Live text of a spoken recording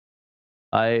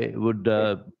I would,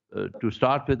 to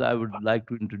start with, I would like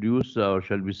to introduce, or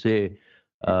shall we say,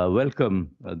 welcome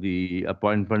the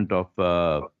appointment of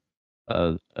the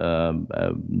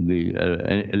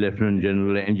Lieutenant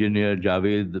General Engineer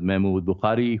Javed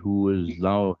Bukhari, who is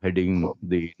now heading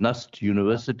the NUST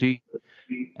University.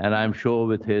 And I'm sure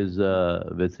with his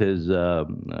vast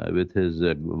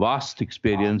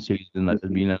experience, he's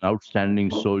been an outstanding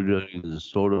soldier. He's a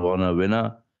Sword of Honor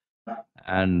winner,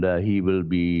 and he will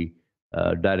be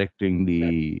directing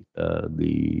the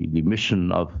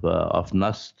mission of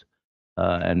NUST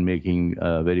and making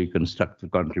a very constructive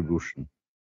contribution.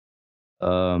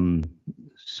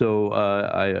 So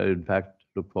I in fact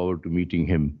look forward to meeting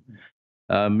him.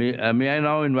 May I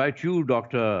now invite you,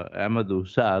 Dr. Ahmed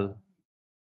Usal?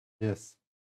 Yes.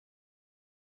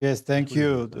 Yes, thank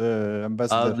you,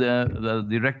 Ambassador. The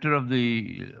director of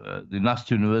the NUST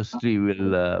University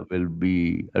will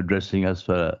be addressing us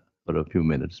for a few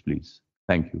minutes, please.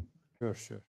 Thank you. Sure.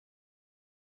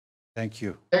 Thank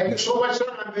you. Thank you so much, sir.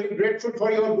 I'm very grateful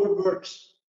for your good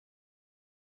words.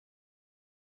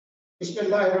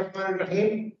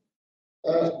 Bismillahirrahmanirrahim.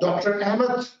 Dr.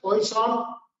 Ahmed Aslan,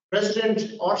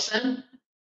 President ORSAM,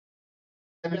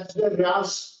 Ambassador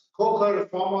Riaz Khokhar,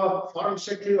 former Foreign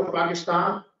Secretary of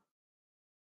Pakistan,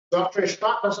 Dr.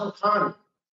 Hassan Khan,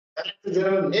 Director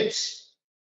General NIPS,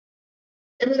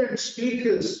 eminent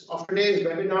speakers of today's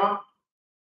webinar,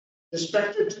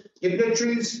 respected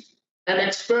dignitaries and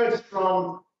experts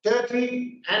from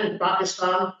Turkey and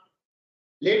Pakistan,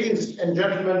 ladies and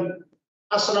gentlemen,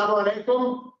 Assalamu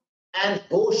alaikum and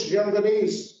hoş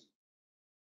geldiniz.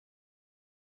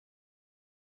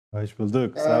 Hoş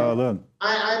bulduk. Sağ olun.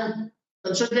 I'm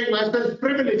considering myself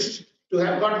privileged to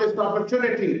have got this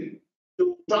opportunity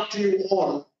to talk to you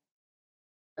all.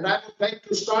 And I would like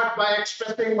to start by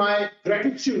expressing my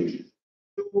gratitude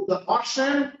to the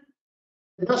ORSAM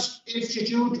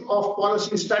Institute of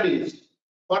Policy Studies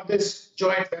for this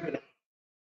joint webinar.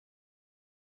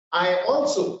 I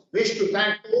also wish to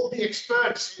thank all the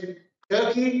experts in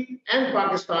Turkey and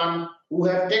Pakistan who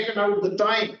have taken out the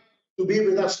time to be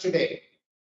with us today.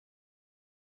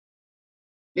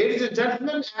 Ladies and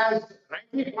gentlemen, as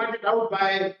rightly pointed out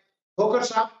by Khokhar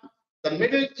Sahab, the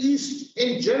Middle East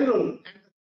in general and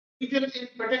the region in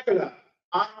particular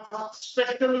are of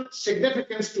special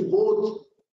significance to both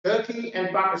Turkey and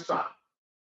Pakistan,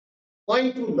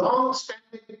 owing to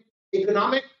long-standing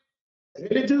economic,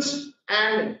 religious,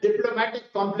 and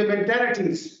diplomatic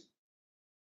complementarities.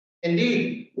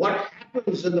 Indeed, what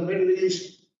happens in the Middle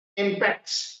East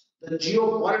impacts the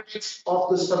geopolitics of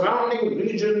the surrounding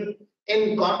region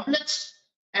in complex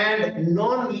and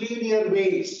non-linear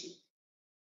ways.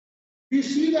 We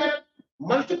see that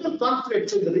multiple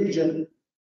conflicts in the region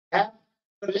have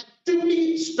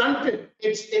collectively stunted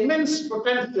its immense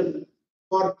potential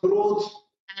for growth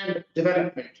and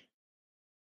development.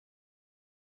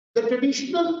 The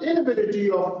traditional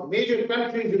inability of major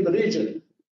countries in the region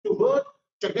to work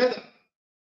together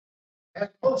has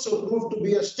also proved to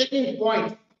be a sticking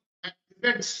point and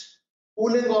prevents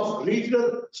pooling of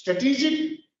regional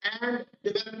strategic and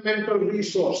developmental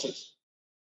resources.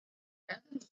 The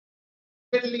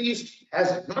Middle East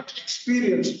has not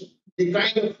experienced the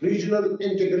kind of regional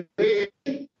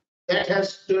integration that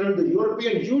has turned the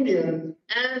European Union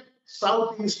and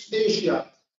Southeast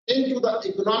Asia into the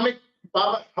economic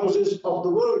powerhouses of the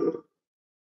world.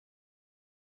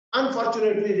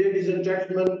 Unfortunately, ladies and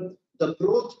gentlemen, the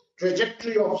growth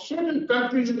trajectory of certain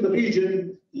countries in the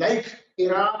region, like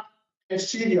Iraq and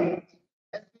Syria,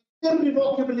 has been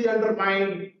irrevocably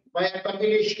undermined by a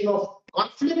combination of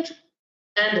conflict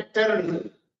and terrorism,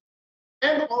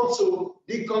 and also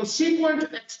the consequent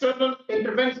external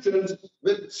interventions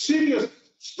with serious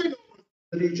spillover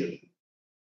in the region.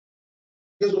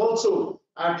 It is also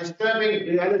a disturbing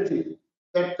reality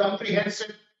that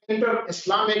comprehensive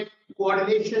inter-Islamic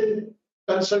coordination,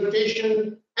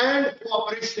 consultation, and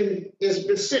cooperation is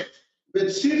beset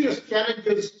with serious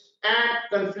challenges and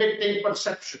conflicting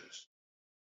perceptions.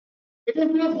 It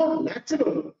is therefore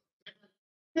natural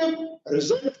that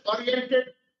result-oriented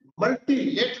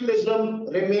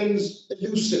multilateralism remains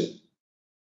elusive.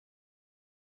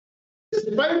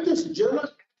 Despite this general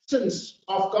absence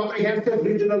of comprehensive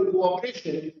regional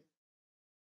cooperation,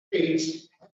 states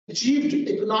have achieved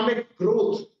economic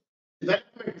growth,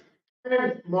 development,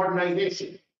 and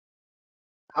modernization.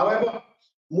 However,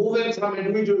 moving from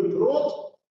individual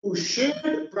growth to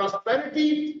shared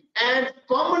prosperity and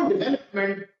common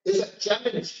development is a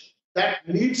challenge that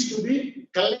needs to be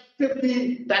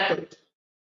collectively tackled.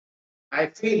 I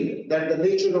feel that the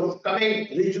nature of coming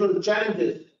regional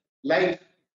challenges like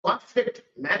conflict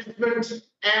management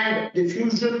and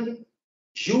diffusion,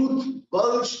 youth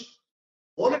bulge,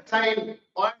 volatile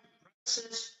oil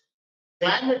prices,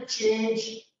 climate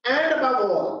change, and above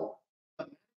all, the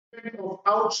management of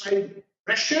outside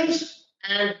pressures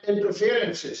and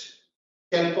interferences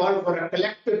can call for a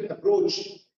collective approach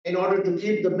in order to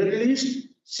keep the Middle East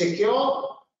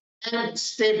secure and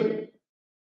stable.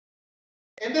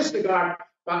 In this regard,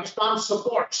 Pakistan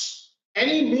supports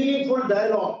any meaningful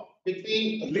dialogue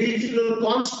between regional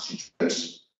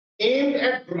constituents aimed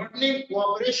at broadening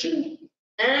cooperation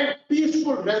and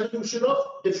peaceful resolution of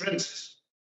differences.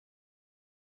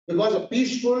 Because a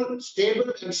peaceful,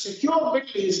 stable, and secure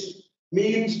Middle East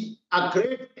means a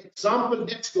great example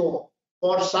next door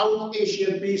for South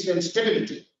Asian peace and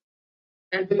stability.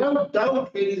 And without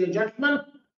doubt, ladies and gentlemen,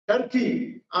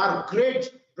 Turkey, our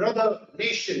great brother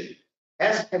nation,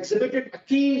 has exhibited a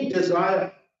keen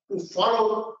desire to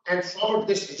follow and forward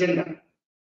this agenda.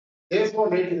 Therefore,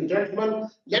 ladies and gentlemen,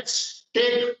 let's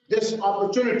take this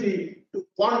opportunity to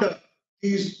ponder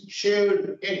these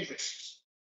shared interests.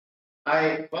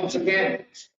 I once again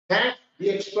thank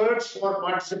the experts for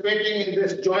participating in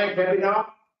this joint webinar.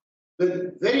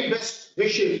 With very best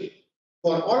wishes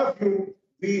for all of you,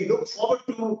 we look forward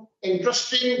to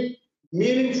interesting,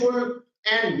 meaningful,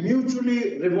 and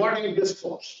mutually rewarding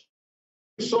discourse.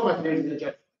 Thank you so much, ladies and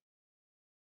gentlemen.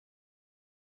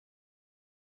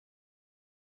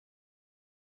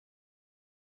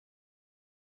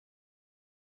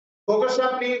 Focus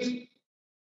up, please.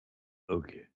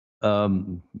 Okay.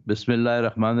 Bismillah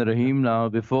ar-Rahman ar-Rahim. Now,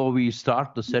 before we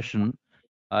start the session,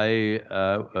 I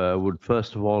would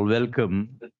first of all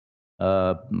welcome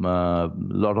a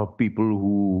lot of people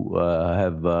who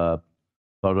have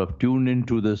sort of tuned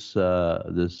into this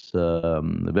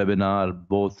webinar,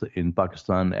 both in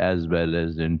Pakistan as well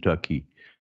as in Turkey.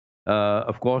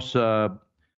 Of course, President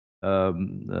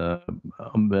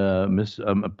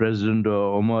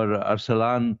Ömer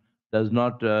Aslan does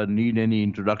not need any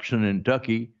introduction in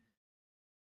Turkey.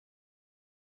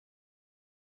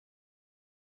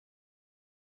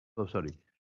 Oh, sorry.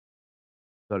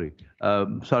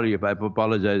 Sorry if I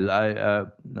apologize.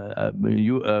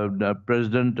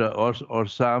 President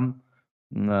ORSAM,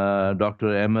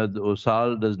 Dr. Ahmed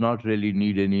Osal does not really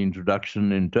need any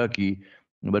introduction in Turkey,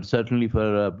 but certainly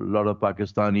for a lot of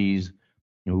Pakistanis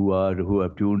who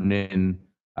have tuned in,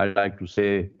 I'd like to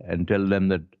say and tell them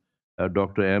that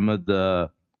Dr. Ahmed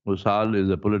Osal is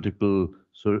a political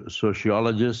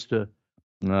sociologist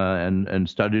and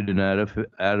studied in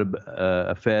Arab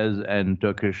affairs and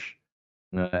Turkish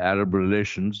Arab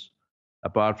relations.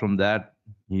 Apart from that,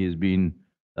 he has been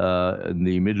in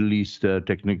the Middle East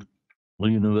Technical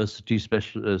University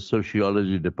Special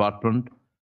Sociology Department,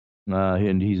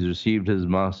 and he's received his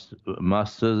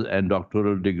master's and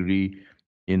doctoral degree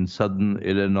in Southern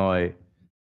Illinois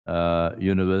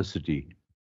University.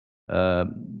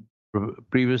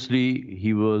 Previously,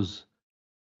 he was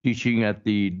teaching at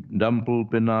the Dampul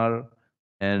Pinar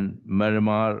and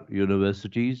Marmar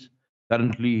universities.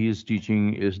 Currently, he is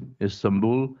teaching in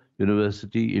Istanbul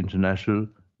University International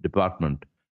Department.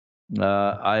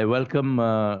 I welcome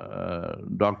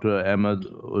Dr. Ahmed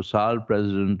Osal,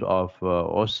 President of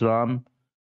ORSAM,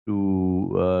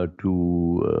 to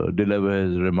deliver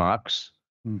his remarks.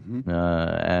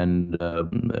 And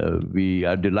we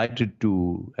are delighted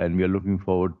to, and we are looking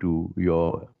forward to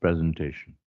your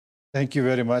presentation. Thank you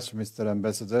very much, Mr.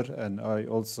 Ambassador. And I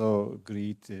also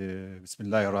greet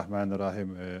Bismillah ar-Rahman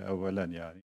ar-Rahim awalan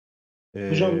yani.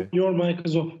 Hocam, your mic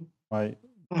is off. Ahmet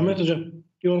Hocam,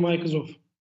 your mic is off.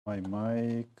 My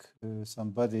mic,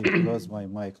 somebody close my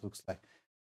mic, looks like.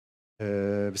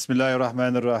 Bismillah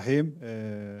ar-Rahman ar-Rahim.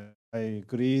 I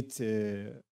greet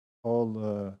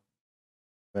all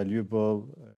valuable,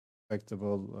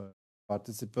 respectable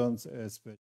participants,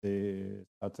 especially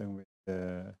starting with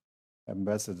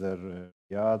Ambassador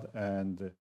Riaz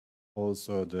and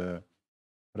also the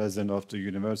president of the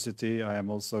university. I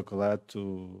am also glad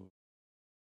to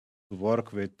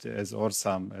work with as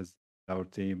ORSAM as our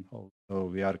team. Also,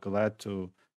 we are glad to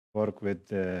work with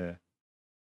the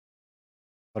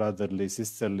brotherly,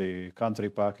 sisterly country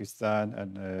Pakistan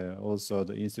and also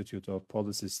the Institute of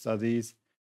Policy Studies.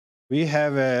 We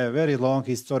have a very long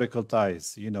historical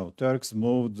ties. You know, Turks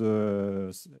moved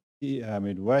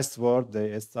westward.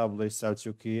 They established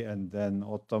Selçuklu and then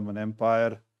Ottoman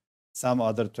Empire. Some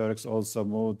other Turks also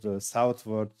moved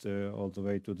southward all the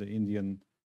way to the Indian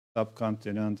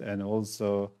subcontinent and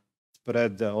also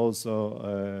spread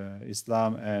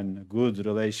Islam and good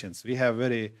relations. We have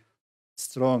very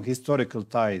strong historical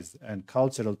ties and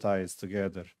cultural ties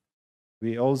together.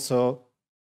 We also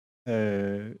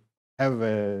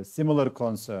have similar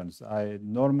concerns. I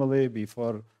normally,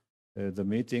 before the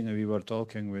meeting, we were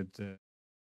talking with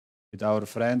with our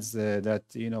friends that,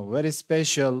 very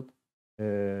special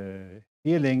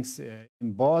feelings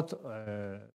in both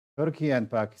Turkey and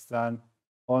Pakistan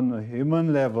on a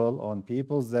human level, on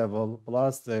people's level,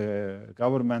 plus the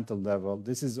governmental level.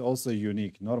 This is also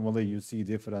unique. Normally you see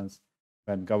difference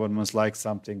when governments like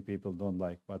something, people don't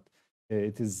like, but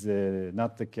it is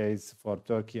not the case for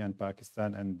Turkey and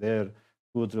Pakistan and their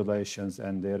good relations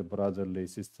and their brotherly,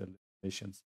 sisterly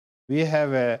relations. We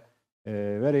have a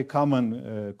very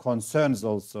common concerns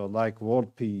also, like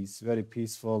world peace, very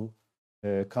peaceful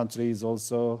countries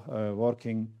also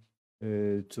working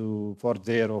for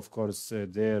their, of course,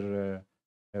 their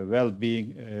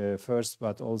well-being first,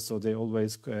 but also they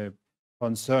always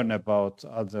concern about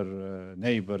other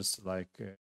neighbors, like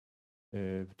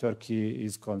Turkey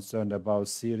is concerned about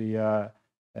Syria,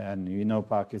 and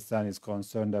Pakistan is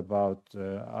concerned about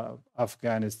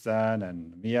Afghanistan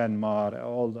and Myanmar.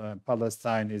 All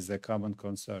Palestine is a common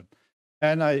concern.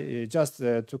 And I just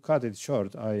to cut it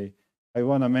short, I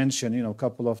want to mention a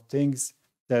couple of things,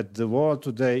 that the world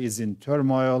today is in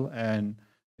turmoil and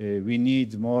we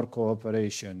need more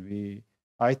cooperation.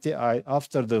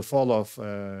 After the fall of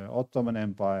Ottoman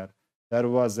Empire, there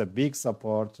was a big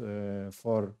support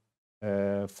for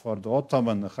the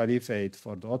Ottoman Caliphate,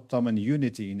 for the Ottoman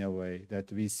unity in a way,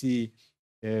 that we see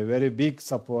a very big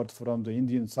support from the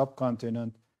Indian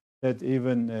subcontinent that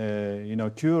even,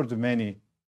 cured many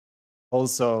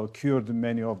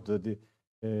of the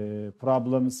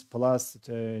problems, plus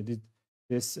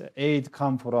this aid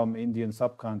come from Indian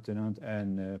subcontinent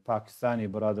and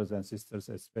Pakistani brothers and sisters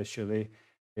especially.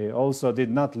 Also did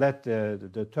not let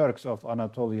the Turks of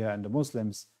Anatolia and the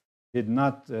Muslims did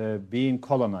not being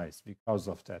colonized because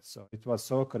of that. So it was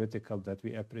so critical that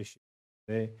we appreciate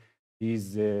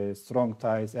these strong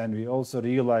ties. And we also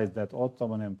realized that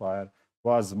Ottoman Empire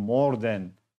was more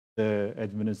than the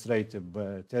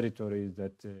administrative territories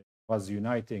that was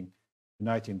uniting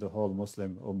the whole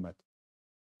Muslim ummah.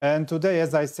 And today,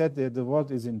 as I said, the world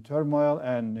is in turmoil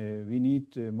and we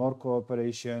need more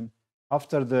cooperation.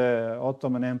 After the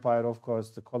Ottoman Empire, of course,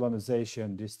 the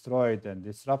colonization destroyed and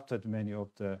disrupted many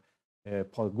of the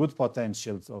good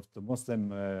potentials of the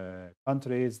Muslim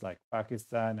countries like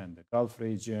Pakistan and the Gulf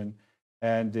region.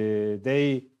 And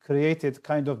they created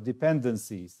kind of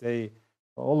dependencies. They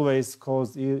always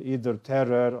caused either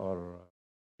terror or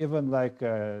even like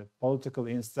political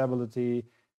instability,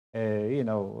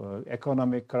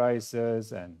 economic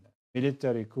crisis and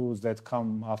military coups that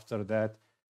come after that.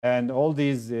 And all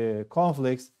these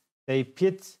conflicts, they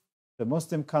pit the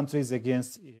Muslim countries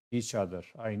against each other.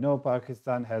 I know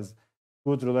Pakistan has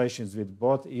good relations with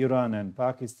both Iran and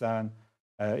Pakistan,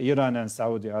 Iran and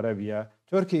Saudi Arabia.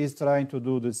 Turkey is trying to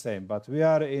do the same, but we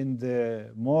are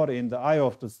more in the eye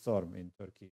of the storm in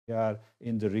Turkey. We are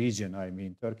in the region. I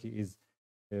mean, Turkey is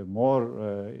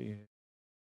more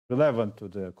relevant to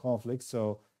the conflict.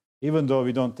 So even though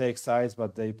we don't take sides,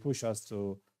 but they push us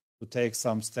to take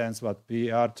some stance, but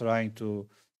we are trying to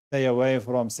stay away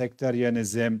from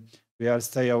sectarianism. We are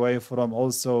stay away from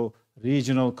also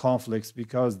regional conflicts,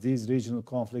 because these regional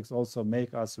conflicts also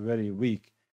make us very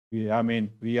weak. We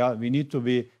need to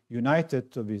be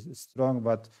united to be strong,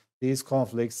 but these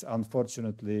conflicts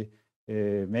unfortunately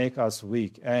make us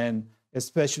weak. And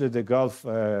especially the Gulf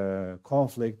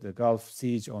conflict, the Gulf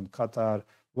siege on Qatar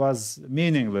was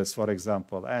meaningless, for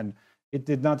example, and it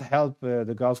did not help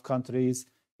the Gulf countries.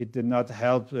 It did not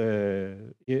help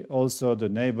also the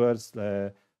neighbors,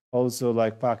 also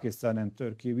like Pakistan and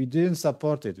Turkey. We didn't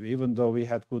support it, even though we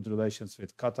had good relations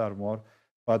with Qatar more,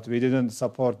 but we didn't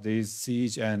support this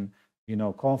siege and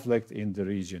conflict in the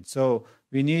region. So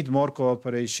we need more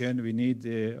cooperation. We need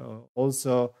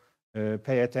also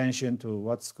pay attention to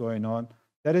what's going on.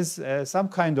 There is some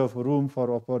kind of room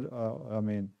for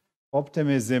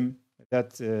optimism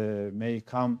that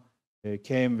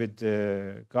came with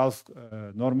the Gulf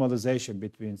normalization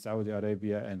between Saudi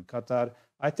Arabia and Qatar.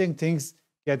 I think things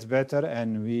get better,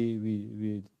 and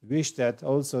we wish that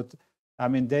also.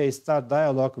 They start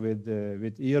dialogue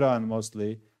with Iran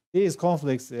mostly. These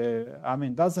conflicts,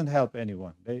 doesn't help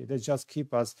anyone. They just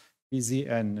keep us busy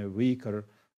and weaker.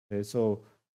 So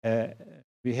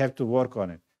we have to work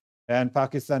on it. And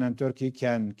Pakistan and Turkey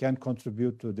can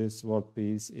contribute to this world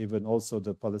peace, even also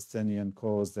the Palestinian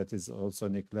cause that is also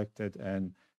neglected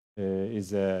and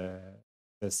is a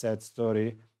sad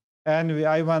story. And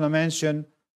I want to mention,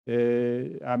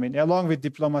 along with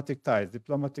diplomatic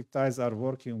ties are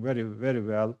working very, very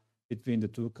well between the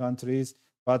two countries,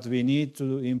 but we need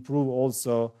to improve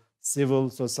also civil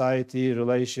society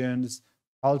relations,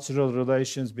 cultural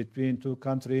relations between two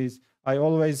countries. I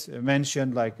always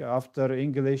mention, like after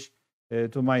English,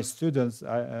 to my students,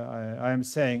 I am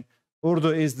saying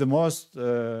Urdu is the most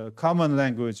common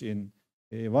language in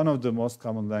one of the most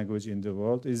common language in the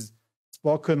world, is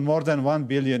spoken more than 1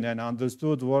 billion and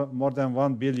understood more than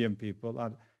 1 billion people.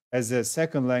 And as a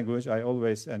second language, I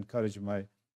always encourage my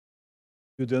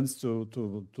students to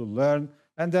learn.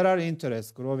 And there are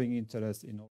growing interest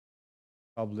in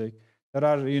public. There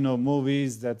are,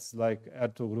 movies that's like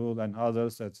Ertugrul and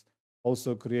others that's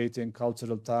also creating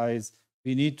cultural ties.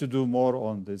 We need to do more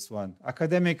on this one.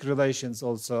 Academic relations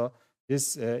also.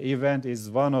 This event is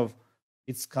one of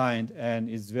its kind and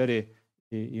is very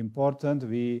important.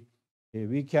 We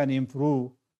can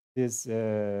improve this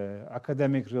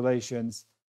academic relations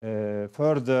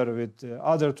further with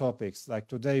other topics. Like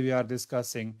today we are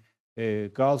discussing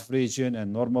Gulf region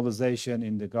and normalization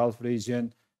in the Gulf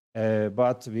region,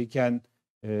 but we can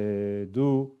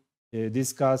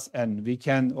discuss, and we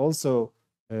can also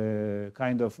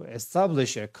kind of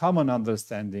establish a common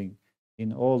understanding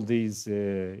in all these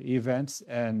events.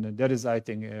 And there is, I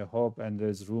think, a hope, and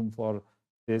there's room for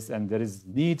this, and there is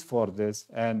need for this.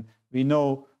 And we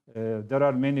know there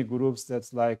are many groups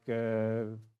that's like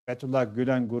Fethullah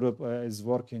Gülen group is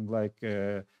working like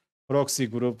proxy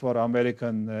group for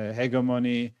American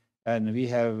hegemony, and we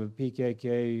have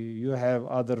PKK, you have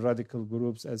other radical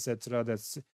groups, etc.,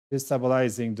 that's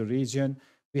destabilizing the region.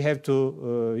 We have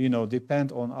to,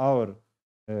 depend on our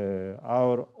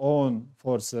own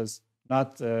forces,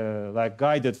 not like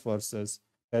guided forces,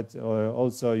 that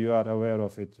also you are aware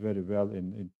of it very well.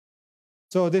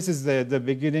 So this is the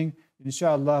beginning.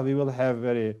 Inshallah, we will have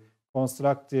very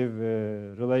constructive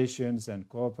relations and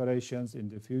cooperations in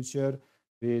the future.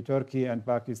 Turkey and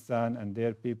Pakistan and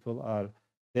their people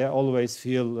they always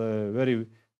feel very,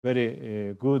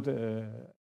 very good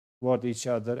toward each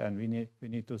other, and we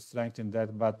need to strengthen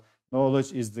that. But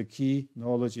knowledge is the key.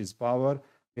 Knowledge is power.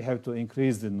 We have to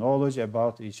increase the knowledge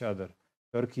about each other.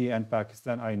 Turkey and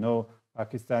Pakistan, I know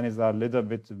Pakistanis are a little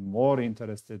bit more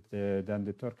interested than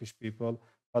the Turkish people,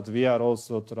 but we are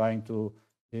also trying to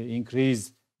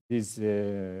increase this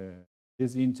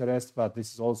interest. But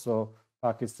this is also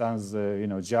Pakistan's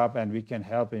job, and we can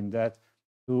help in that,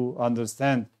 to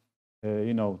understand,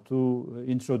 to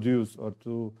introduce or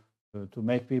to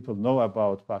make people know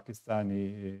about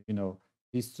Pakistani,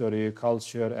 history,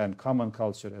 culture, and common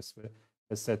culture,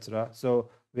 etc. So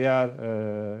we are,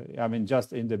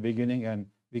 just in the beginning, and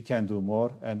we can do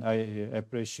more. And I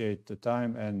appreciate the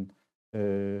time, and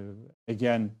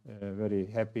again, very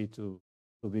happy to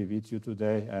be with you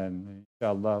today. And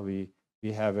inshallah, we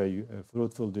have a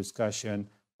fruitful discussion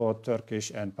for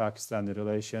Turkish and Pakistani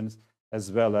relations, as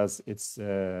well as its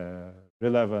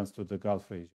relevance to the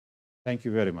Gulf region. Thank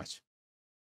you very much.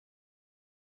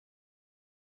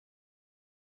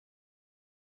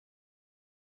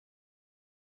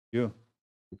 You.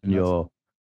 Your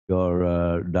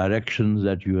directions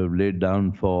that you have laid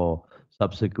down for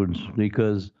subsequent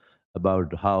speakers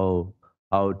about how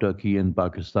Turkey and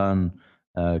Pakistan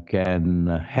can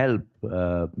help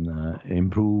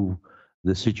improve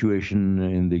the situation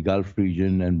in the Gulf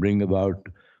region and bring about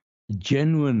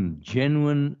genuine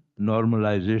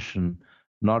normalization,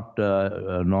 not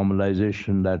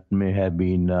normalization that may have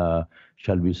been,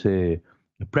 shall we say,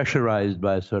 pressurized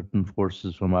by certain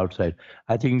forces from outside.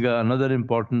 I think another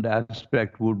important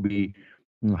aspect would be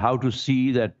how to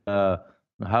see that,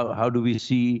 how do we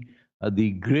see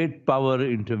the great power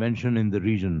intervention in the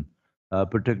region,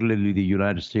 particularly the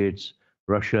United States.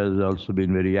 Russia has also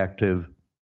been very active.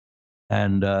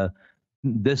 And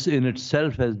this in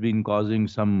itself has been causing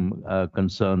some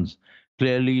concerns.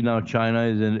 Clearly now China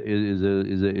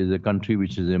is a country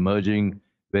which is emerging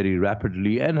very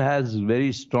rapidly and has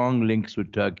very strong links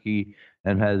with Turkey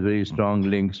and has very strong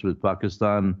links with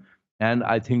Pakistan. And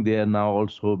I think they are now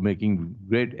also making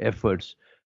great efforts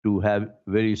to have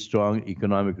very strong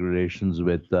economic relations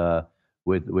with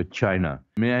China.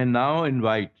 May I now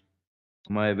invite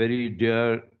my very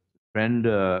dear friend,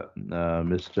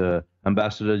 Mr.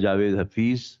 Ambassador Javed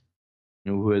Hafeez,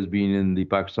 who has been in the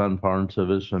Pakistan Foreign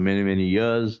Service for many, many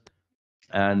years,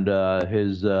 and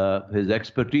his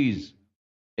expertise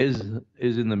is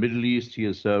in the Middle East. He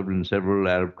has served in several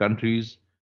Arab countries,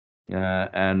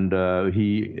 and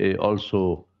he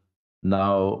also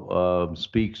now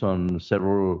speaks on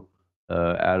several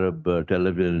Arab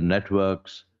television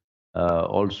networks.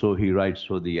 Also, he writes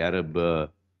for the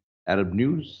Arab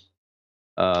News.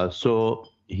 So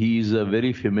he's a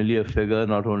very familiar figure,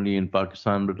 not only in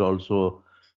Pakistan but also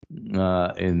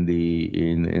in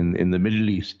the Middle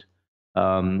East.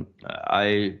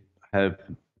 I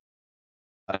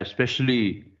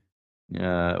especially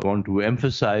want to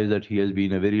emphasize that he has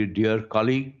been a very dear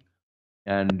colleague,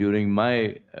 and during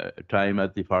my time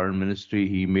at the Foreign Ministry,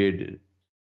 he made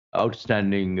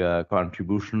outstanding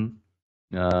contribution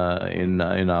in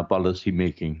our policy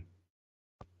making.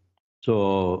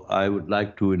 So I would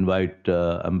like to invite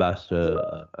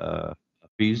Ambassador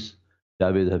Hafeez,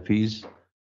 Javed Hafeez,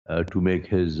 to make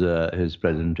his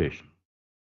presentation.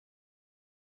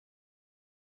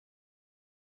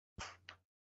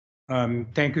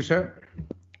 Thank you, sir.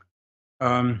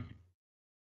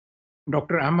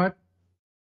 Dr. Ahmed,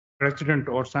 President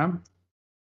ORSAM,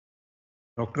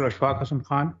 Dr. Ashfaq Hassan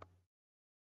Khan.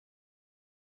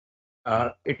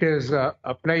 It is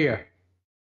a pleasure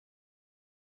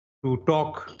to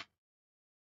talk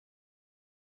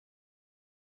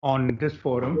on this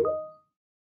forum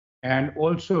and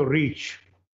also reach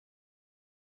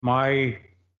my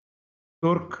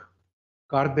Turk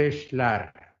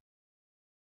kardeşler.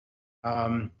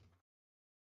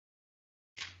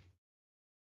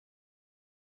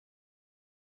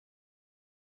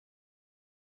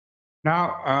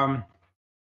 Now,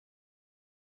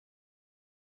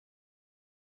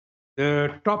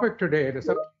 the topic today, the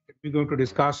subject that we're going to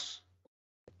discuss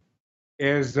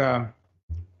is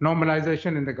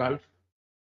normalization in the Gulf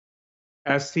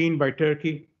as seen by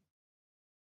Turkey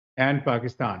and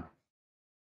Pakistan.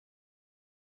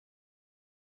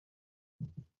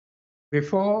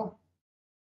 Before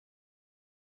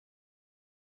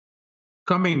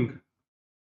coming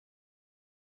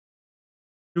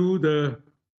to the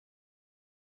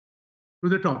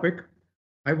topic,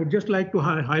 I would just like to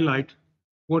highlight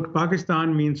what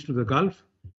Pakistan means to the Gulf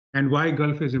and why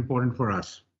Gulf is important for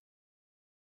us.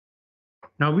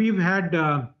 Now, we've had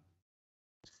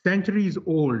centuries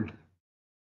old,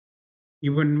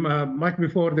 even much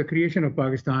before the creation of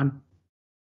Pakistan,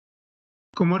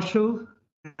 commercial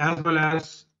as well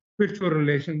as spiritual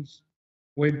relations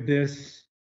with this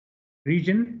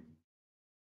region,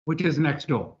 which is next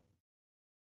door.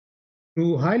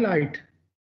 To highlight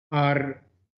our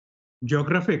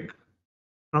geographic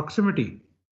proximity,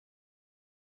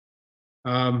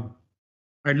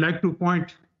 I'd like to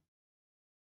point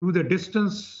to the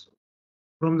distance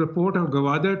from the port of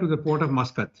Gwadar to the port of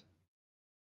Muscat.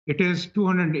 It is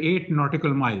 208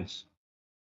 nautical miles,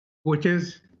 which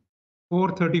is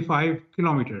 435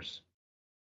 kilometers,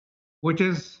 which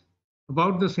is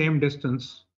about the same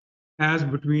distance as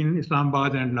between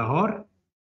Islamabad and Lahore,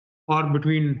 or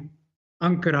between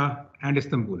Ankara and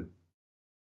Istanbul.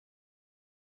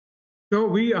 So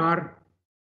we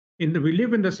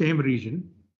live in the same region.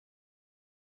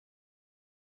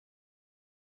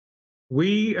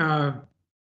 We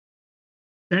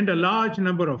send a large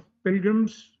number of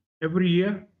pilgrims every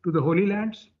year to the Holy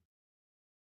Lands.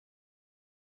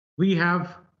 We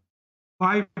have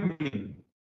 5 million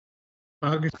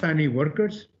Pakistani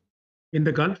workers in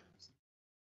the Gulf.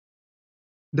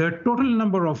 The total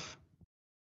number of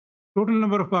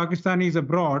Pakistanis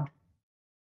abroad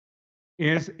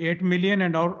is 8 million,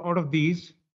 and out of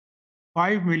these,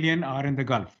 5 million are in the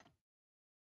Gulf.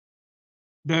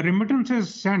 The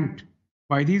remittances sent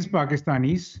by these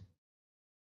Pakistanis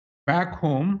back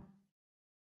home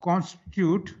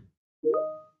constitute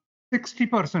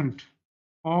 60%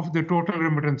 of the total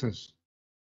remittances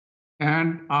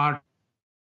and have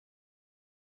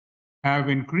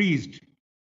increased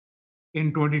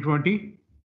in 2020.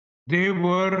 They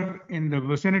were in the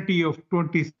vicinity of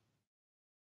 20.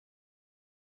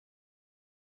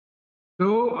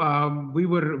 So we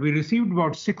received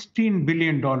about $16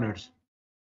 billion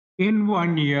in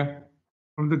 1 year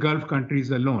from the Gulf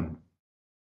countries alone.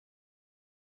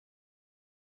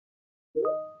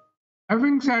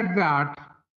 Having said that,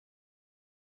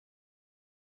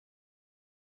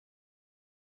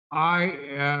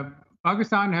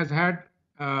 Pakistan has had,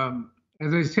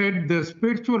 as I said, the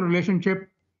spiritual relationship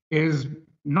is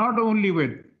not only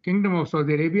with Kingdom of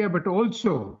Saudi Arabia, but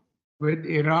also with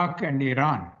Iraq and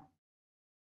Iran.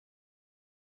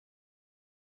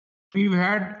 We've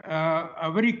had a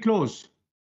very close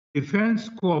defense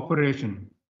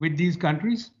cooperation with these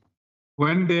countries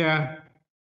when their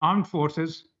armed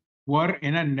forces were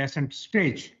in a nascent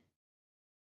stage.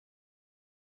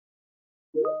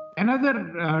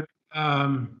 Another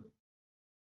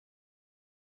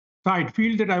side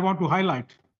field that I want to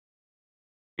highlight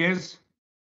is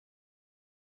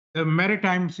the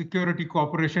maritime security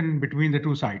cooperation between the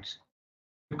two sides,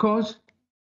 because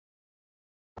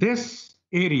this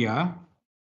area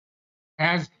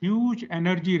has huge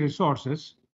energy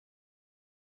resources.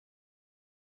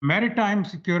 Maritime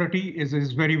security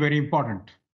is very, very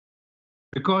important,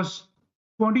 because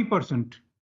 20%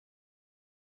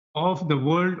 of the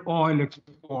world oil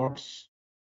exports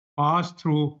pass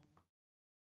through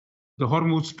the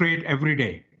Hormuz Strait every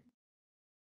day.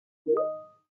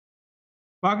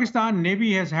 Pakistan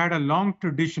Navy has had a long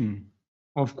tradition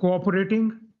of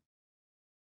cooperating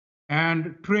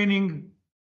and training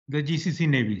the GCC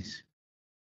navies.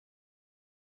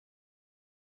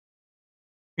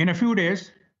 In a few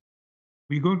days,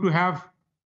 we're going to have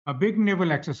a big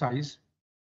naval exercise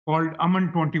called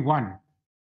Aman 21,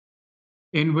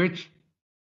 in which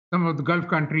some of the Gulf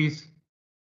countries,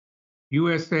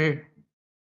 USA,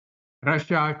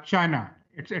 Russia, China,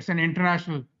 it's an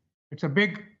international, it's a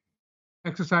big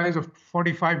exercise of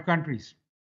 45 countries.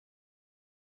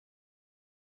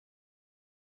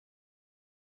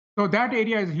 So that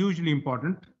area is hugely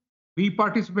important. We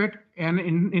participate in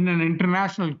an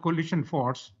international coalition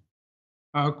force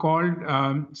called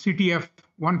CTF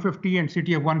 150 and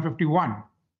CTF 151,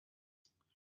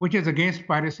 which is against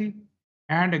piracy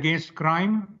and against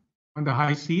crime on the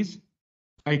high seas,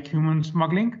 like human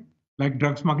smuggling, like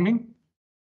drug smuggling.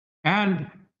 And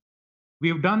we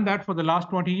have done that for the last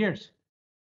 20 years.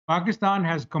 Pakistan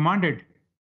has commanded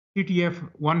CTF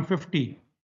 150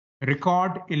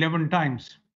 record 11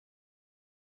 times.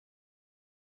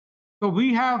 So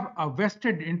we have a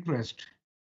vested interest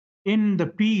in the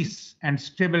peace and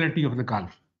stability of the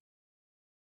Gulf,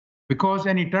 because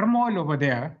any turmoil over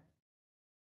there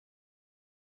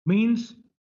means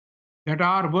that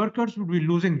our workers would be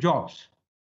losing jobs,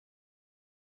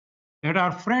 that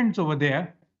our friends over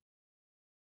there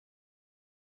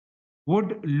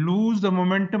would lose the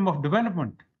momentum of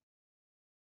development.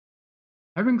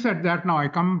 Having said that, now I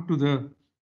come to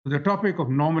the topic of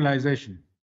normalization.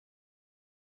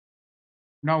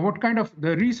 Now, what kind of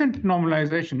the recent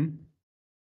normalization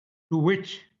to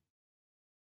which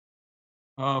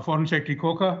Foreign Secretary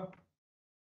Khokhar,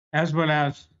 as well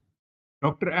as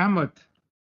Dr. Ahmed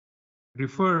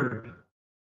referred,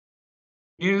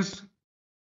 is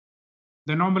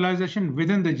the normalization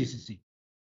within the GCC.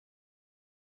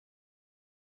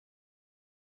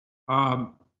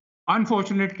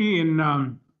 Unfortunately, in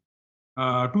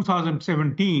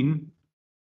 2017,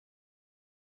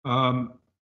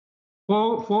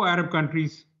 four Arab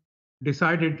countries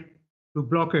decided to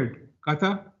blockade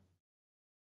Qatar.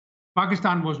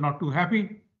 Pakistan was not too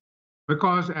happy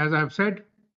because, as I've said,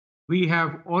 we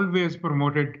have always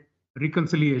promoted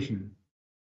reconciliation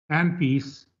and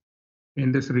peace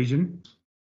in this region.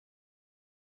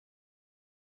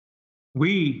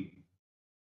 We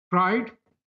tried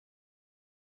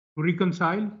to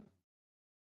reconcile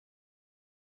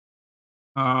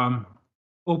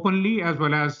openly as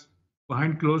well as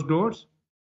behind closed doors,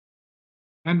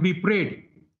 and we prayed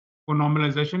for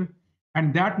normalization,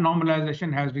 and that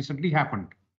normalization has recently happened.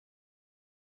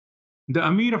 The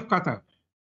Amir of Qatar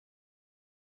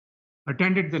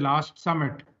attended the last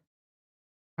summit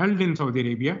held in Saudi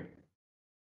Arabia,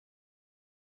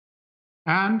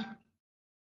 and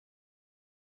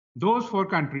those four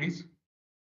countries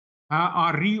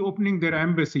are reopening their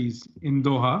embassies in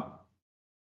Doha,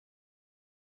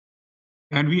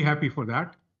 and we're happy for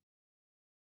that.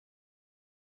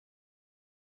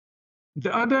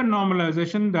 The other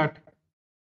normalization that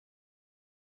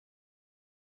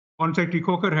Foreign Secretary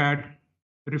Khokhar had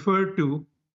referred to,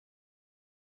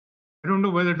 I don't know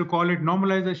whether to call it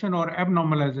normalization or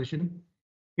abnormalization,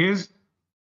 is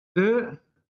the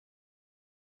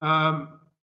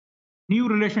new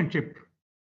relationship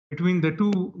between the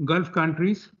two Gulf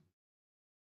countries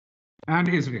and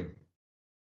Israel.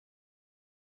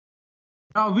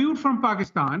 Now, viewed from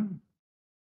Pakistan,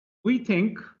 we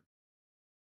think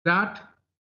that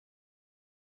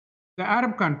the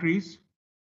Arab countries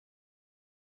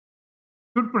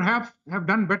should perhaps have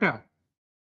done better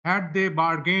had they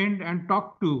bargained and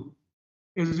talked to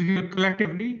Israel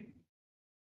collectively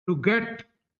to get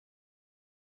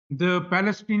the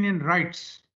Palestinian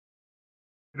rights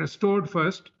restored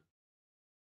first,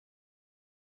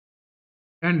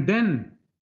 and then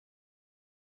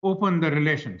open the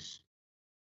relations.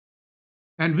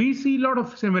 And we see a lot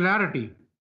of similarity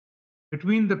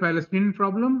between the Palestinian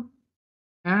problem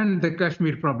and the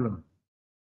Kashmir problem.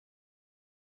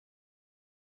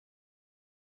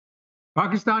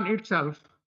 Pakistan itself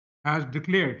has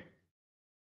declared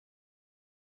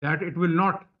that it will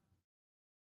not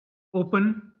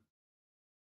open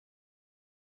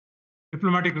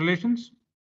diplomatic relations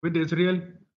with Israel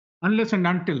unless and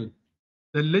until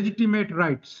the legitimate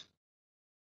rights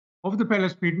of the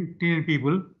Palestinian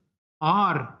people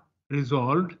are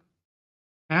resolved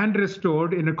and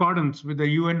restored in accordance with the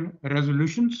UN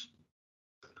resolutions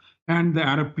and the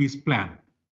Arab Peace Plan.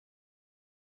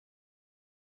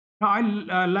 Now,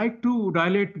 I'd like to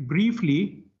dilate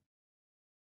briefly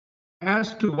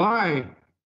as to why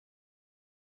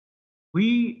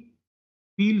we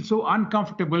feel so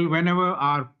uncomfortable whenever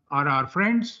our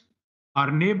friends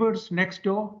Our neighbors next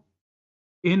door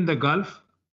in the Gulf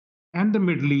and the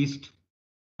Middle East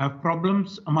have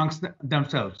problems amongst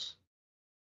themselves.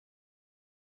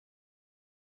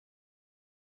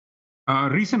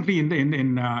 Recently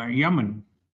in Yemen,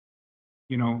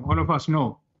 all of us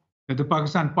know that the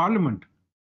Pakistan Parliament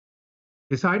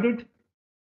decided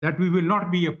that we will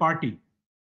not be a party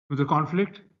to the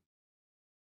conflict.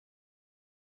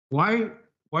 Why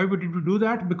would we do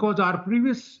that? Because our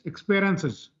previous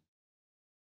experiences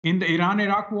in the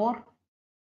Iran-Iraq war,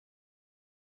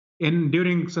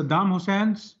 during Saddam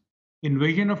Hussein's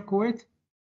invasion of Kuwait,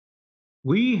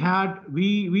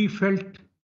 we felt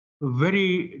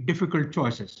very difficult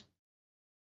choices.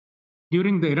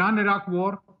 During the Iran-Iraq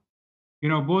war,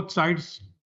 both sides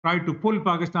tried to pull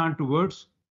Pakistan towards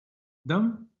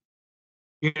them.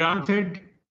 Iran said,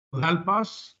 "You help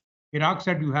us." Iraq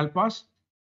said, "You help us."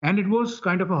 And it was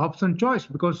kind of a Hobson choice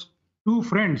because two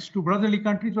brotherly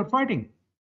countries were fighting.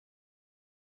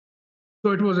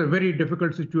 So it was a very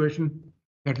difficult situation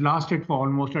that lasted for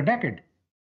almost a decade.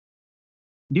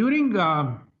 During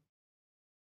the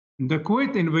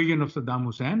Kuwait invasion of Saddam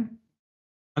Hussein,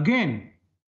 again,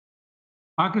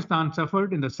 Pakistan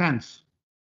suffered in the sense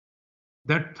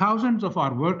that thousands of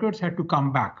our workers had to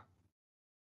come back.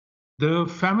 The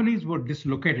families were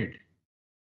dislocated.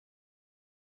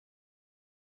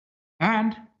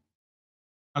 And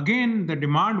again, the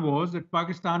demand was that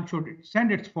Pakistan should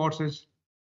send its forces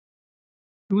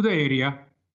to the area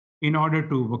in order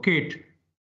to vacate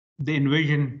the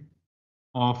invasion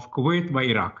of Kuwait by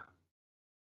Iraq.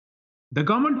 The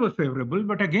government was favorable,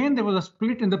 but again, there was a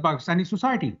split in the Pakistani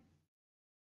society.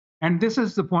 And this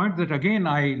is the point that, again,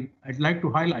 I'd like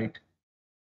to highlight,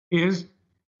 is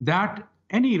that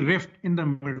any rift in the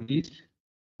Middle East,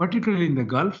 particularly in the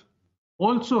Gulf,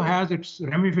 also has its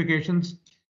ramifications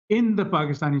in the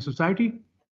Pakistani society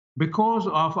because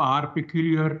of our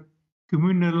peculiar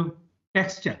communal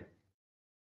texture.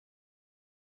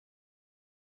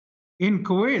 In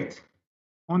Kuwait,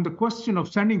 on the question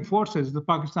of sending forces, the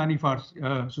Pakistani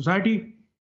society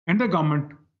and the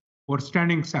government were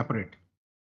standing separate.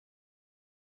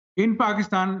 In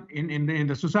Pakistan, in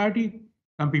the society,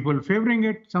 some people favoring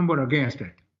it, some were against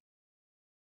it.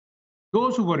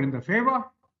 Those who were in the favor,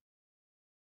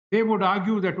 they would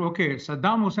argue that, okay,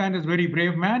 Saddam Hussein is a very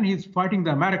brave man, he's fighting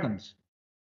the Americans.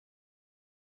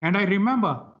 And I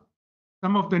remember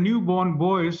some of the newborn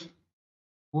boys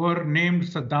were named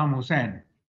Saddam Hussein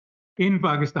in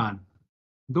Pakistan.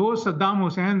 Those Saddam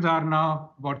Husseins are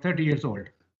now about 30 years old.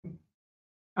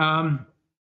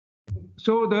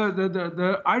 So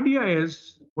the idea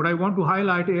is, what I want to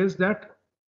highlight is that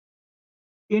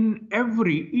in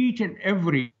each and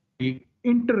every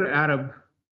inter-Arab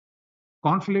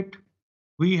conflict,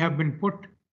 we have been put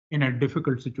in a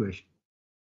difficult situation.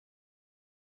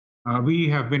 We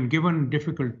have been given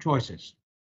difficult choices.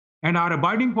 And our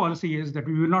abiding policy is that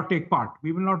we will not take part.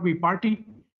 We will not be party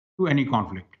to any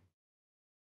conflict.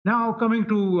 Now, coming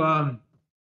to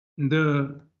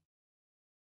the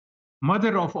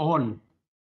mother of all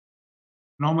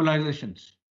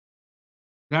normalizations,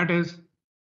 that is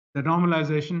the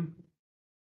normalization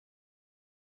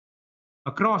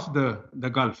across the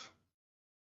Gulf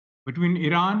between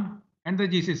Iran and the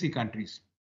GCC countries.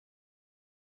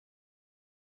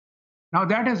 Now,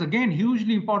 that is again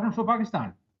hugely important for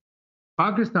Pakistan.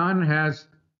 Pakistan has,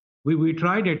 we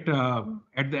tried it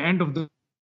at the end of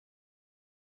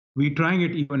we're trying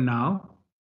it even now.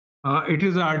 It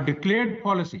is our declared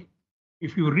policy.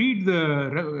 If you read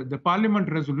the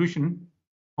Parliament resolution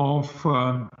of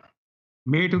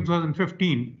May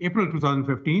 2015, April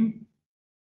 2015,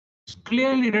 it's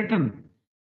clearly written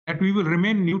that we will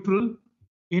remain neutral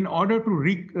in order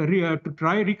to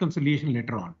try reconciliation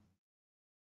later on.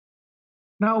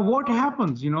 Now, what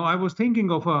happens? I was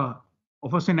thinking of a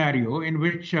scenario in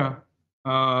which Arabs,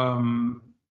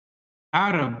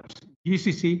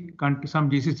 some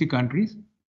GCC countries,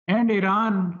 and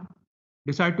Iran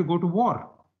decide to go to war.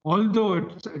 Although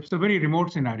it's a very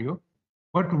remote scenario,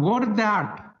 but were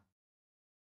that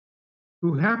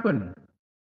to happen,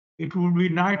 it would be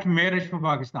nightmarish for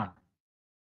Pakistan.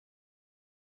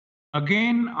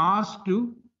 Again, asked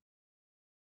to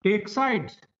take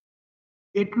sides.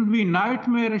 It will be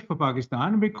nightmarish for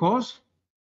Pakistan because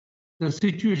the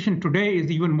situation today is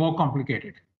even more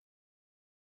complicated.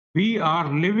 We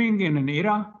are living in an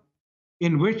era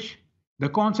in which the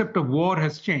concept of war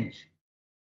has changed.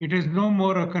 It is no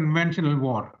more a conventional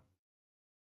war.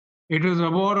 It is a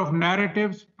war of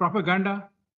narratives, propaganda,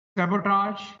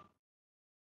 sabotage,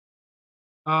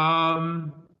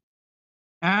 and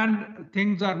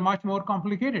things are much more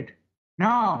complicated.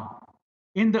 Now,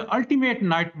 in the ultimate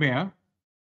nightmare,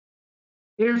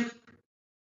 if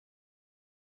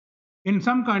in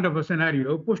some kind of a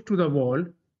scenario pushed to the wall,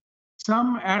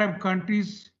 some Arab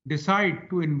countries decide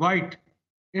to invite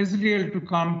Israel to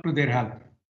come to their help,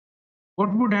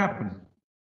 what would happen?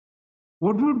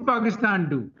 What would Pakistan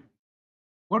do?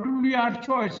 What would be our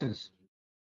choices?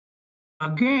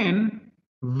 Again,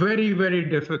 very, very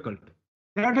difficult.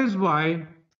 That is why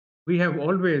we have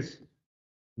always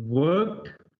worked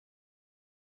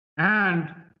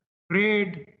and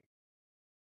prayed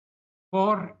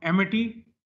for amity,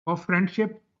 for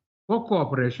friendship, for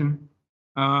cooperation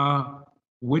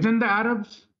within the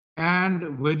Arabs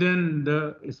and within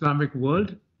the Islamic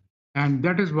world. And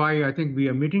that is why I think we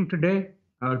are meeting today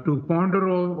to ponder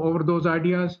over those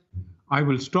ideas. I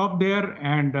will stop there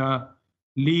and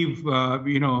leave,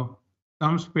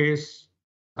 some space,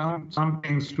 some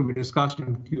things to be discussed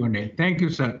in Q&A. Thank you,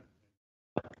 sir.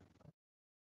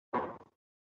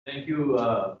 Thank you,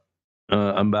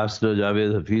 Ambassador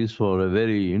Javed Hafeez, for a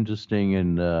very interesting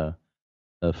and a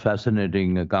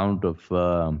fascinating account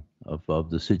of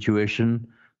the situation,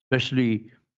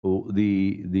 especially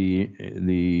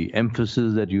the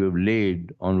emphasis that you have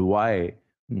laid on why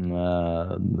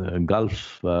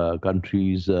Gulf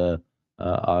countries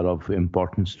are of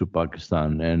importance to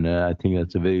Pakistan, and I think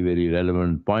that's a very, very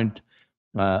relevant point.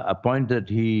 A point that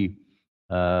he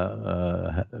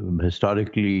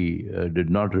historically did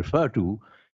not refer to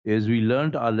is we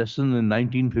learned our lesson in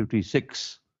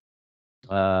 1956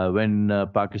 when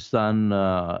Pakistan,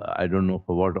 I don't know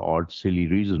for what odd, silly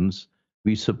reasons,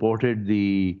 we supported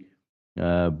the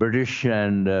British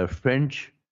and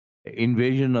French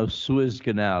invasion of Suez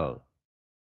Canal.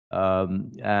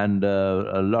 And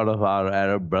a lot of our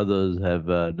Arab brothers have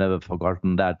never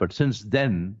forgotten that. But since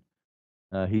then,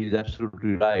 he's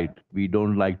absolutely right. We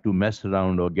don't like to mess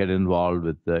around or get involved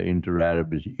with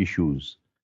inter-Arab issues.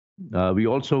 We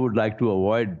also would like to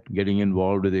avoid getting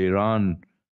involved with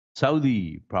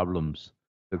Iran-Saudi problems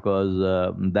because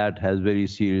that has very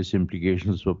serious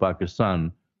implications for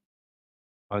Pakistan.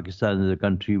 Pakistan is a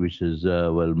country which is,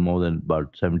 more than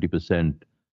about 70%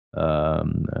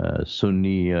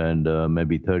 Sunni and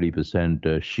maybe 30%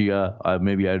 Shia.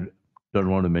 Maybe I don't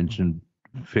want to mention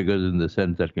figures in the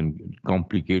sense that can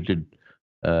complicate it.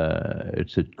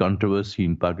 It's a controversy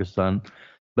in Pakistan,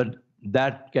 but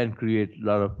that can create a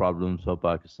lot of problems for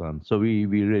Pakistan. So we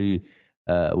really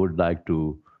would like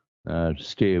to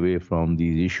stay away from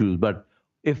these issues. But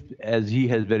if, as he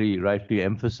has very rightly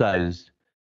emphasized,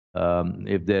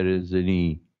 if there is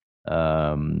any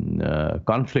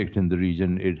conflict in the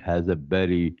region, it has a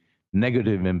very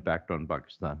negative impact on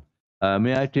Pakistan.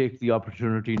 May I take the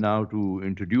opportunity now to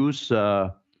introduce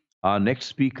our next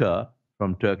speaker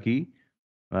from Turkey,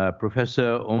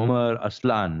 Professor Ömer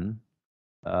Aslan,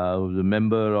 who's a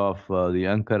member of the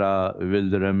Ankara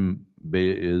Yıldırım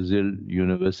Beyazıt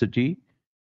University.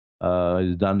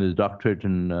 He's done his doctorate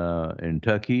in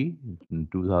Turkey in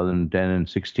 2010 and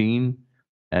 16,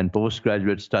 and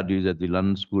postgraduate studies at the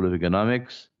London School of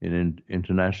Economics in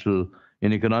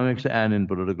economics and in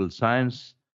political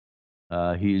science.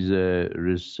 He's a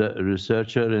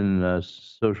researcher in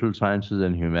social sciences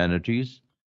and humanities,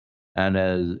 and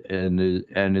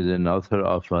is an author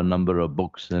of a number of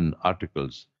books and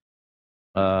articles.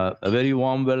 A very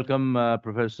warm welcome,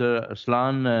 Professor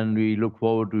Aslan, and we look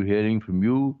forward to hearing from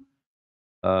you.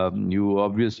 You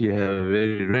obviously have a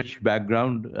very rich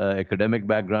background, academic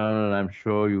background, and I'm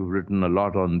sure you've written a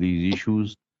lot on these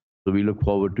issues. So we look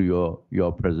forward to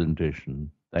your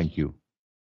presentation. Thank you.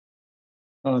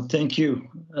 Thank you.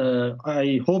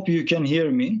 I hope you can hear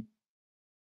me.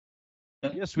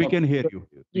 Yes, we can hear you.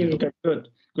 Okay, good.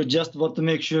 Just want to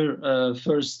make sure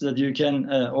first that you can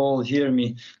all hear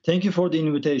me. Thank you for the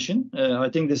invitation. I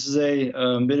think this is a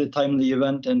very timely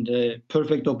event and a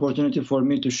perfect opportunity for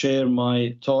me to share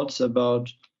my thoughts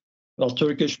about, well,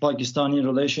 Turkish-Pakistani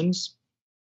relations,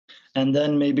 and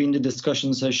then maybe in the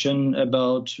discussion session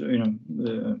about,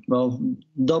 well,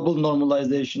 double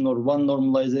normalization or one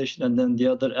normalization, and then the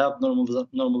other abnormal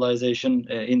normalization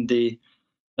in the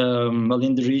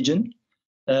region,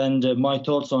 and my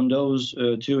thoughts on those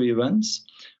two events.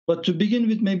 But to begin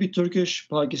with, maybe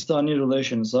Turkish-Pakistani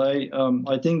relations. I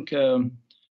think, well,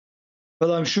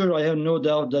 I'm sure, I have no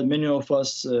doubt that many of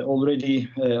us already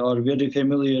are very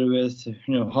familiar with,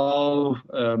 how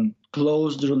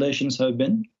close the relations have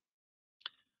been.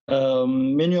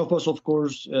 Many of us, of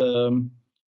course,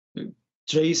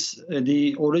 trace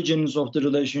the origins of the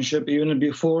relationship even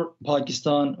before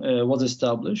Pakistan was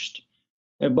established.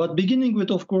 But beginning with,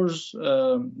 of course,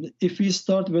 if we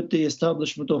start with the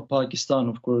establishment of Pakistan,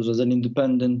 of course, as an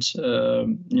independent,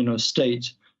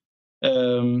 state,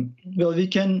 Well, we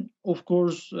can, of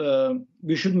course,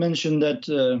 we should mention that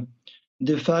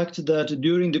the fact that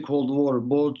during the Cold War,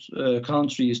 both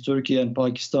countries, Turkey and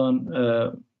Pakistan,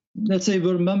 let's say,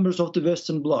 were members of the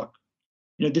Western Bloc.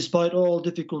 Despite all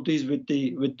difficulties with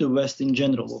the West in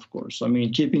general, of course. I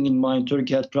mean, keeping in mind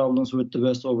Turkey had problems with the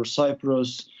West over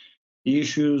Cyprus, the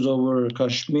issues over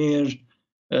Kashmir,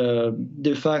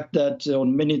 the fact that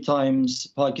many times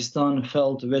Pakistan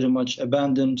felt very much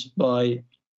abandoned by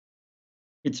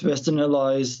its Western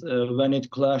allies when it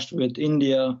clashed with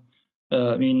India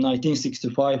in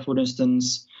 1965, for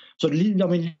instance. So, I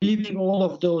mean, leaving all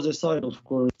of those aside, of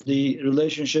course, the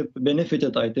relationship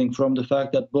benefited, I think, from the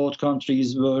fact that both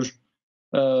countries were,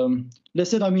 let's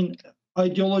say, I mean,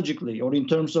 ideologically, or in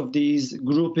terms of these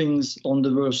groupings on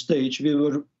the world stage, we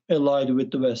were allied with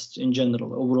the West in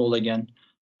general, overall again.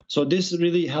 So this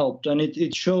really helped, and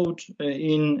it showed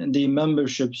in the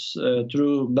memberships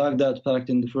through Baghdad Pact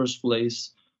in the first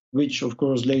place, which, of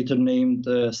course, later named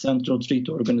Central Treaty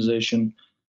Organization.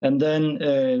 And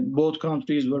then both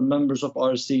countries were members of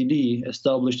RCD,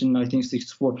 established in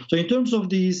 1964. So in terms of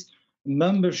these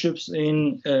memberships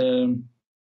in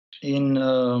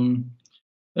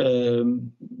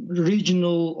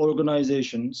regional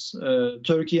organizations,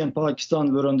 Turkey and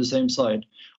Pakistan were on the same side.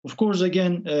 Of course,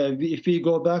 again, if we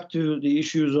go back to the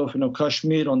issues of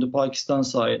Kashmir on the Pakistan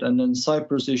side and then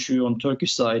Cyprus issue on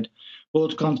Turkish side,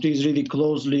 both countries really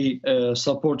closely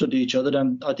supported each other,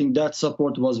 and I think that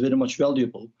support was very much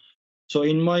valuable. So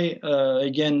in my,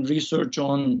 again, research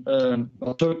on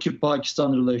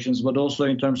Turkey-Pakistan relations, but also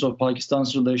in terms of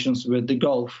Pakistan's relations with the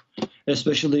Gulf,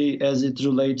 especially as it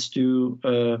relates to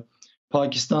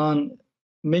Pakistan,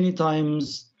 many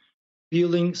times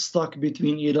feeling stuck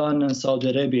between Iran and Saudi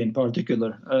Arabia in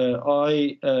particular.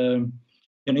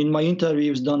 And in my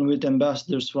interviews done with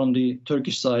ambassadors from the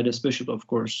Turkish side, especially, of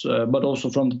course, but also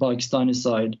from the Pakistani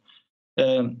side,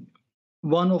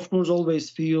 one, of course, always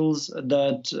feels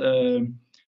that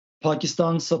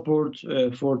Pakistan's support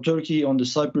for Turkey on the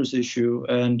Cyprus issue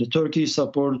and the Turkey's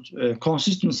support,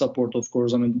 consistent support, of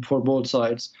course, I mean, for both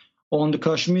sides, on the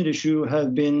Kashmir issue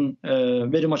have been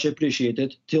very much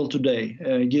appreciated till today,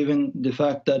 given the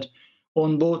fact that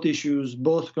on both issues,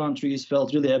 both countries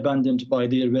felt really abandoned by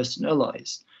their Western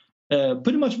allies.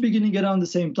 Pretty much beginning around the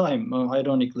same time,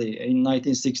 ironically, in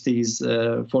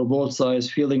 1960s, for both sides,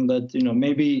 feeling that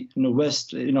maybe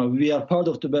West, we are part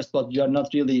of the West, but we are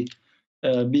not really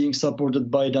being supported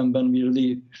by them when we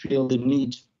really feel the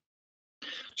need.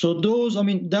 So those, I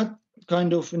mean, that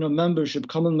kind of membership,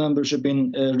 common membership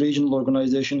in regional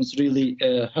organizations really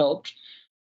helped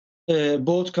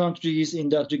both countries in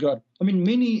that regard. I mean,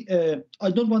 many, I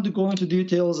don't want to go into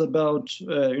details about,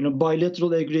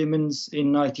 bilateral agreements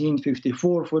in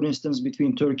 1954, for instance,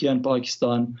 between Turkey and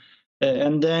Pakistan.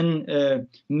 And then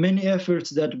many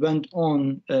efforts that went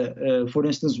on, for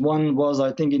instance, one was,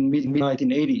 I think, in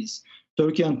mid-1980s.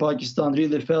 Turkey and Pakistan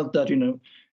really felt that,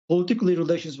 politically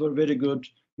relations were very good,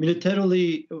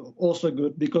 militarily also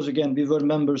good, because again, we were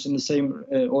members in the same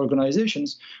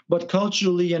organizations, but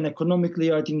culturally and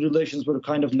economically, I think relations were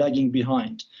kind of lagging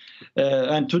behind.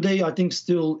 And today, I think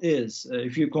still is,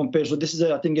 if you compare. So this is,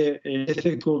 I think, a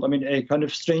difficult, I mean, a kind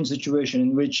of strange situation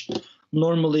in which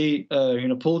normally,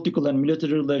 political and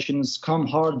military relations come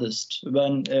hardest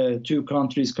when two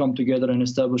countries come together and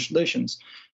establish relations.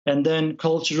 And then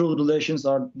cultural relations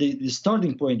are the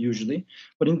starting point usually.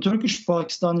 But in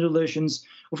Turkish-Pakistan relations,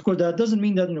 of course, that doesn't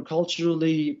mean that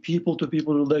culturally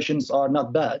people-to-people relations are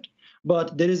not bad.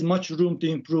 But there is much room to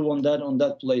improve on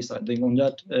that place, I think, on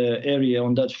that area,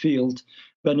 on that field,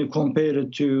 when you compare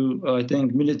it to, I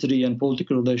think, military and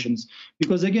political relations.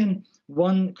 Because again,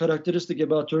 one characteristic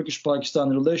about Turkish-Pakistan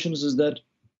relations is that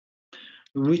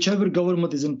whichever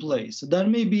government is in place, there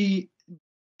may be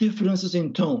differences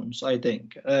in tones, I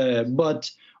think,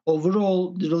 but overall,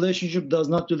 the relationship does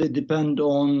not really depend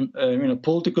on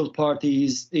political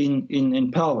parties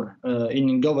in power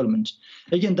in government.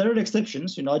 Again, there are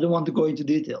exceptions. I don't want to go into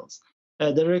details.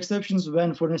 There are exceptions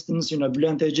when, for instance,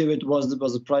 Bülent Ecevit was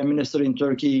the prime minister in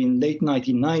Turkey in late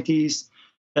 1990s.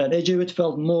 Ecevit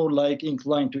felt more like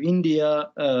inclined to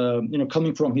India,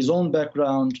 coming from his own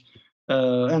background,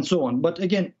 and so on. But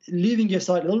again, leaving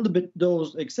aside a little bit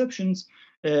those exceptions,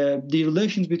 the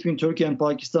relations between Turkey and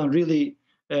Pakistan really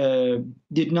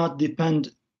did not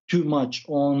depend too much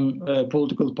on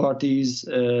political parties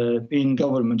in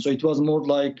government. So it was more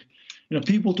like,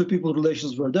 people-to-people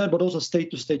relations were there, but also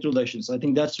state-to-state relations. I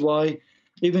think that's why,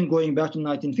 even going back to the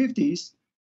 1950s,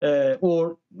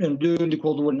 or during the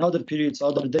Cold War and other periods,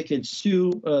 other decades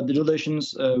too, the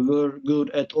relations were good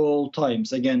at all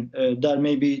times. Again, there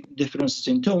may be differences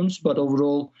in tones, but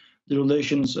overall, the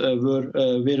relations were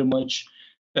very much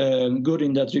good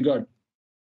in that regard.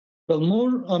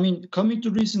 Well, coming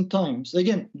to recent times,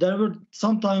 again, there were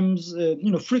sometimes,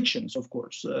 frictions, of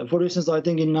course. For instance, I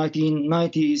think in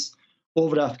 1990s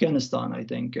over Afghanistan, I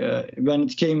think, when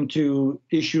it came to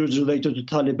issues related to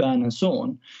Taliban and so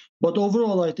on. But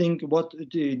overall, I think what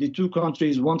the two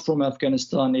countries want from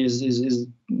Afghanistan is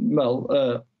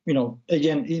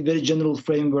again, in very general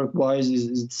framework-wise, is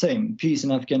the same: peace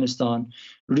in Afghanistan,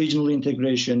 regional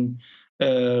integration,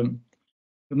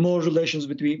 more relations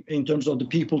in terms of the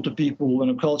people-to-people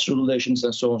and cultural relations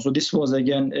and so on. So this was,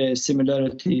 again, a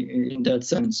similarity in that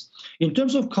sense. In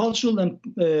terms of cultural and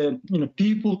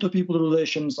people-to-people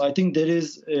relations, I think there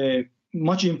is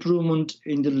much improvement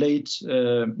in the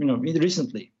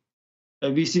recently.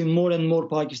 We see more and more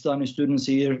Pakistani students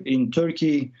here in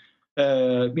Turkey,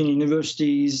 in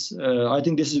universities. I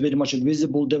think this is very much a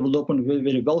visible development, very,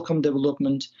 very welcome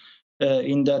development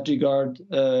in that regard.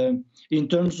 In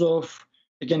terms of,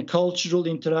 again, cultural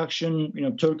interaction,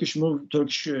 Turkish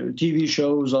TV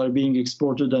shows are being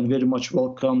exported and very much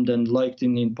welcomed and liked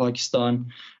in Pakistan.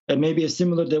 Maybe a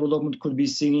similar development could be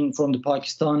seen from the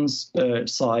Pakistan's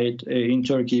side in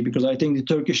Turkey, because I think the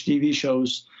Turkish TV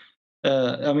shows,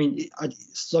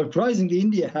 surprisingly,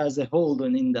 India has a hold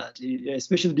in that,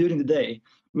 especially during the day,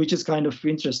 which is kind of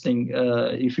interesting.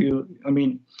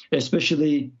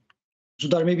 Especially. So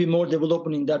there may be more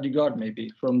development in that regard, maybe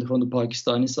from the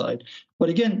Pakistani side. But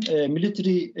again,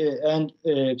 military and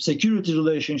security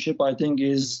relationship, I think,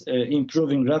 is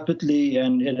improving rapidly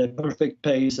and at a perfect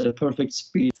pace, at a perfect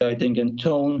speed, I think, and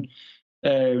tone.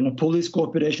 Police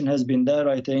cooperation has been there,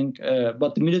 I think,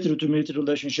 but the military-to-military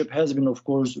relationship has been, of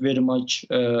course, very much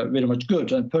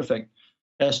good and perfect.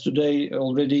 As today,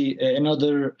 already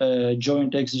another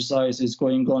joint exercise is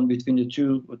going on between the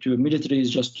two militaries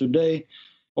just today,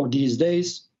 or these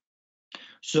days.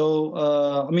 So,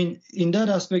 in that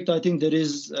aspect, I think there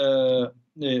is,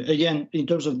 again, in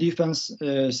terms of defense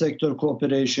sector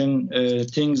cooperation,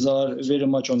 things are very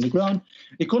much on the ground.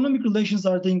 Economic relations,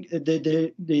 I think,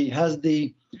 they has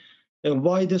the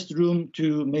widest room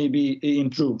to maybe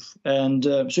improve. And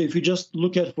so if you just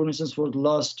look at, for instance, for the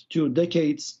last 2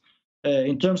 decades,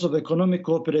 in terms of economic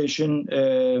cooperation,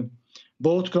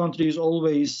 both countries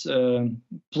always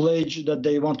pledge that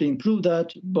they want to improve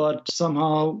that, but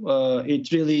somehow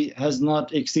it really has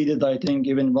not exceeded, I think,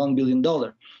 even $1 billion.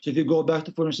 So if you go back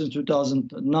to, for instance,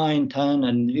 2009, 10,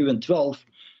 and even 12,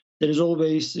 there is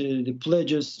always the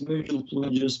pledges, mutual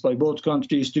pledges by both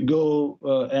countries to go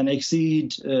and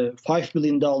exceed $5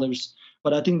 billion.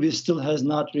 But I think this still has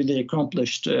not really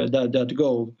accomplished that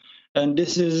goal. And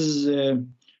this is...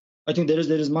 I think there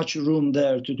is much room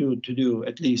there to do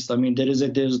at least. There is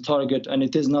a target, and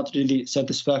it is not really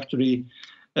satisfactory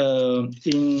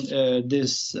in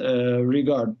this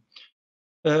regard.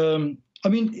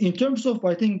 In terms of,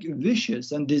 I think,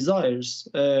 wishes and desires,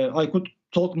 I could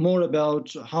talk more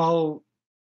about how,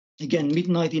 again,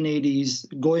 mid-1980s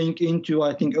going into,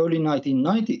 I think, early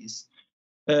 1990s,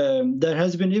 there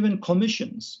has been even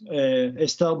commissions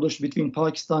established between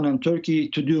Pakistan and Turkey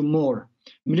to do more.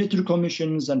 Military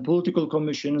commissions and political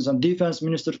commissions and defense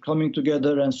ministers coming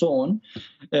together and so on.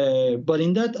 But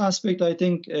in that aspect, I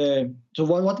think, so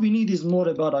what we need is more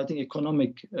about, I think,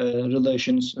 economic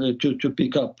relations to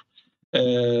pick up.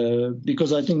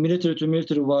 Because I think military to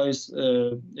military wise,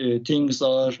 things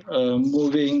are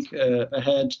moving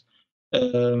ahead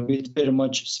with very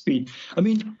much speed.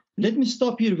 Let me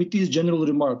stop here with these general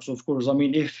remarks, of course.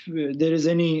 If there is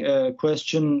any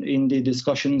question in the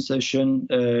discussion session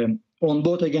on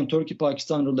both, again,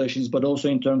 Turkey-Pakistan relations, but also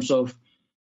in terms of,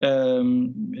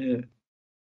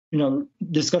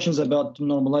 discussions about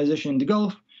normalization in the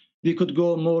Gulf, we could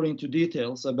go more into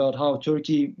details about how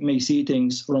Turkey may see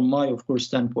things from my, of course,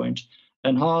 standpoint,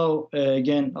 and how,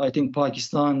 again, I think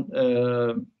Pakistan,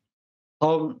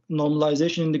 how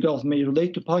normalization in the Gulf may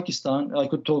relate to Pakistan. I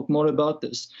could talk more about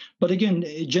this. But again,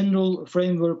 general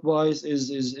framework-wise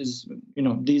is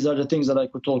these are the things that I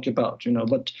could talk about,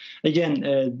 But again,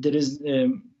 there is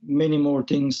many more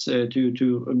things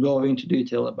to go into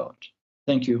detail about.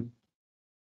 Thank you.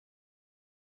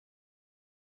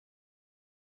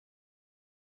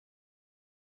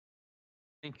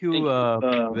 Thank you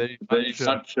very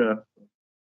much.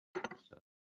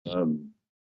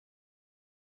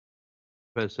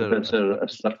 Professor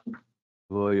Aslan,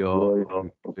 for your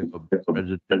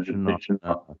presentation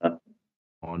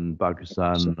on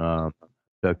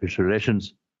Pakistan-Turkish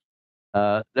relations.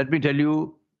 Let me tell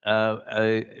you,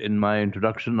 in my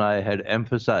introduction, I had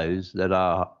emphasized that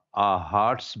our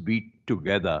hearts beat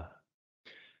together.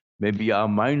 Maybe our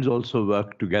minds also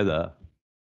work together.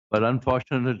 But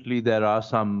unfortunately, there are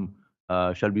some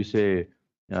shall we say,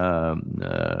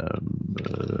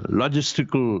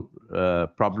 logistical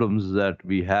problems that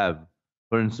we have.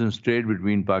 For instance, trade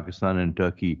between Pakistan and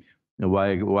Turkey.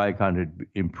 Why can't it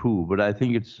improve? But I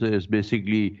think it's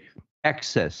basically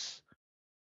access.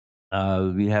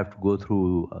 We have to go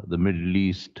through the Middle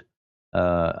East.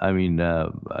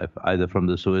 Either from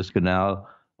the Suez Canal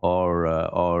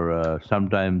or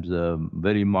sometimes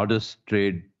very modest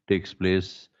trade takes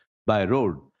place by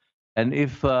road. And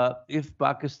if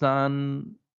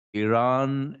Pakistan,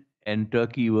 Iran, and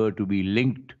Turkey were to be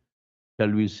linked,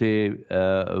 shall we say,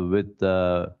 with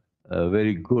a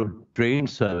very good train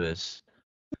service,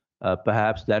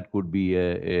 perhaps that could be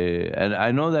and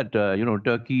I know that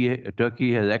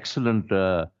Turkey has excellent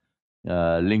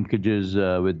linkages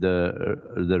with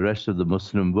the rest of the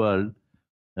Muslim world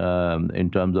in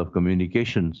terms of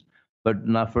communications. But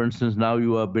now, for instance, now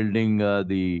you are building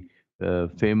the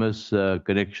famous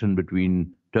connection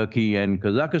between Turkey and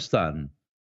Kazakhstan,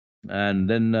 and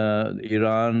then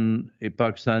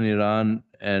Pakistan, Iran,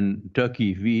 and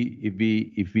Turkey.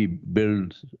 If we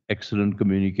build excellent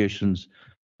communications,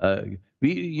 the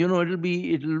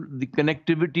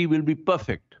connectivity will be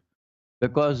perfect,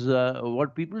 because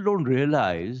what people don't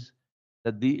realize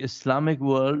that the Islamic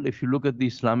world, if you look at the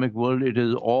Islamic world, it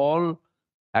is all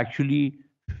actually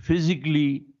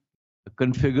physically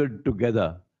configured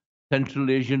together.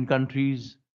 Central Asian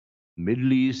countries,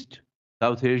 Middle East,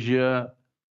 South Asia,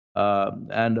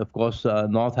 and of course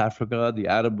North Africa, the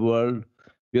Arab world,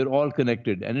 we are all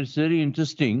connected. And it's very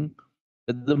interesting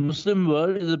that the Muslim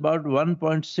world is about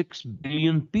 1.6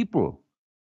 billion people.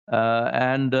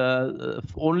 And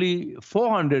only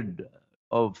 400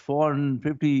 of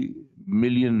 450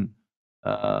 million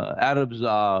Arabs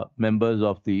are members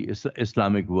of the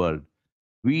Islamic world.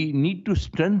 We need to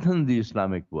strengthen the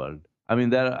Islamic world. I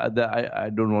mean, I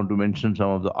don't want to mention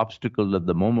some of the obstacles at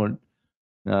the moment.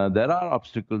 There are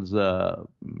obstacles,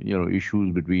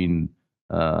 issues between,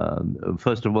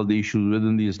 first of all, the issues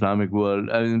within the Islamic world,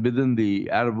 within the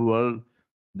Arab world,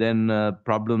 then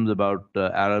problems about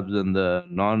Arabs and the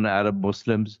non-Arab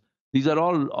Muslims. These are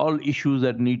all issues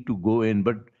that need to go in.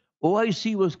 But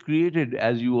OIC was created,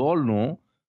 as you all know,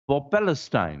 for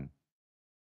Palestine.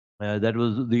 That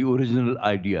was the original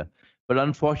idea. But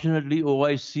unfortunately,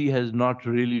 OIC has not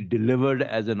really delivered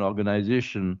as an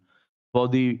organization for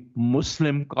the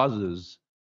Muslim causes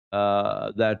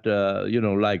like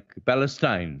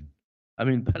Palestine. I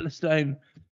mean, Palestine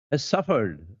has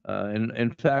suffered.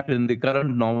 In fact, in the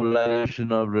current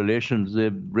normalization of relations, they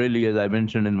really, as I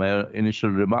mentioned in my initial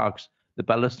remarks, the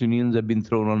Palestinians have been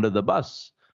thrown under the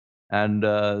bus. And,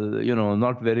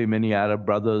 not very many Arab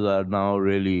brothers are now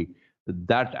really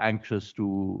that anxious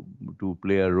to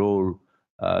play a role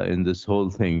in this whole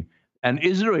thing. And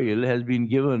Israel has been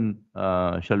given,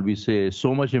 shall we say,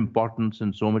 so much importance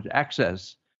and so much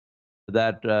access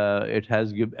that it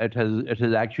has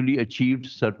actually achieved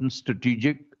certain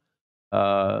strategic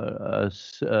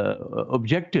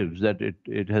objectives that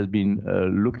it has been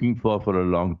looking for a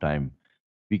long time.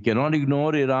 We cannot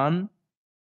ignore Iran.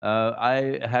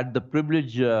 I had the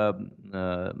privilege,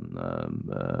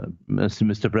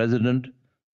 Mr. President,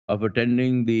 of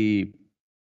attending the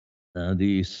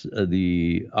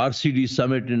RCD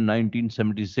summit in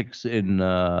 1976 in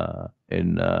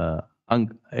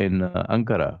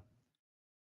Ankara.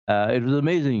 It was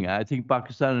amazing. I think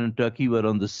Pakistan and Turkey were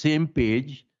on the same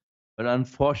page, but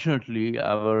unfortunately,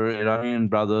 our Iranian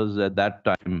brothers at that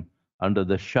time, under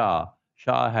the Shah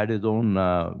had his own,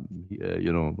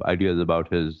 ideas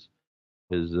about his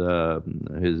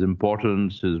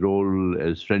importance, his role,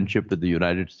 his friendship with the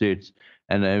United States,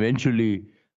 and eventually,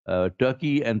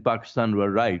 Turkey and Pakistan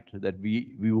were right that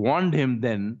we warned him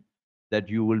then that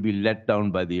you will be let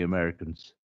down by the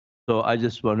Americans. So I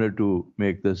just wanted to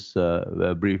make this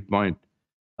a brief point.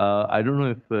 I don't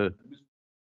know if.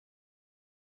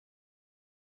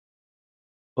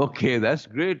 Okay, that's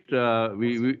great.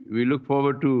 We look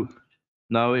forward to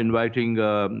now inviting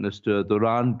Mr.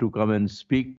 Turan to come and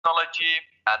speak. Technology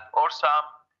and ORSAM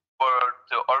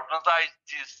to organize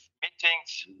these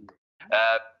meetings.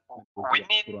 We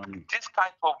need this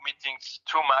kind of meetings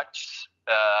too much,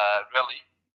 really.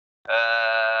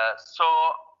 So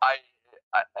I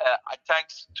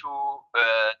thanks to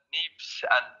NIPS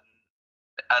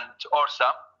and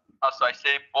ORSAM. As I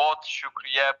say, both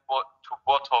shukriya to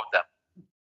both of them.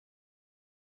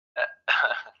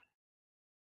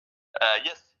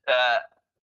 Yes.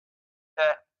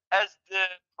 As the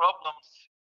problems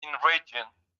in region,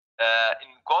 in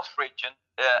Gulf region,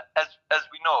 as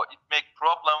we know, it make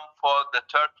problem for the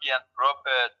Turkey and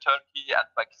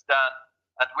Pakistan,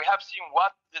 and we have seen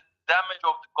what the damage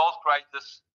of the Gulf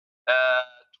crisis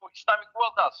to to Islamic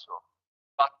world also,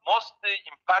 but mostly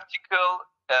in particular,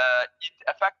 it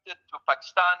affected to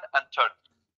Pakistan and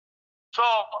Turkey. So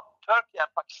Turkey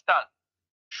and Pakistan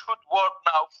should work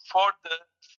now for the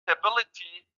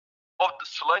stability of the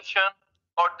solution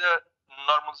or the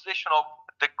normalization of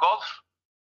the Gulf.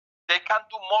 They can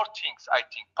do more things, I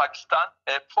think. Pakistan,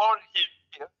 for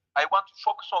here, I want to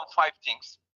focus on 5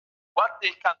 things. What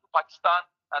they can do, Pakistan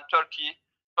and Turkey,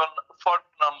 for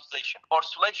normalization or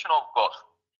solution of Gulf.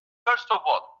 First of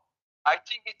all, I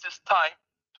think it is time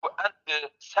to end the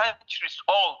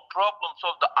centuries-old problems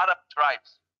of the Arab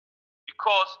tribes,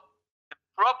 because the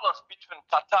problems between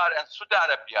Qatar and Saudi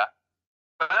Arabia,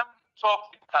 when we talk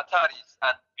with Qataris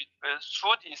and with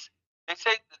Saudis, they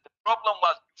say that the problem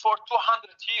was before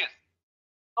 200 years,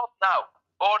 not now,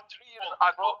 or 3 years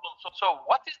ago. So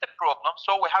what is the problem?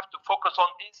 So we have to focus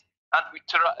on this, and with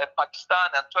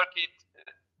Pakistan and Turkey,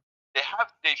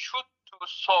 they should to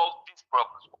solve these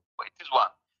problems. It is one.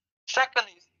 Second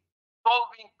is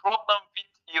solving problem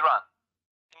with Iran.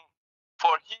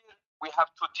 For here, we have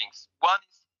 2 things. One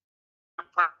is to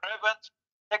prevent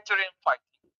sectarian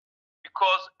fighting,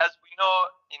 because as we know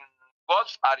in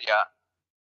Gulf area,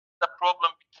 the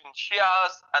problem between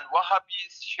Shias and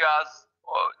Wahhabis, Shias,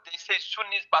 they say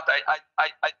Sunnis, but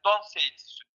I don't say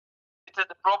it's Sunni. It is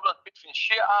the problem between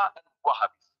Shia and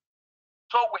Wahhabis.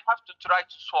 So we have to try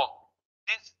to solve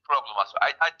this problem also.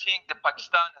 I think the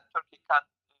Pakistan and Turkey can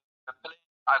play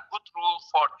a good role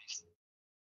for this.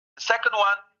 The second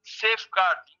one,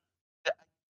 safeguarding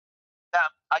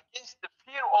them against the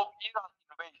fear of Iran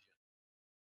invasion.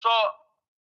 So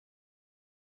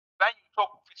when you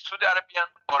talk with Saudi Arabian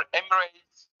or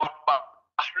Emirates or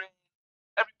Bahrain,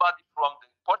 everybody from the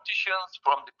politicians,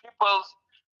 from the peoples,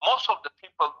 most of the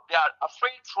people, they are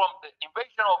afraid from the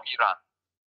invasion of Iran.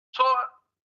 So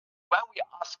when we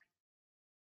ask,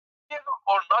 fear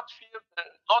or not fear,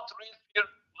 not real fear,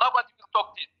 nobody will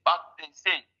talk this, but they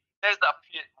say there's a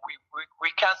fear,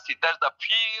 we can see there's a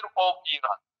fear of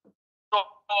Iran. So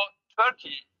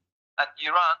Turkey and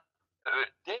Iran,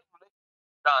 they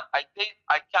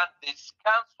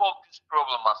can solve this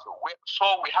problem also. So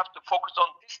we have to focus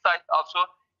on this side also.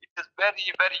 It is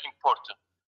very, very important.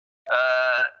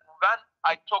 When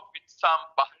I talk with some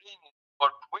Bahraini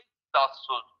or Kuwait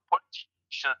also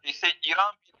politicians, they say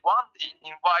Iran will one day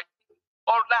invite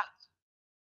our land.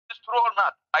 Is this true or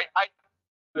not?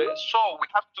 So we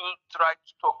have to try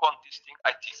to talk on this thing,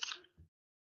 I think.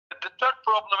 The third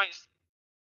problem is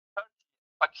Turkey,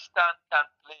 Pakistan can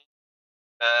play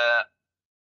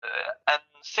and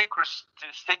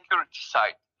security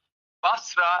side,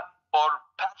 Basra or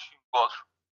Persian Gulf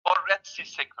or Red Sea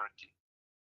security.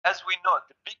 As we know,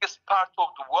 the biggest part of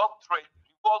the world trade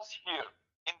revolves here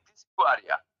in this 2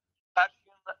 area,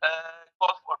 Persian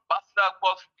Gulf or Basra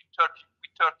Gulf. With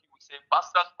Turkey we say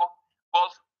Basra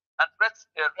Gulf and Red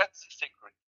Sea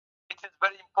security. It is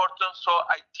very important. So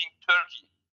I think Turkey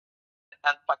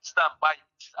and Pakistan by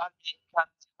its army can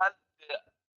help the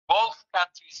Gulf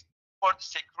countries for the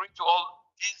security of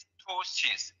these 2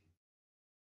 seas.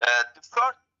 The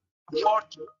fourth is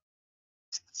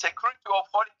the security of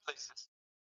holy places.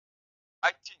 I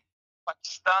think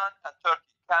Pakistan and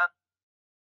Turkey can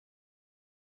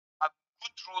have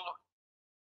good rule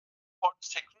for the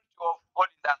security of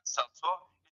holy lands also.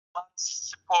 It must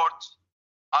support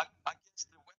against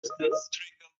the Western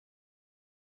struggle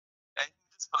in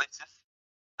these places.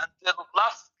 And then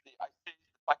lastly, I think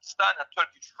Pakistan and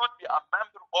Turkey should be a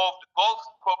member of the Gulf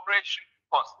Cooperation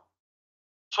Council.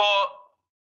 So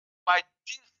by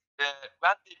this,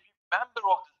 when they be member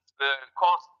of the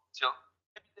council,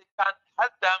 maybe they can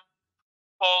help them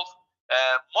solve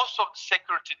most of the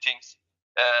security things.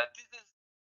 This is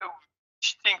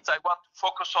things I want to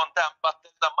focus on them, but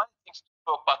there are many things to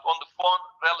talk. But on the phone,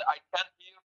 really, I can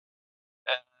hear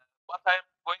what I am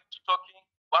going to talking,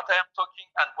 what I am talking,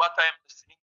 and what I am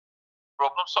listening.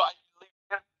 Problem. So I will leave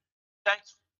here.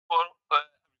 Thanks for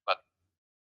everybody.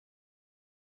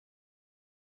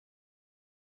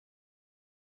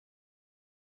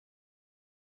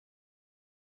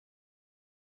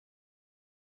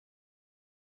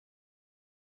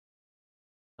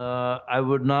 I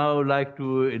would now like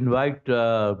to invite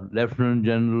Lieutenant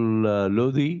General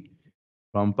Lodhi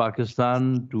from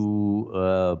Pakistan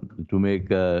to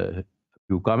make a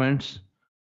few comments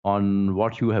on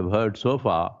what you have heard so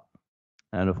far.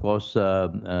 And of course,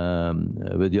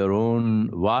 with your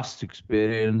own vast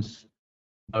experience,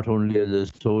 not only as a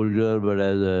soldier, but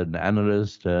as an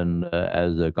analyst and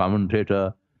as a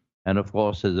commentator, and of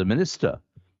course, as a minister,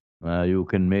 you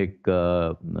can make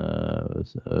a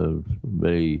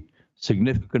very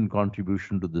significant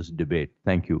contribution to this debate.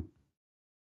 Thank you.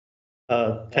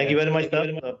 Thank you very much,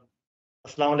 sir.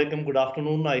 Assalamu alaikum. Good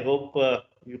afternoon. I hope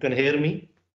you can hear me.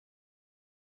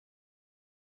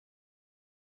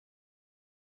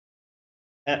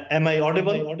 Am I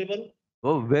audible?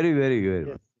 Oh, very, very good.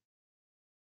 Yes.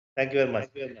 Thank you very much.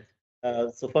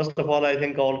 So first of all, I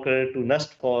think all credit to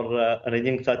NEST for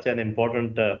arranging such an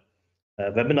important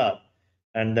webinar,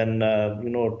 and then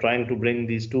trying to bring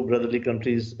these two brotherly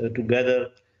countries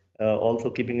together, also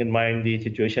keeping in mind the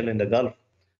situation in the Gulf.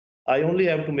 I only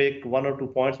have to make one or 2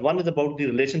 points. One is about the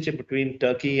relationship between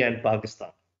Turkey and Pakistan.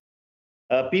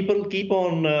 People keep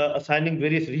on assigning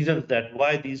various reasons that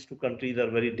why these two countries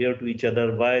are very dear to each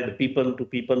other, why the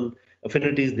people-to-people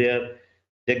affinities there.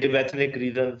 They give ethnic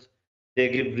reasons, they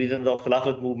give reasons of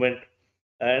Khilafat movement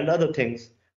and other things.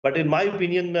 But in my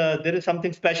opinion, there is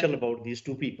something special about these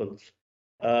two peoples.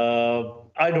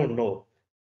 I don't know.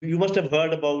 You must have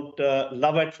heard about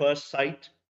love at first sight.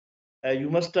 You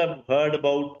must have heard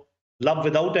about love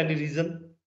without any reason.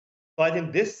 So I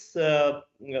think this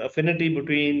affinity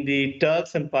between the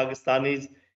Turks and Pakistanis,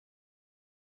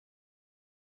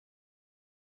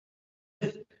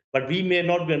 but we may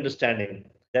not be understanding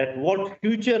that what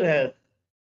future has,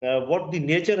 what the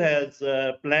nature has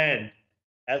planned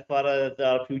as far as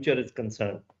our future is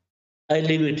concerned. I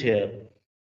leave it here.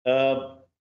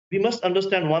 We must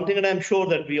understand one thing, and I'm sure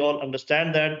that we all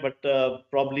understand that, but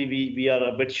probably we are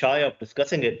a bit shy of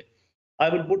discussing it. I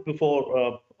will put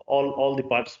before all the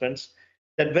participants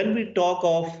that when we talk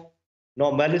of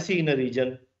normalcy in a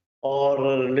region or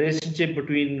a relationship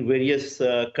between various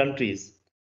countries,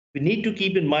 we need to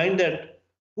keep in mind that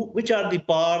which are the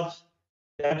powers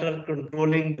that are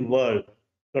controlling the world,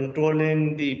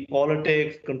 controlling the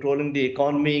politics, controlling the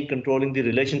economy, controlling the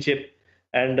relationship,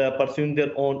 and pursuing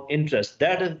their own interests.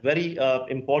 That is very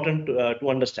important to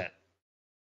understand.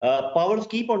 Powers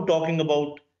keep on talking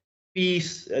about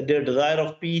peace, their desire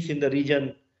of peace in the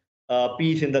region,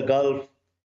 peace in the Gulf,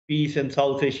 peace in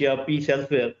South Asia, peace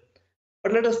elsewhere.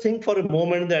 But let us think for a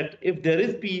moment that if there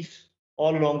is peace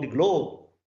all along the globe,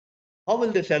 how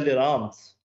will they sell their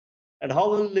arms? And how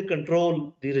will they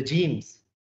control the regimes,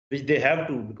 which they have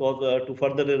to, because to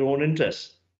further their own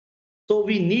interests? So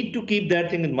we need to keep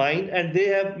that thing in mind. And they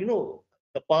have,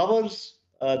 the powers,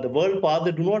 the world power,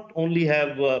 they do not only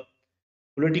have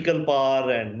political power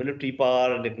and military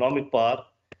power and economic power.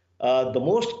 The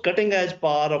most cutting edge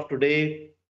power of today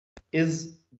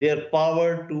is their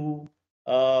power to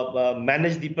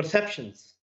manage the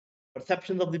perceptions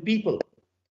of the people.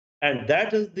 And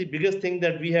that is the biggest thing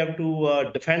that we have to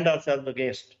defend ourselves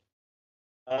against.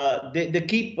 They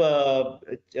keep, working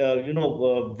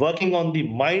on the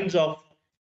minds of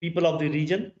people of the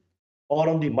region or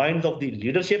on the minds of the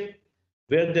leadership,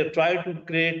 where they try to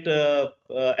create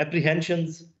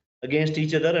apprehensions against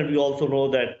each other. And we also know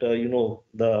that,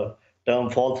 the term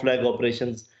false flag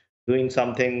operations, doing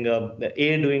something,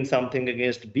 A doing something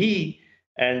against B,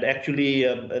 and actually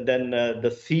then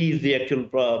the C is the actual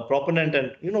proponent,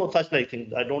 and such like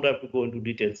things. I don't have to go into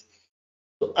details.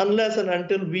 So unless and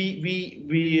until we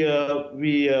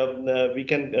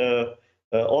can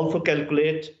also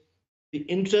calculate the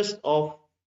interest of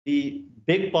the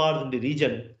big powers in the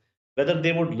region, whether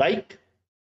they would like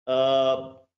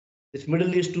this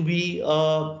Middle East to be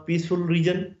a peaceful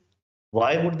region,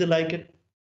 why would they like it?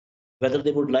 Whether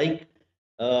they would like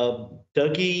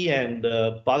Turkey and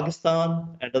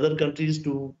Pakistan and other countries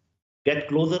to get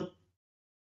closer,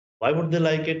 why would they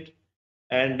like it?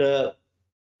 And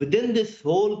within this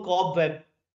whole cobweb,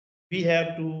 we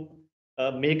have to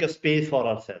make a space for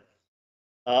ourselves.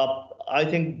 I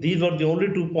think these were the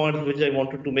only 2 points which I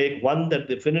wanted to make. One, that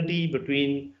the affinity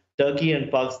between Turkey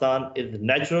and Pakistan is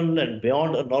natural and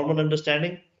beyond a normal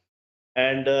understanding.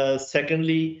 And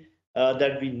secondly,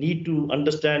 that we need to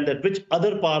understand that which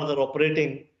other powers are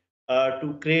operating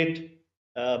to create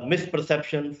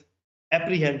misperceptions,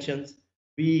 apprehensions.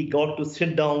 We got to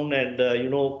sit down and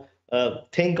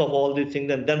think of all these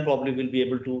things, and then probably we'll be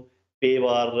able to pave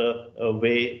our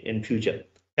way in future.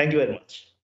 Thank you very much.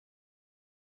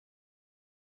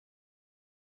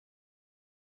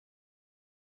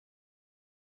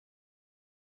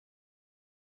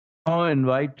 Now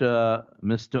invite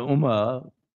Mr. Umar,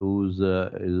 who's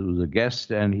a guest,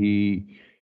 and he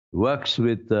works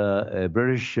with a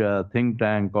British think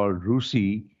tank called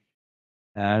RUSI,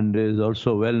 and is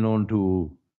also well known to,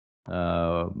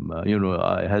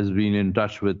 has been in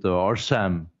touch with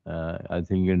ORSAM, I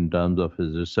think, in terms of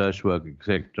his research work,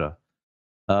 etc.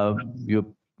 You're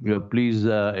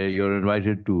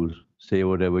invited to say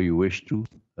whatever you wish to.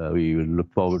 We will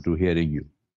look forward to hearing you.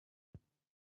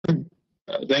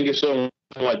 Thank you so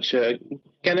much.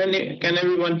 Can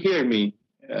everyone hear me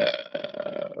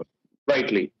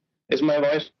rightly? Is my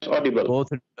voice audible?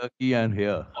 Both in Turkey and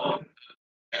here.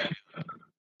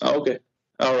 Okay.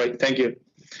 All right. Thank you.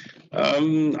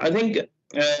 I think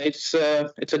it's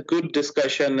a good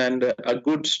discussion and a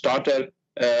good starter,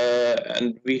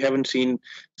 and we haven't seen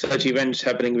such events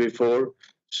happening before.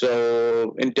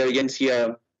 So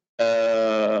intelligentsia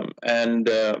and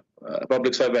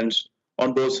public servants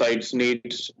on both sides need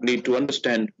to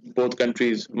understand both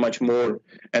countries much more,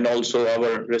 and also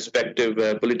our respective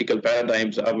political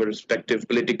paradigms, our respective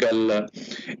political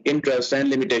interests and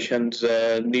limitations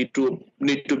need to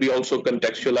be also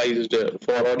contextualized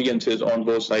for audiences on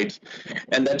both sides,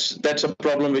 and that's a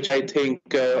problem which I think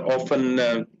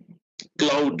often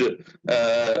cloud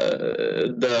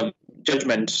the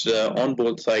judgments on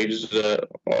both sides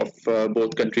of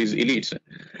both countries' elites.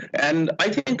 And I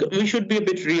think we should be a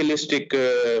bit realistic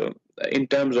in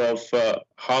terms of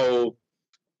how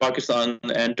Pakistan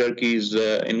and Turkey's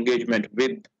engagement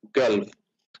with Gulf,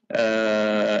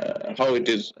 how it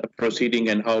is proceeding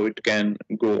and how it can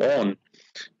go on.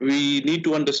 We need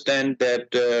to understand that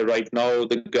right now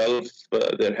the Gulf,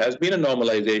 there has been a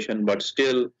normalization, but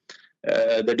still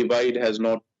the divide has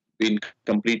not been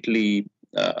completely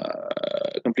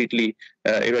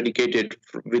eradicated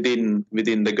within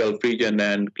the Gulf region,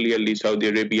 and clearly Saudi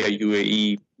Arabia,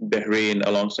 UAE, Bahrain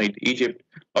alongside Egypt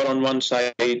are on one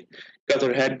side.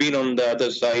 Qatar had been on the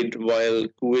other side, while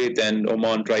Kuwait and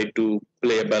Oman tried to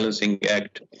play a balancing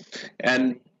act.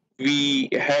 And we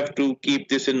have to keep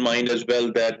this in mind as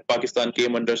well, that Pakistan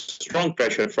came under strong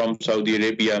pressure from Saudi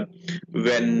Arabia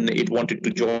when it wanted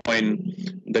to join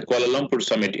the Kuala Lumpur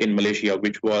summit in Malaysia,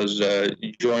 which was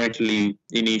jointly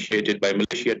initiated by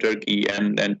Malaysia, Turkey,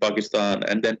 and Pakistan.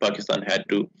 And then Pakistan had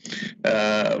to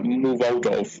move out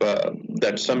of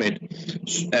that summit.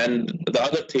 And the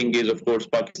other thing is, of course,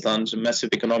 Pakistan's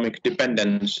massive economic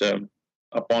dependence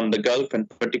upon the Gulf, and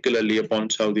particularly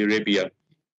upon Saudi Arabia.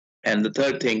 And the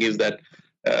third thing is that,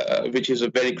 which is a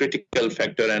very critical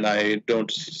factor, and I don't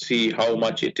see how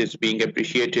much it is being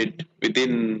appreciated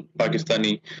within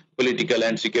Pakistani political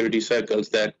and security circles,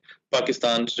 that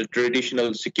Pakistan's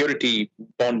traditional security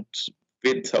bonds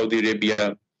with Saudi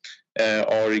Arabia,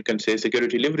 or you can say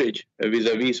security leverage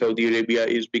vis-a-vis Saudi Arabia,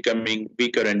 is becoming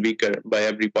weaker and weaker by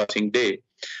every passing day.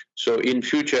 So in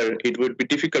future, it would be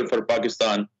difficult for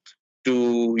Pakistan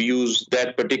to use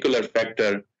that particular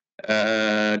factor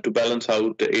to balance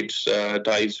out its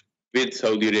ties with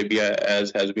Saudi Arabia,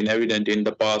 as has been evident in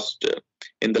the past,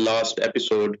 in the last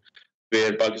episode,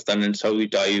 where Pakistan and Saudi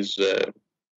ties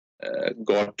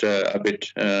got a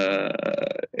bit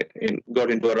got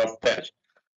into a rough patch.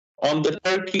 On the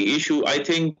Turkey issue, I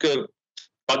think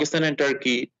Pakistan and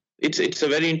Turkey, it's a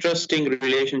very interesting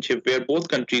relationship where both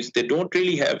countries, they don't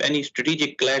really have any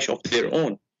strategic clash of their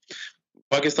own.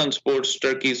 Pakistan supports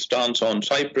Turkey's stance on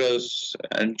Cyprus,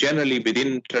 and generally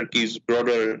within Turkey's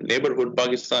broader neighborhood,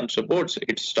 Pakistan supports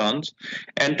its stance.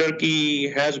 And Turkey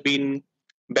has been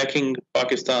backing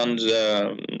Pakistan's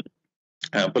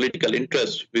political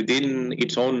interests within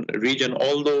its own region,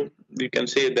 although we can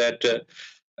say that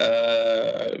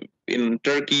in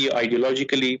Turkey,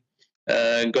 ideologically,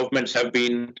 governments have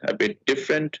been a bit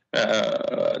different.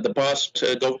 The past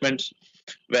governments,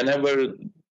 whenever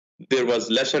there was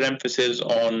lesser emphasis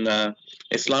on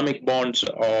Islamic bonds,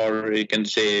 or you can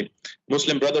say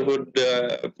Muslim Brotherhood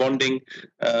bonding,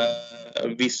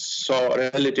 we saw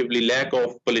a relatively lack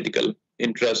of political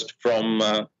interest from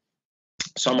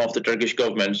some of the Turkish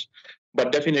governments.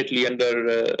 But definitely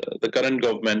under the current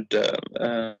government,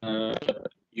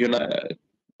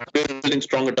 building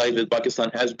stronger ties with Pakistan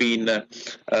has been a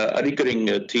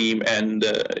recurring theme, and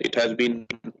it has been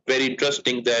very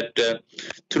interesting that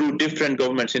through different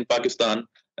governments in Pakistan,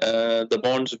 the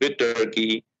bonds with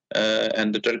Turkey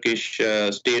and the Turkish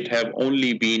state have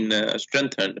only been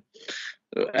strengthened.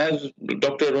 As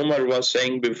Dr. Umar was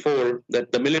saying before,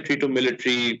 that the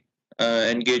military-to-military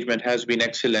engagement has been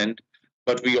excellent,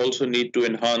 but we also need to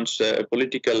enhance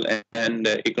political and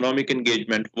economic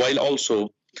engagement, while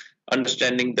also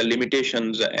understanding the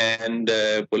limitations and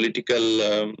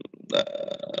political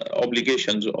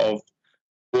obligations of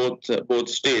both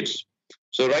states.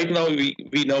 So right now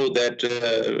we know that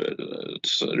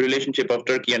relationship of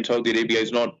Turkey and Saudi Arabia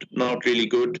is not really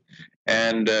good,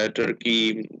 and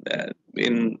Turkey,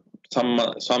 in some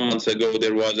months ago,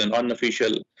 there was an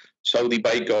unofficial Saudi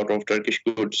boycott of Turkish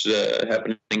goods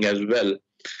happening as well.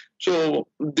 So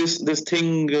this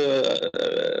thing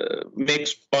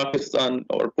makes Pakistan,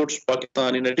 or puts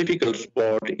Pakistan in a difficult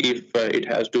spot if it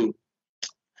has to,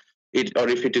 or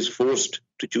if it is forced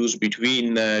to choose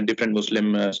between different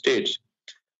Muslim states.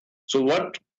 So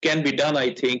what can be done,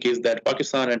 I think, is that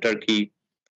Pakistan and Turkey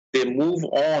they move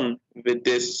on with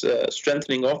this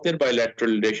strengthening of their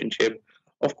bilateral relationship,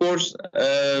 of course,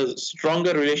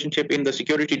 stronger relationship in the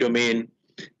security domain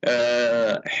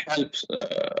helps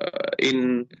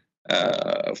in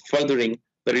furthering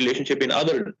the relationship in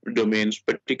other domains,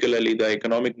 particularly the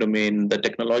economic domain, the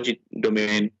technology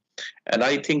domain. And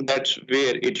I think that's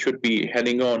where it should be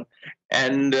heading on.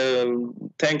 And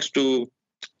thanks to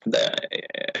the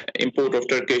import of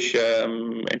Turkish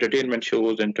entertainment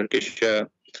shows and Turkish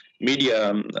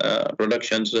media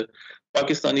productions,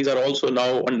 Pakistanis are also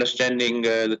now understanding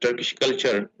the Turkish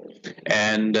culture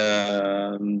and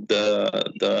the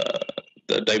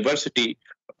diversity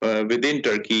within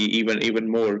Turkey even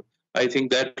more. I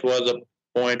think that was a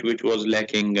point which was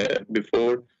lacking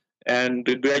before, and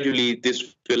gradually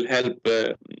this will help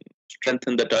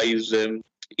strengthen the ties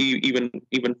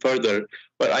even further.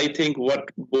 But I think what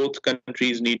both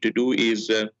countries need to do is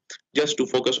just to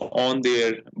focus on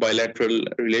their bilateral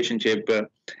relationship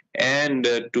and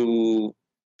to.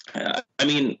 I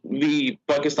mean,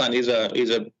 Pakistan is a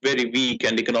very weak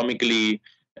and economically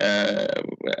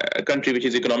a country which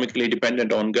is economically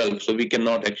dependent on Gulf, so we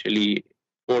cannot actually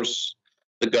force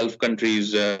the Gulf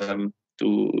countries to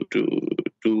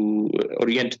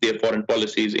orient their foreign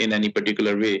policies in any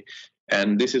particular way.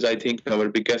 And this is, I think, our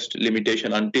biggest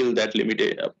limitation. Until that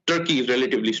Turkey is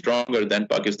relatively stronger than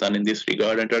Pakistan in this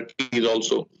regard, and Turkey is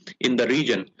also in the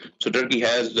region. So Turkey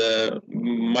has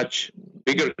much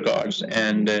bigger cards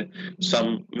and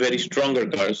some very stronger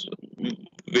cards,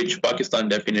 which Pakistan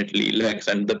definitely lacks.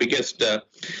 And the biggest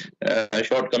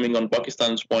shortcoming on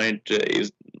Pakistan's point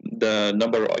is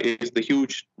the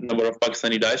huge number of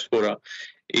Pakistani diaspora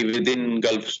within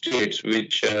Gulf states,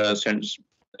 which sends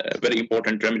very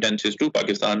important remittances to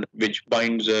Pakistan, which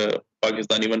binds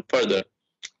Pakistan even further.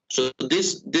 So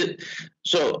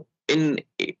in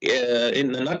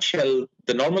a nutshell,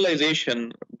 the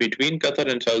normalization between Qatar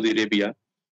and Saudi Arabia,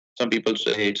 some people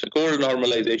say it's a cold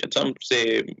normalization, some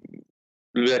say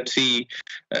let's see,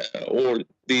 or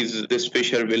this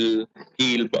fissure will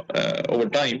heal over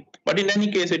time. But in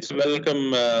any case, it's a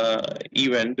welcome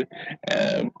event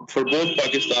for both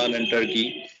Pakistan and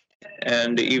Turkey.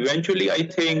 And eventually, I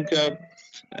think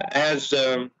as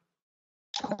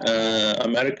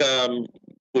America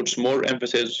puts more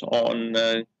emphasis on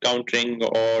countering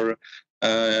or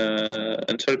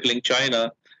encircling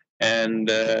China and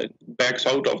backs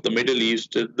out of the Middle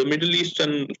East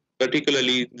and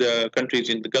particularly the countries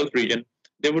in the Gulf region,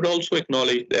 they would also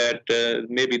acknowledge that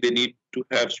maybe they need to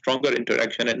have stronger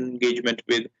interaction and engagement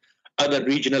with other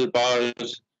regional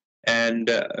powers and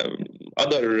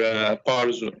other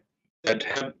powers that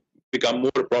have become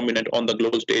more prominent on the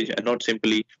global stage and not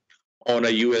simply on a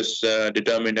US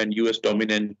determined and US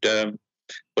dominant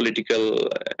political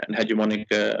and hegemonic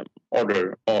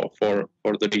order for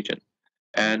the region.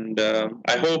 And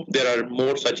I hope there are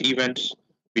more such events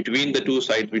between the two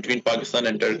sides, between Pakistan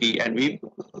and Turkey, and we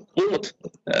both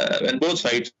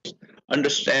sides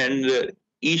understand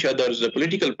each other's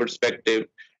political perspective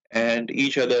and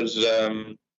each other's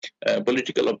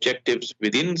political objectives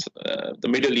within the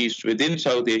Middle East, within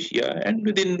South Asia, and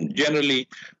within generally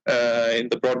in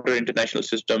the broader international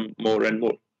system more and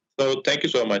more. So thank you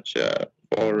so much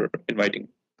for inviting me.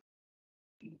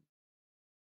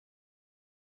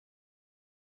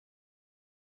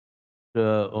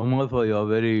 Omar, for your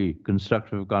very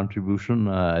constructive contribution.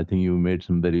 I think you made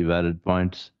some very valid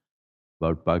points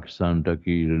about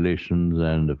Pakistan-Turkey relations,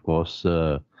 and of course,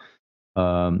 the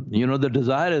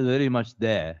desire is very much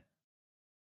there.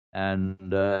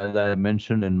 And as I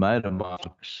mentioned in my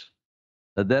remarks,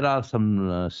 that there are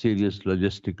some serious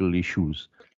logistical issues.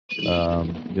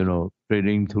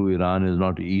 Trading through Iran is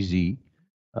not easy.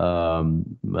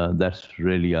 That's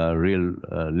really a real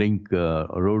link,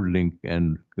 road link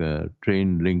and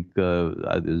train link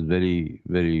is very,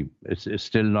 very, it's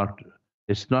still not,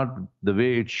 it's not the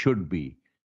way it should be.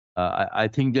 I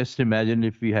think just imagine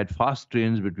if we had fast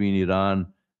trains between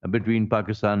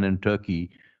Pakistan and Turkey,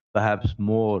 perhaps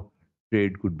more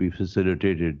trade could be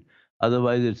facilitated.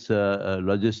 Otherwise, it's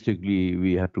logistically,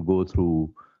 we have to go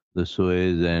through the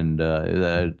Suez and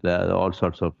all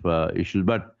sorts of issues.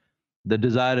 But the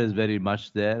desire is very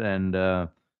much there, and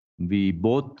we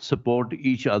both support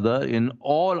each other in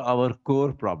all our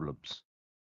core problems.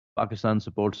 Pakistan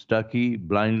supports Turkey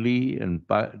blindly, and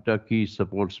Turkey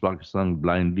supports Pakistan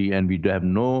blindly, and we have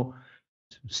no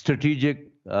strategic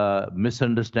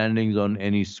misunderstandings on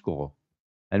any score.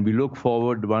 And we look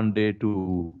forward one day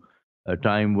to a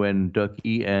time when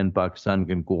Turkey and Pakistan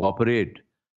can cooperate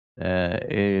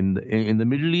in the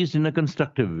Middle East in a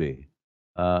constructive way.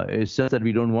 It's just that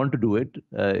we don't want to do it.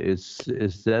 It's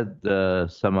that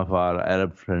some of our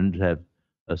Arab friends have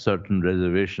certain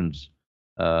reservations,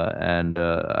 and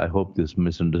I hope this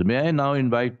misunderstood. May I now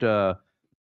invite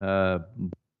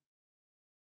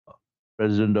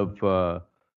President of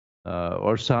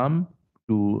ORSAM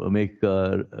to make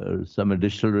some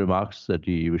additional remarks that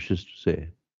he wishes to say.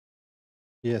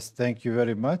 Yes, thank you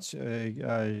very much.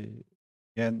 I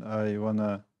want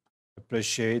to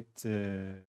appreciate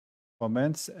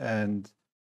comments, and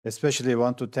especially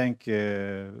want to thank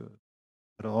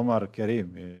Omar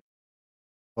Karim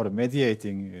for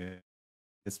mediating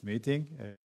this meeting.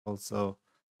 Also,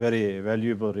 very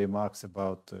valuable remarks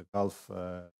about Gulf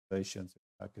relations with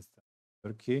Pakistan and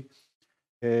Turkey.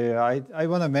 I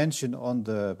want to mention on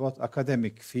the both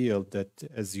academic field that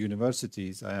as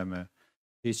universities, I am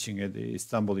teaching at the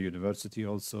Istanbul University.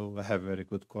 Also, I have very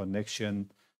good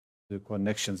connection. The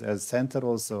connections as center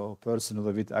also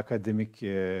personally with academics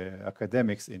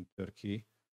in Turkey.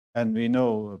 And we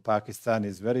know Pakistan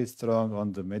is very strong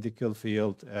on the medical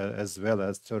field as well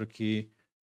as Turkey.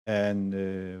 And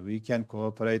we can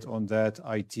cooperate on that.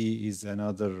 IT is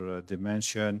another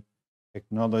dimension.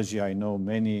 Technology, I know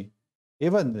many,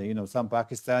 even some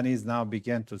Pakistanis now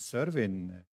began to serve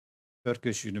in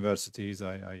Turkish universities.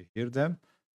 I hear them.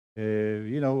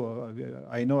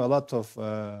 I know a lot of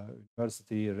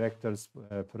university rectors,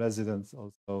 presidents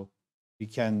also. We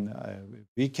can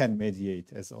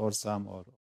mediate as ORSAM or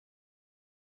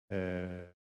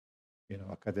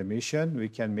academician. We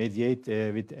can mediate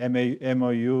with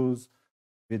MOUs,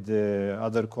 with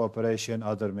other cooperation,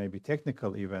 other maybe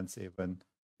technical events, even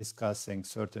discussing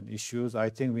certain issues. I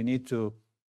think we need to,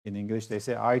 in English they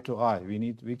say eye to eye.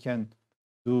 We can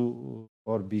do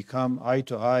or become eye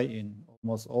to eye in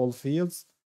almost all fields.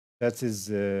 That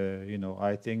is,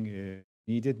 I think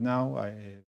needed now.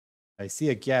 I see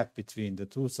a gap between the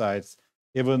two sides,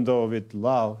 even though with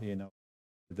love,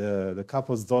 the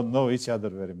couples don't know each other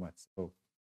very much. So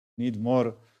need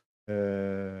more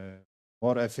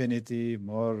affinity,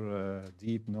 more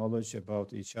deep knowledge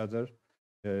about each other.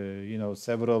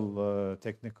 Several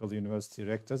technical university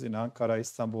rectors in Ankara,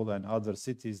 Istanbul, and other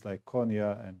cities like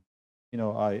Konya, and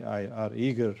I are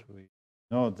eager. We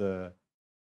know the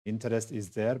interest is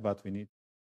there, but we need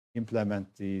to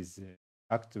implement these,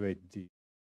 activate the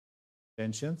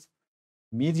tensions.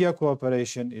 Media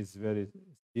cooperation is very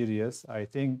serious. I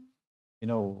think,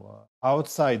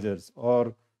 outsiders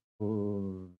or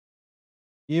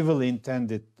evil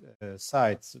intended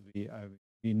sides, I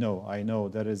know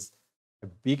there is a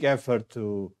big effort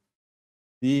to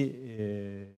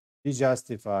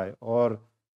de-justify or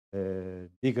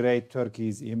degrade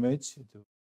Turkey's image, to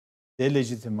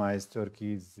delegitimize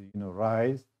Turkey's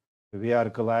rise. We are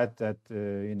glad that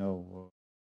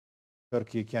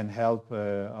Turkey can help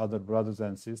other brothers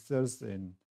and sisters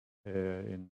in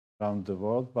around the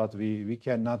world, but we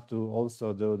cannot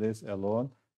do this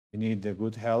alone. We need the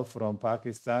good help from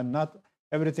Pakistan. Not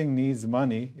everything needs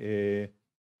money,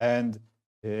 and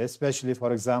especially,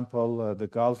 for example, the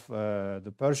Gulf,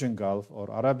 the Persian Gulf or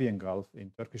Arabian Gulf.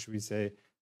 In Turkish, we say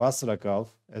Basra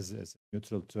Gulf as a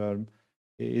neutral term,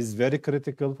 is very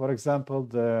critical. For example,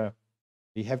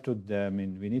 we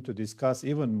need to discuss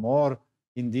even more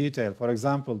in detail. For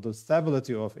example, the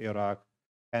stability of Iraq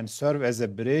can serve as a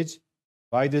bridge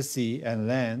by the sea and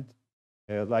land,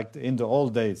 like in the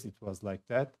old days, it was like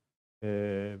that,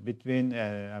 between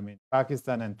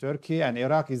Pakistan and Turkey, and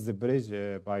Iraq is the bridge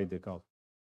by the Gulf.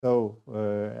 So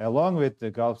along with the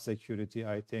Gulf security,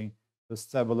 I think the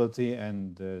stability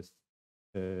and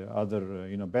other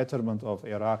betterment of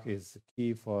Iraq is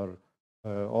key for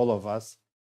all of us.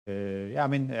 There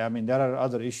are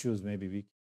other issues maybe we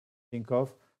think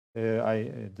of.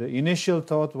 The initial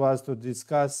thought was to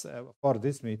discuss for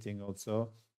this meeting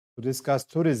also to discuss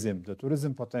tourism, the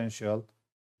tourism potential.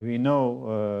 We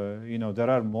know there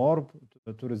are more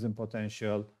tourism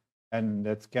potential, and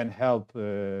that can help.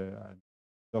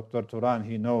 Dr. Turan,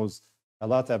 he knows a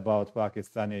lot about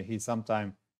Pakistan. He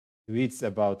sometimes tweets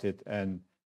about it, and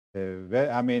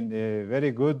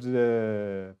very good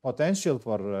potential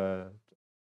for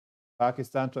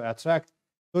Pakistan to attract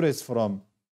tourists from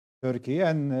Turkey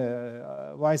and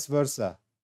vice versa.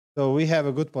 So we have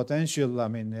a good potential.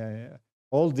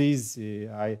 All these,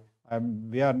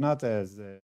 we are not as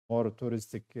more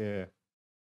touristic,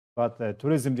 but the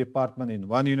tourism department in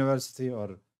one university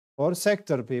or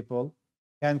sector people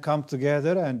can come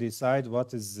together and decide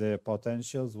what is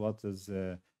potentials, what is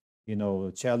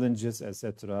challenges,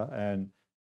 etc. And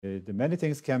the many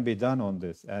things can be done on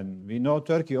this. And we know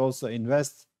Turkey also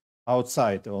invests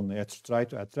outside only try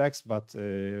to attract, but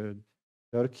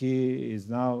Turkey is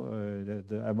now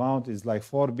the amount is like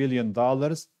 $4 billion,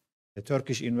 the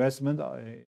Turkish investment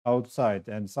outside,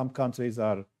 and some countries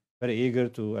are very eager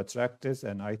to attract this,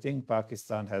 and I think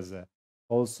Pakistan has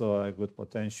also a good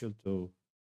potential to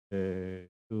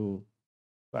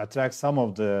attract some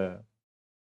of the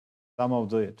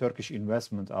Turkish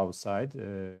investment outside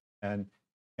and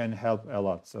can help a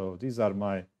lot. So these are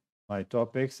my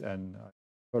topics, and I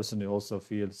personally also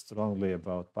feel strongly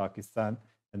about Pakistan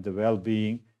and the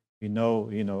well-being. We know,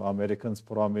 Americans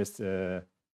promised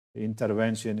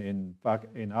intervention in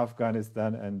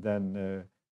Afghanistan, and then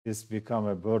this become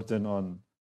a burden on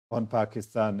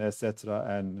Pakistan, etc.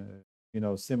 And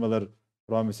similar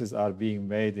promises are being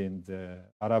made in the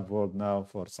Arab world now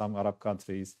for some Arab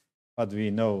countries. But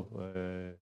we know,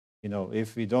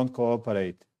 if we don't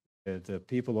cooperate, the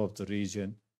people of the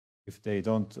region, if they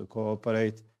don't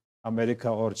cooperate, America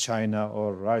or China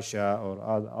or Russia or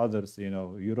others,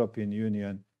 European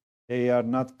Union, they are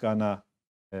not gonna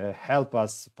help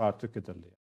us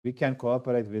particularly. We can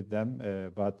cooperate with them,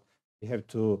 but we have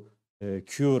to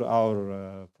cure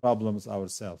our problems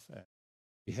ourselves.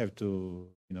 We have to,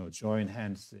 join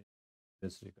hands in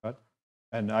this regard.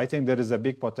 And I think there is a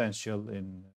big potential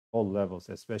in all levels,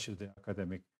 especially the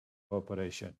academic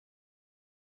cooperation.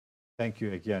 Thank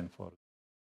you again for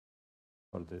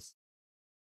this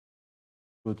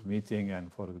good meeting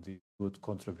and for the good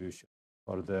contribution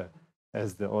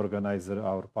as the organizer,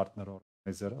 our partner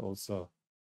organizer also.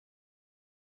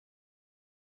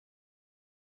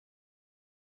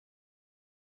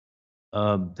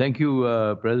 Thank you,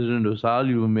 President Usal.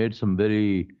 You made some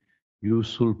very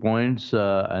useful points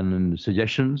and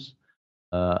suggestions.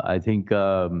 I think we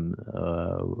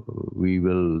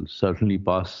will certainly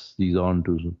pass these on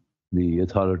to the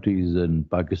authorities in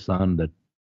Pakistan that,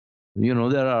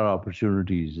 there are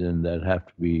opportunities and that have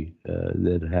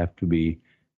to be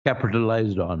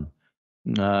capitalized on.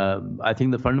 I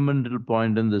think the fundamental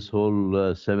point in this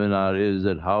whole seminar is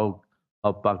that how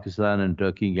Pakistan and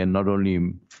Turkey can not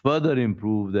only further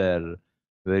improve their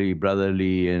very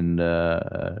brotherly and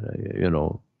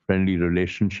friendly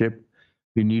relationship.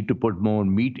 We need to put more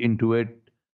meat into it,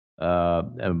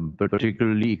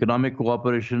 particularly economic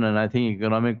cooperation. And I think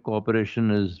economic cooperation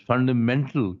is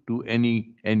fundamental to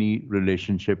any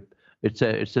relationship. It's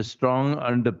a strong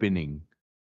underpinning.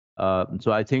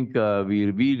 So I think we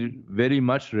very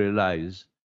much realize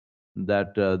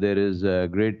that there is a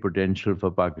great potential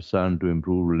for Pakistan to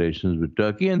improve relations with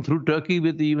Turkey, and through Turkey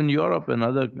with even Europe and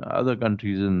other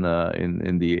countries in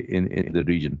the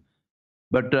region.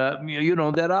 But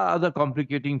there are other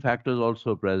complicating factors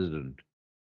also, President.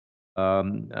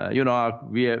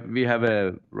 We have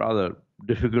a rather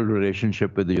difficult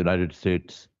relationship with the United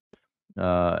States,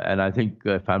 and I think,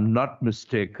 if I'm not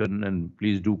mistaken, and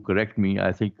please do correct me,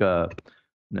 I think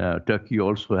Turkey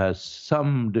also has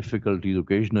some difficulties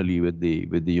occasionally with the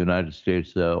United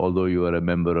States, although you are a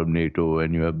member of NATO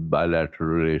and you have bilateral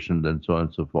relations and so on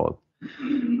and so forth.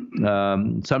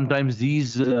 Sometimes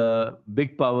these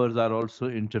big powers are also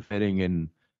interfering in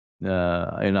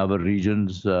our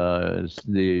regions.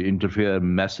 They interfere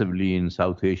massively in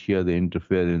South Asia. They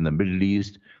interfere in the Middle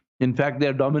East. In fact, they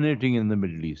are dominating in the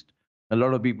Middle East. A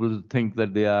lot of people think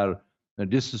that they are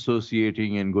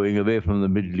disassociating and going away from the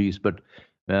Middle East, but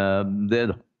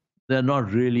they're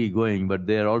not really going. But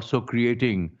they're also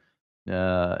creating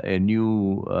a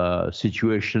new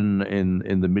situation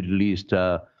in the Middle East.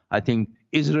 I think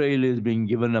Israel is being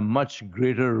given a much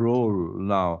greater role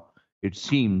now, it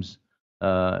seems,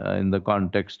 in the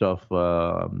context of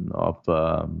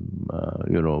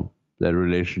their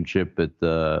relationship with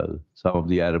some of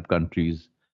the Arab countries.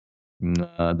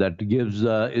 That gives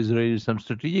Israel some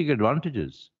strategic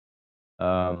advantages,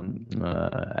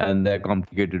 and their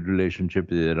complicated relationship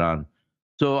with Iran.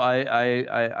 So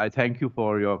I thank you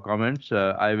for your comments.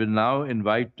 I will now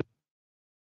invite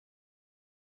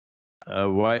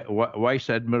Vice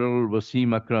Admiral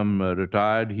Wasim Akram,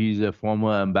 retired. He's a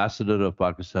former ambassador of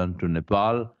Pakistan to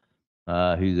Nepal.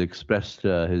 He's expressed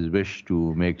his wish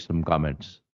to make some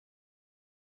comments.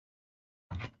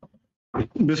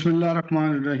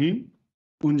 Bismillahirrahmanirrahim.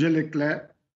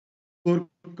 Öncelikle Türk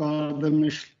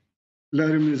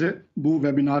kardeşlerimize bu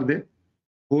webinarda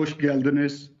hoş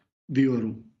geldiniz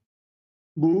diyorum.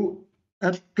 Bu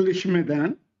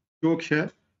etkileşimden çok şey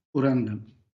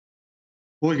öğrendim.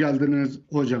 Hoş geldiniz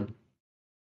hocam.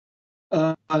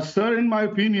 Sir, in my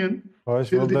opinion,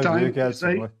 hoş bulduk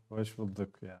Büyükelçi. Hoş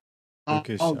bulduk ya.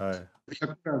 Turkish.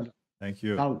 Thank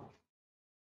you.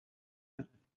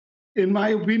 In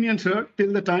my opinion, sir,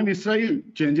 till the time Israel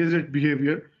changes its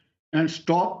behavior and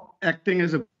stop acting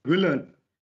as a villain,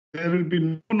 there will be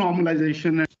no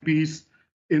normalization and peace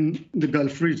in the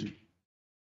Gulf region.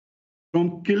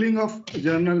 From killing of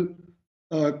General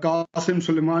Qasem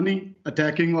Soleimani,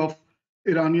 attacking of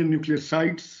Iranian nuclear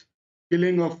sites,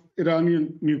 killing of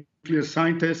Iranian nuclear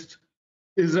scientists.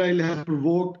 Israel has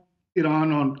provoked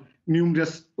Iran on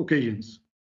numerous occasions.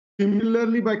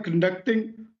 Similarly, by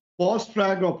conducting false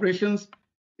flag operations,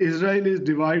 Israel is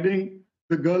dividing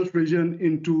the Gulf region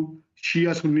into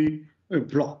Shia-Sunni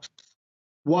blocs.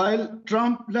 While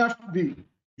Trump left the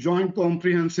Joint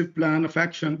Comprehensive Plan of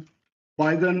Action,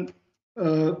 Biden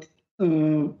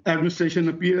administration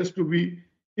appears to be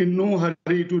in no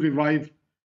hurry to revive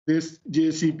this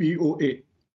JCPOA.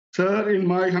 Sir, in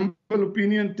my humble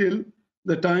opinion, till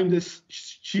the time this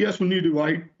Shia-Sunni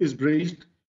divide is bridged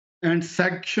and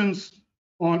sanctions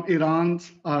on Iran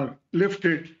are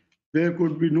lifted, there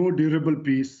could be no durable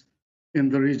peace in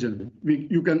the region.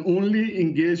 You can only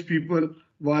engage people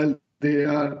while they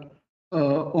are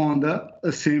on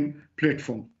the same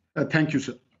platform. Thank you,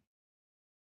 sir.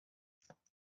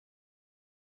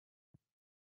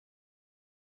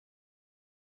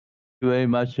 Thank you very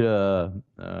much,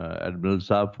 Admiral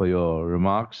Saab, for your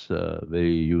remarks.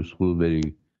 Very useful,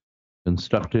 very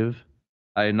constructive.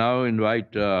 I now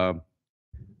invite Mr.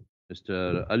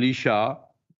 Ali Shah.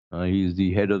 He's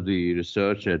the head of the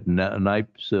research at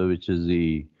NIPS, which is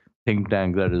the think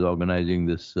tank that is organizing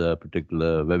this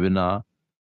particular webinar.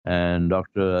 And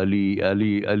Dr. Ali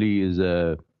is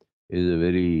a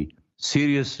very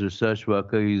serious research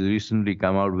worker. He's recently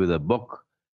come out with a book,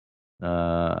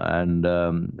 and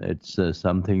it's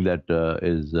something that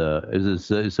is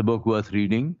a book worth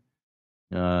reading.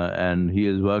 And he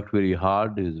has worked very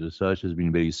hard. His research has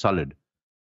been very solid.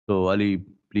 So Ali,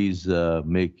 please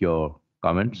make your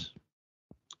comments.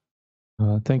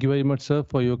 Thank you very much, sir,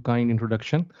 for your kind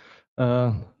introduction.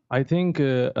 I think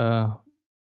a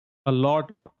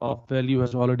lot of value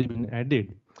has already been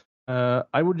added.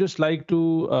 I would just like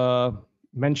to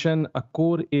mention a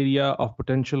core area of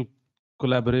potential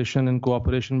collaboration and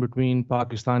cooperation between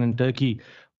Pakistan and Turkey.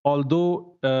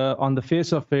 Although on the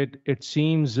face of it, it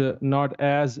seems not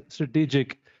as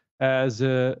strategic as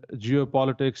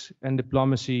geopolitics and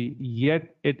diplomacy,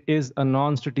 yet it is a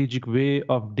non-strategic way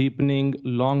of deepening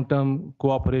long-term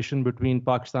cooperation between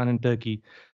Pakistan and Turkey.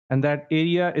 And that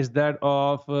area is that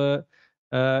of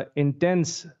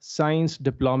intense science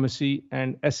diplomacy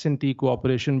and S&T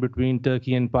cooperation between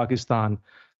Turkey and Pakistan.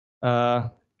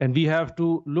 And we have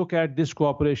to look at this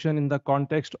cooperation in the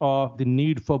context of the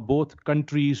need for both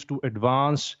countries to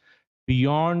advance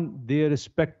beyond their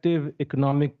respective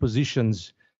economic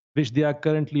positions, which they are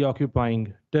currently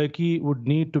occupying. Turkey would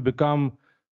need to become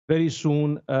very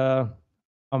soon a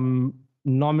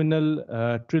nominal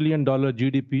 $1 trillion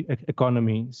GDP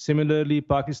economy. Similarly,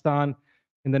 Pakistan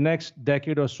in the next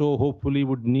decade or so hopefully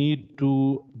would need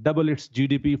to double its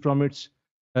GDP from its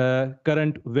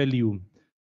current value.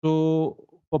 So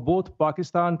for both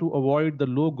Pakistan to avoid the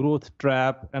low growth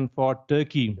trap and for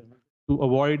Turkey to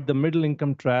avoid the middle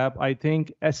income trap, I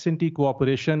think S&T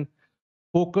cooperation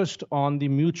focused on the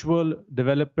mutual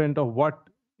development of what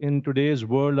in today's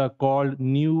world are called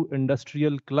new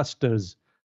industrial clusters,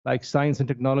 like science and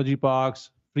technology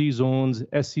parks, free zones,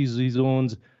 SEZ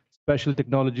zones, special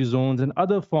technology zones, and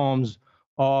other forms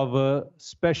of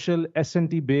special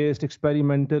S&T based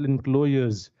experimental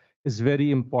enclosures is very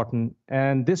important.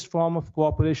 And this form of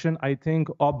cooperation, I think,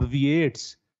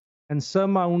 obviates and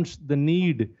surmounts the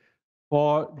need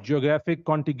for geographic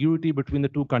contiguity between the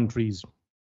two countries.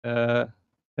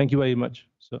 Thank you very much,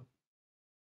 sir.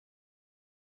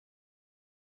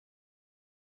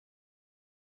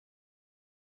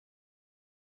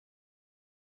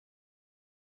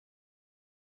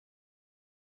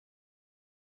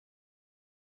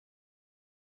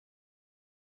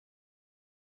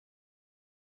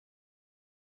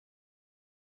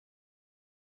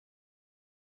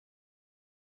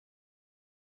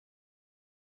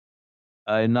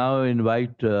 I now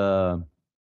invite Dr.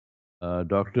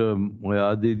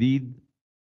 Moyadedid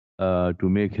to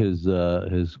make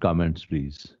his comments,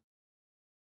 please.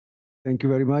 Thank you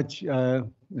very much.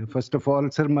 First of all,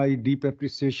 sir, my deep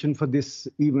appreciation for this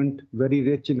event, very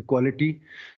rich in quality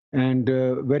and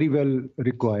very well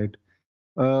required.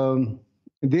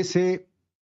 They say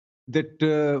that,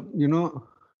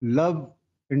 love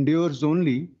endures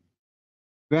only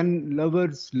when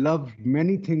lovers love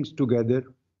many things together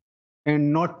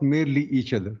and not merely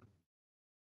each other.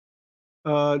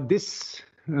 This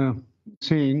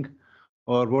saying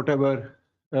or whatever,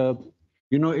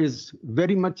 is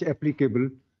very much applicable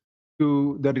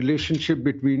to the relationship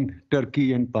between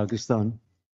Turkey and Pakistan.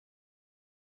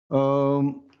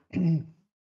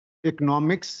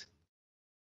 Economics,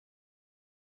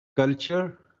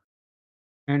 culture,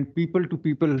 and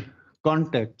people-to-people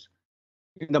contact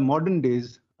in the modern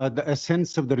days are the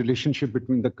essence of the relationship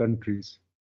between the countries.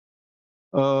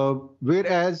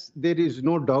 Whereas there is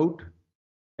no doubt,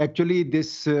 actually,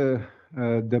 this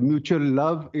the mutual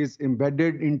love is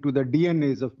embedded into the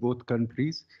DNAs of both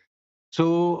countries.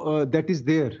 So that is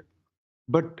there.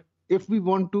 But if we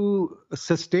want to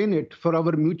sustain it for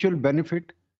our mutual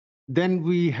benefit, then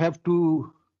we have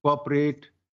to cooperate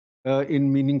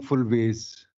in meaningful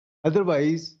ways.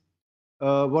 Otherwise,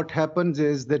 what happens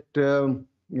is that there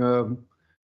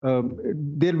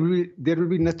will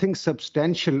be nothing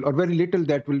substantial, or very little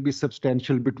that will be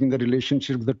substantial between the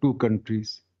relationship of the two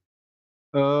countries.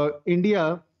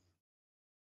 India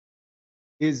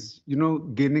is,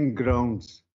 gaining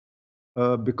grounds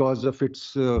because of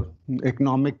its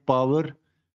economic power,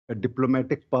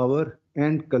 diplomatic power,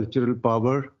 and cultural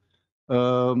power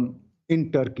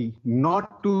in Turkey.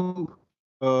 Not to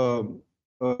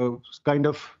kind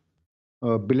of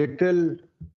belittle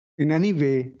in any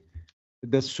way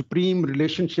the supreme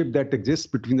relationship that exists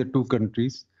between the two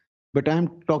countries, but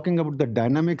I'm talking about the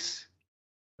dynamics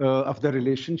of the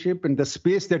relationship and the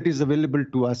space that is available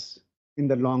to us in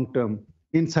the long term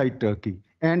inside Turkey,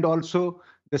 and also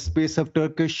the space of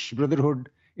Turkish brotherhood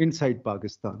inside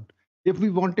Pakistan. If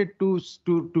we wanted to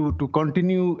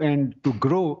continue and to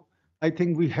grow, I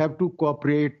think we have to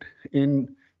cooperate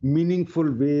in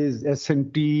meaningful ways,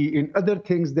 S&T, in other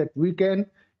things that we can.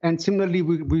 And similarly,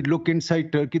 we look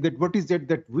inside Turkey that what is it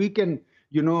that we can,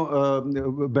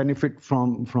 benefit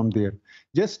from there.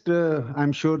 Just,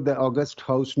 I'm sure the August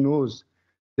House knows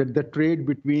that the trade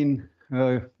between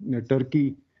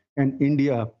Turkey and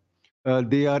India,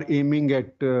 they are aiming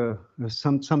at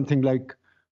something like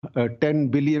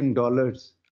 $10 billion.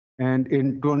 And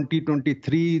in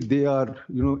 2023, they are,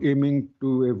 aiming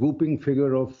to a whooping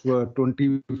figure of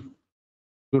 $20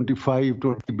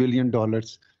 billion.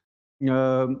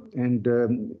 And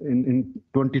in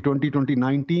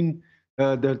 2019,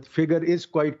 the figure is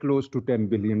quite close to $10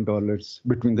 billion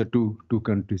between the two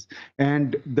countries.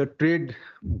 And the trade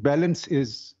balance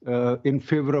is in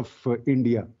favor of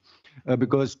India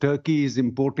because Turkey is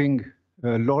importing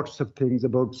lots of things,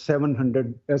 about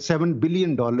 $7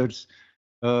 billion, $6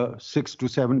 to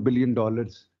 $7 billion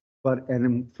per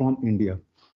annum from India.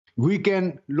 We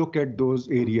can look at those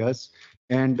areas.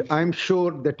 And I'm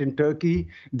sure that in Turkey,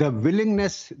 the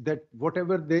willingness that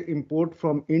whatever they import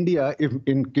from India, if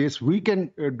in case we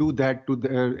can do that to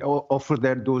offer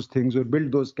those things or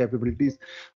build those capabilities,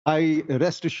 I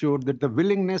rest assured that the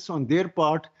willingness on their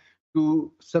part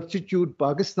to substitute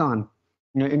Pakistan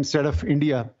instead of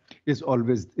India is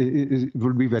always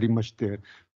will be very much there.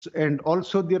 And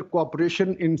also their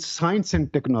cooperation in science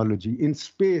and technology, in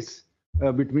space,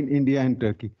 between India and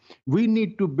Turkey. We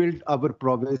need to build our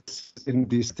prowess in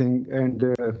these things. And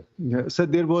so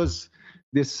there was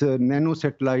this nano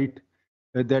satellite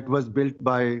that was built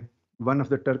by one of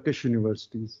the Turkish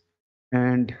universities,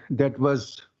 and that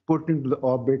was put into the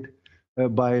orbit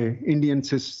by Indian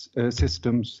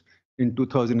systems in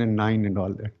 2009 and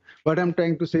all that. What I'm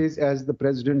trying to say is, as the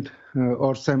President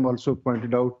ORSAM also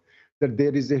pointed out, that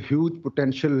there is a huge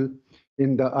potential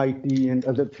in the IT and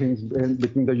other things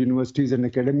between the universities and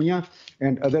academia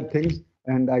and other things.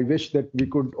 And I wish that we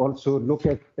could also look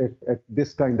at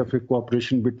this kind of a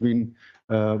cooperation between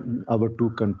our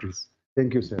two countries.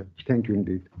 Thank you, sir. Thank you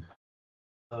indeed.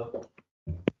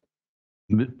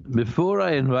 Before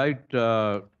I invite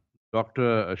Dr.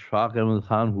 Ashfaq Ahmed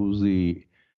Khan, who's the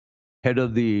head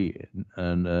of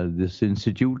this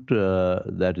institute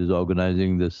that is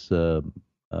organizing this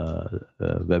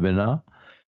webinar,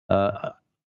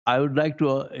 I would like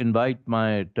to invite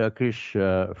my Turkish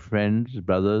friends,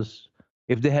 brothers,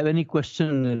 if they have any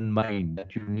question in mind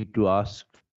that you need to ask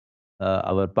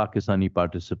our Pakistani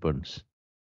participants.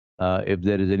 If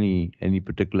there is any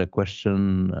particular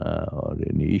question or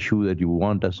any issue that you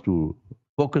want us to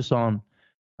focus on,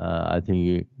 I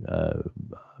think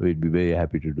we'd be very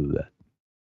happy to do that.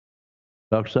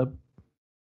 Dr. Saab?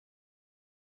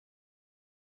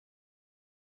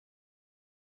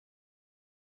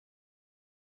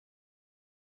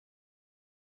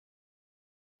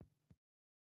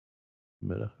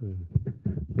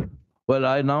 Well,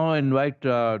 I now invite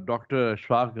Dr.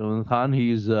 Ashfaq Ahmed Khan.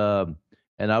 He's an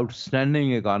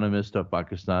outstanding economist of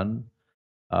Pakistan.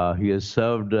 He has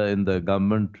served in the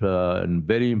government in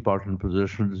very important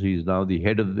positions. He's now the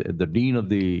head of the dean of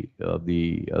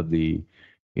the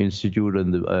institute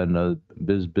and the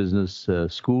business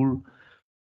school,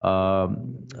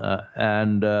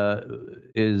 and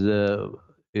is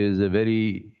a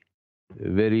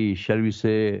very, shall we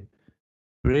say,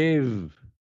 brave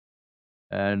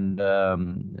and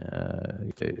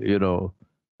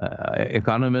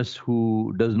economist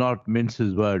who does not mince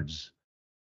his words.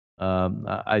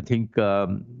 I think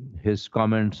his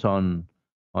comments on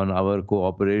on our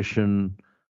cooperation,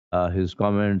 his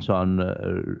comments on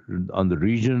the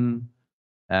region,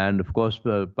 and of course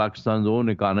Pakistan's own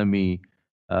economy.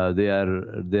 They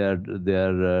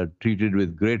are treated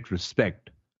with great respect.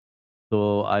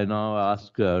 So I now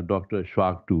ask Dr.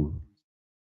 Ishfaq to.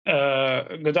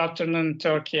 Good afternoon,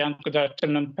 Turkey, and good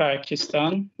afternoon,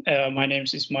 Pakistan. My name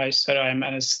is Ismail Sara. I'm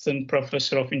an assistant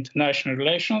professor of international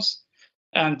relations,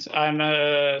 and I'm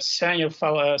a senior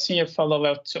fellow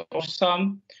at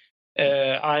ORSAM.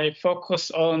 I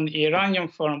focus on Iranian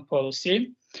foreign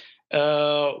policy.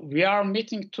 We are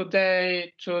meeting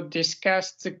today to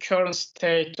discuss the current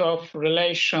state of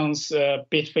relations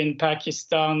between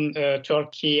Pakistan,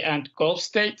 Turkey, and Gulf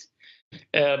states.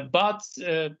 But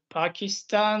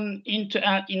Pakistan into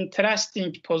an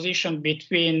interesting position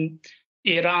between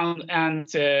Iran and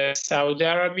Saudi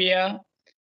Arabia.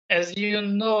 As you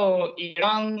know,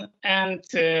 Iran and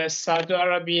Saudi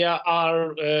Arabia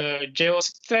are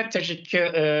geostrategic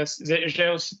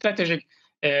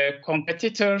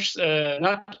competitors,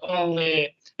 not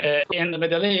only in the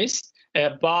Middle East,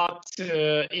 but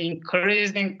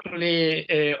increasingly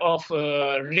of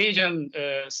region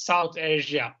South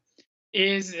Asia.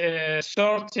 Is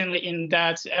certainly in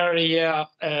that area,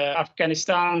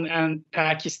 Afghanistan and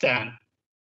Pakistan.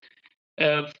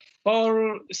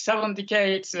 For 7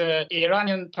 decades,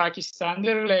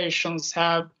 Iranian-Pakistani relations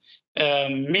have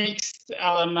mixed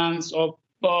elements of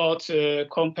both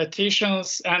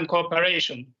competitions and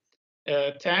cooperation.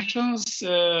 Tensions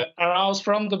arise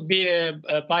from the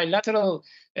bilateral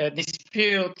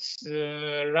disputes,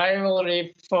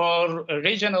 rivalry for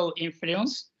regional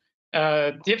influence,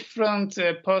 different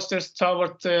postures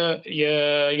toward the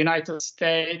United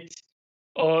States,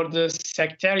 or the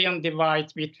sectarian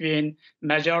divide between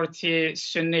majority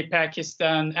Sunni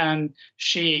Pakistan and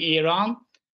Shia Iran.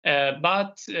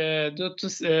 But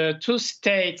the two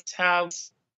states have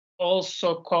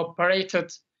also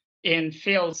cooperated in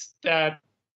fields that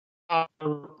are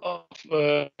of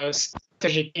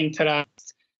strategic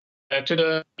interest to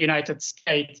the United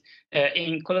States,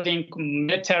 including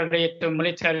military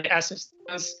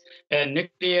assistance,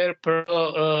 nuclear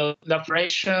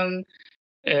proliferation,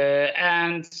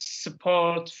 and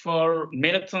support for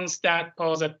militants that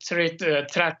pose a threat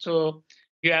to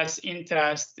U.S.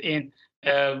 interest in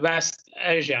West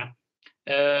Asia.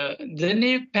 The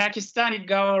new Pakistani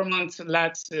government,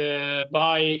 led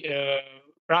by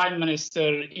Prime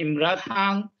Minister Imran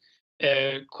Khan,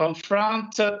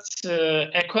 confronted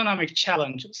economic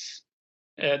challenges.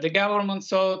 The government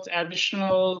sought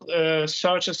additional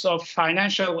sources of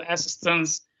financial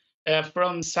assistance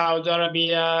from Saudi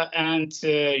Arabia and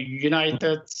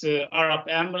United Arab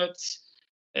Emirates,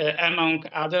 among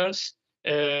others.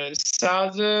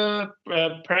 Saudi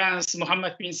Prince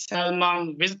Mohammed bin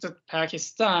Salman visited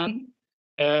Pakistan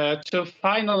to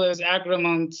finalize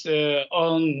agreement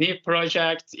on new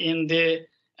projects in the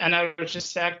energy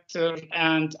sector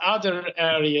and other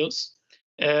areas.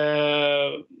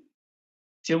 $20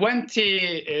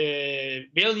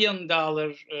 billion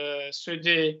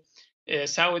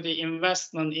Saudi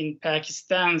investment in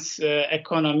Pakistan's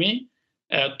economy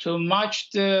to match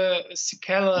the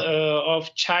scale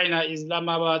of China,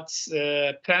 Islamabad's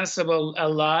principal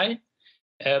ally.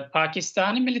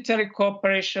 Pakistani military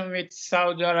cooperation with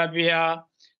Saudi Arabia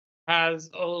has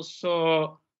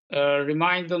also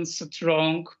remained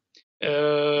strong.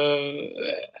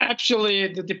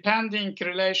 Actually, the depending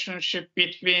relationship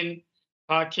between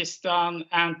Pakistan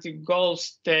and the Gulf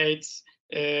states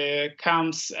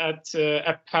comes at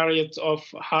a period of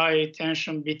high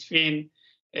tension between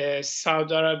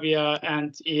Saudi Arabia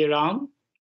and Iran.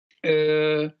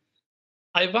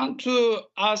 I want to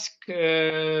ask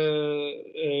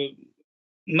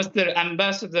Mr.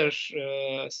 Ambassador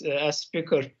as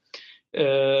speaker,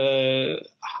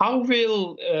 how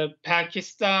will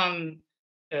Pakistan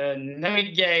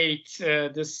navigate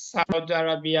the Saudi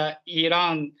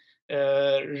Arabia-Iran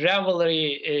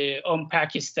rivalry on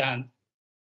Pakistan?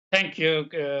 Thank you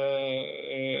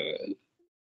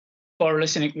for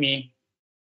listening to me.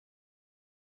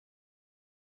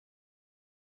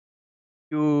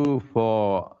 Thank you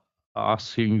for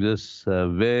asking this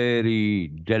very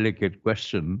delicate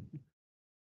question.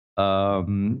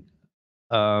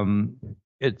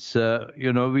 It's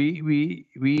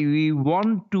we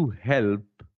want to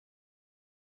help,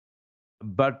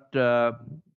 but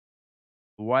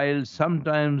while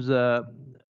sometimes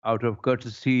out of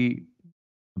courtesy,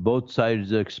 both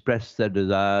sides express their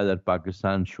desire that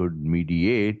Pakistan should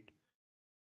mediate.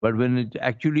 But when it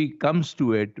actually comes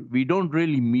to it, we don't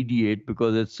really mediate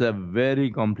because it's a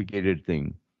very complicated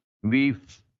thing. We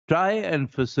try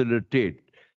and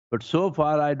facilitate, but so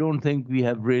far I don't think we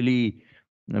have really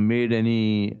made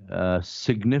any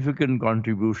significant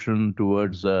contribution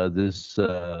towards this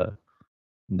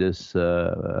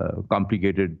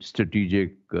complicated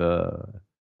strategic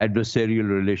adversarial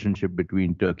relationship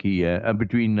between Turkey,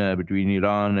 between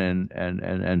Iran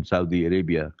and Saudi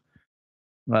Arabia.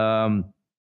 The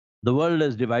world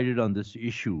is divided on this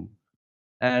issue,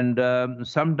 and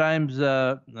sometimes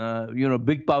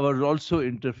big powers also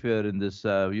interfere in this.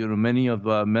 Many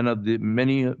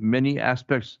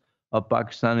aspects of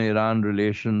Pakistan-Iran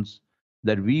relations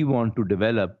that we want to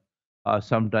develop are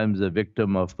sometimes a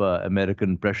victim of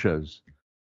American pressures.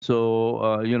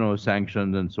 So,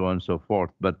 sanctions and so on and so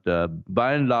forth. But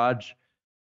by and large,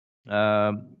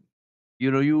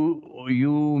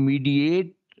 you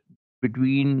mediate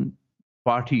between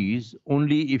parties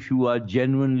only if you are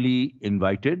genuinely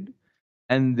invited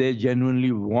and they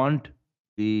genuinely want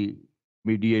the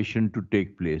mediation to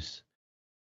take place.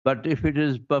 But if it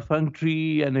is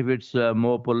perfunctory and if it's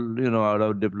more, out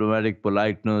of diplomatic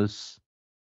politeness,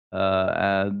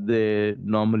 they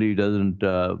normally doesn't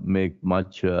make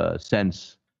much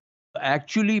sense.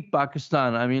 Actually,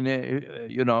 Pakistan, I mean,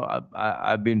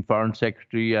 I've been foreign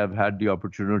secretary. I've had the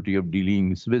opportunity of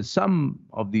dealing with some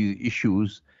of these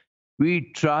issues.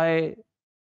 We try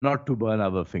not to burn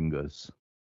our fingers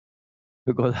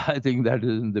because I think that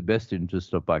is in the best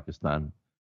interest of Pakistan.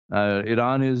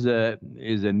 Iran is a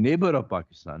neighbor of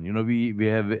Pakistan. We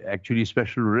have actually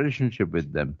special relationship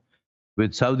with them.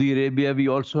 With Saudi Arabia, we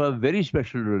also have very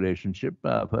special relationship,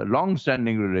 a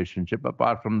long-standing relationship.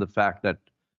 Apart from the fact that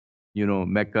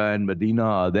Mecca and Medina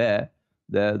are there.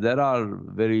 There are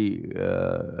very.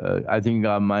 I think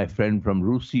my friend from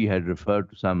Rusi had referred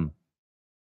to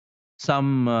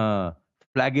some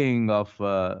flagging of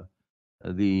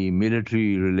the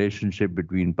military relationship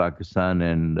between Pakistan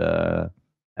and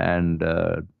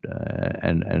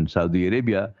Saudi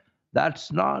Arabia.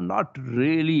 That's not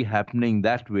really happening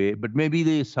that way. But maybe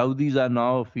the Saudis are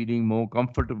now feeling more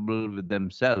comfortable with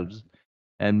themselves.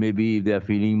 And maybe they're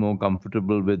feeling more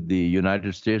comfortable with the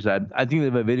United States. I think they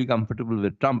were very comfortable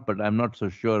with Trump, but I'm not so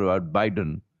sure about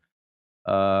Biden.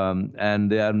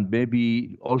 And they are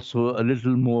maybe also a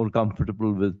little more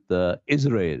comfortable with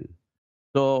Israel.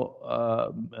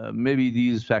 So maybe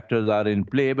these factors are in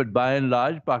play, but by and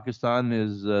large, Pakistan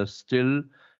is still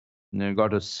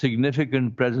got a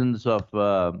significant presence of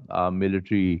our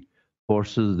military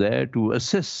forces there to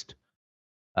assist.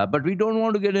 But we don't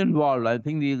want to get involved. I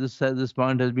think this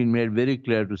point has been made very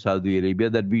clear to Saudi Arabia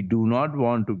that we do not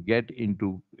want to get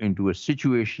into a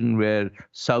situation where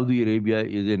Saudi Arabia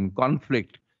is in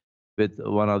conflict with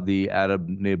one of the Arab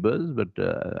neighbors. But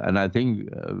and I think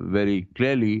very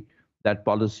clearly that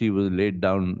policy was laid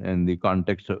down in the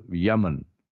context of Yemen.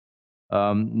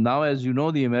 Now, as you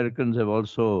know, the Americans have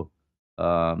also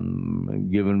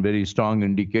given very strong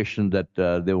indication that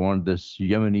they want this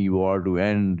Yemeni war to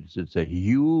end. It's a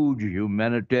huge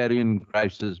humanitarian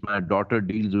crisis. My daughter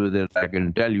deals with it. I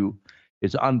can tell you,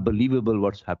 it's unbelievable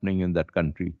what's happening in that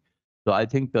country. So I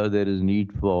think there is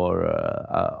need for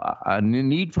an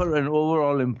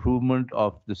overall improvement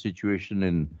of the situation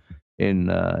in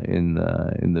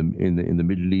the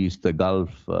Middle East, the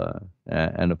Gulf,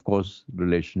 and of course,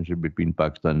 relationship between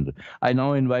Pakistan. I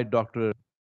now invite Dr.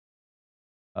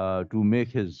 To make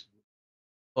his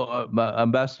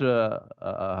Ambassador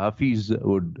Hafeez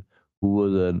who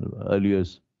was an earlier,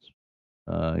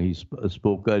 he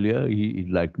spoke earlier. He'd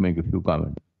like to make a few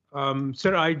comments.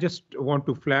 Sir, I just want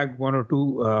to flag one or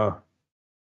two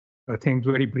things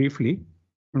very briefly.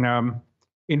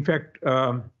 In fact,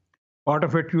 part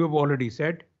of it you have already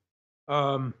said.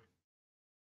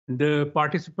 The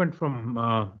participant from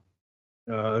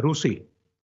Rusi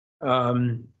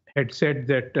had said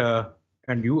that,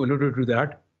 and you alluded to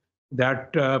that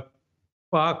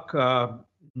Pak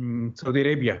Saudi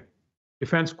Arabia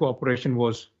defense cooperation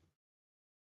was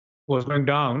going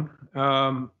down.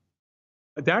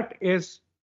 That is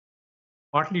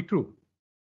partly true,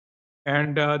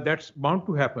 and that's bound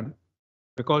to happen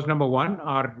because number one,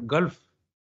 our Gulf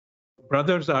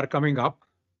brothers are coming up.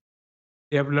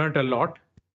 They have learned a lot.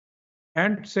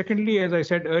 And secondly, as I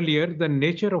said earlier, the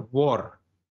nature of war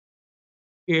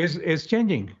is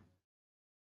changing.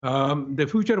 The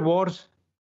future wars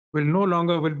will no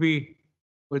longer be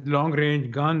with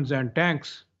long-range guns and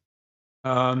tanks.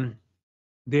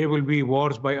 They will be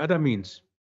wars by other means.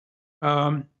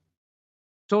 So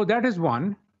that is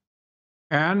one.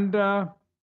 And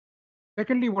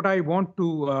secondly, what I want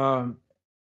to,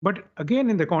 but again,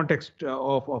 in the context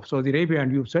of Saudi Arabia,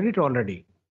 and you've said it already,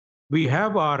 we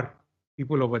have our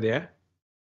people over there.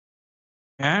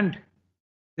 And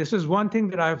this is one thing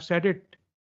that I've said it,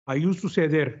 I used to say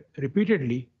there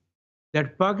repeatedly,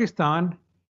 that Pakistan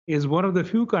is one of the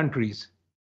few countries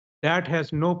that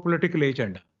has no political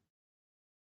agenda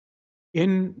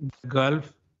in the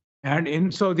Gulf and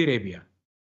in Saudi Arabia.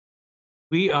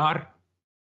 We are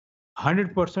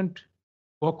 100%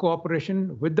 for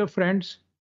cooperation with the friends.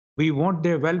 We want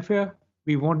their welfare.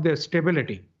 We want their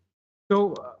stability.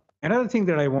 So another thing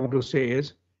that I want to say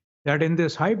is that in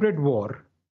this hybrid war,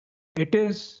 it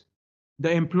is the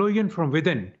implosion from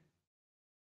within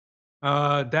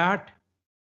that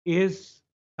is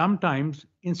sometimes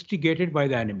instigated by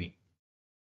the enemy,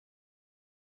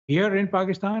 here in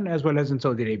Pakistan as well as in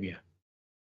Saudi Arabia.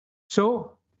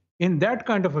 So in that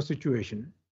kind of a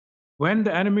situation, when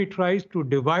the enemy tries to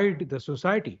divide the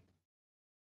society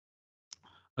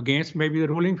against maybe the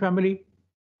ruling family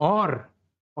or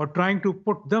trying to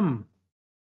put them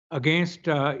against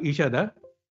each other,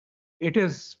 it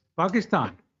is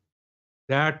Pakistan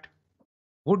that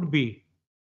would be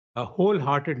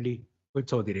wholeheartedly with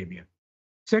Saudi Arabia.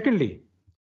 Secondly,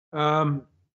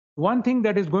 one thing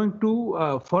that is going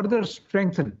to further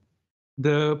strengthen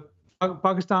the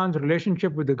Pakistan's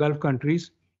relationship with the Gulf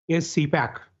countries is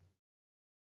CPAC.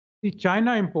 See,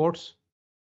 China imports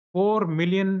 4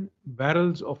 million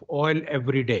barrels of oil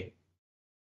every day,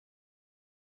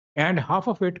 and half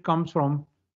of it comes from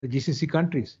the GCC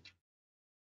countries.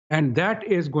 And that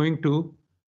is going to,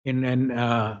 in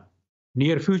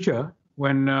near future,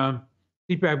 when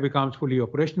CPAC becomes fully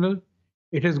operational,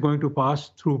 it is going to pass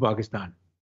through Pakistan.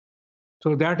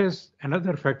 So that is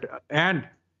another factor. And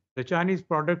the Chinese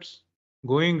products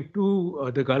going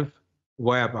to the Gulf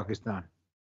via Pakistan.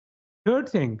 Third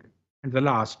thing, and the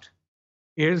last,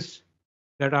 is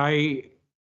that I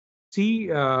see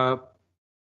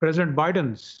President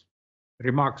Biden's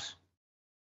remarks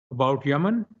about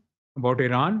Yemen, about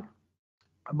Iran,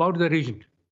 about the region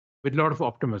with a lot of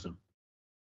optimism.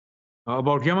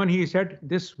 About Yemen, he said,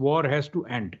 this war has to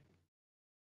end.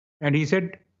 And he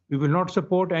said, we will not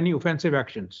support any offensive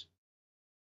actions.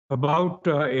 About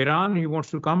Iran, he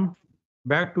wants to come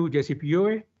back to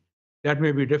JCPOA. That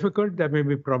may be difficult, that may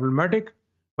be problematic,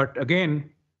 but again,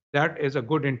 that is a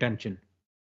good intention.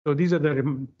 So these are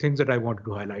the things that I wanted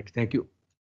to highlight. Thank you.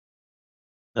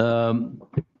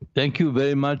 Thank you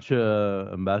very much,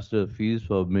 Ambassador Hafeez,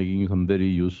 for making some very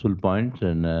useful points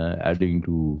and adding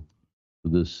to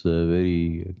this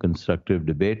very constructive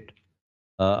debate.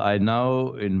 I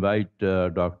now invite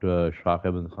Dr. Shah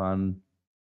Ahmed Khan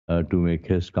to make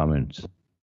his comments.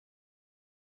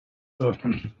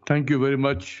 Thank you very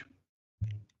much.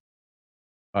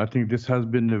 I think this has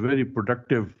been a very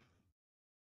productive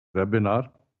webinar.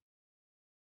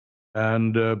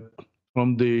 And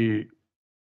from the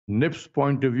NIPS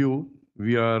point of view,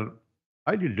 we are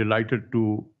highly delighted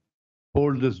to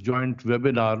hold this joint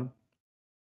webinar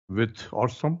with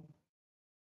ORSAM.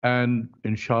 And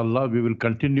inshallah, we will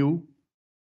continue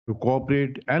to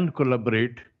cooperate and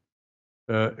collaborate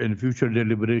in future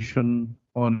deliberation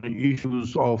on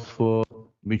issues of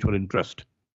mutual interest.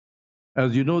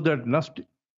 As you know, that NUST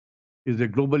is a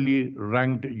globally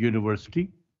ranked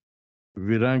university.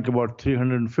 We rank about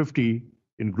 350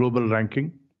 in global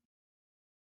ranking.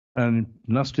 And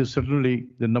NUST is certainly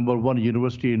the #1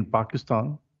 university in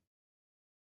Pakistan.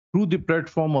 Through the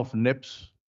platform of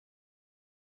NIPS,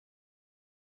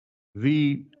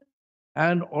 we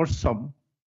and ORSAM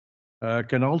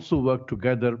can also work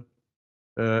together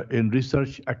in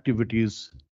research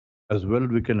activities as well.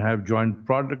 We can have joint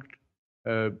product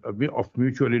of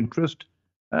mutual interest,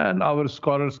 and our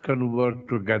scholars can work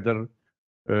together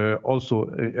also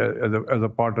as a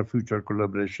part of future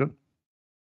collaboration.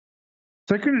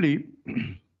 Secondly,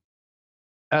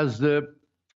 as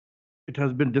it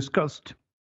has been discussed,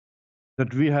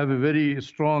 that we have a very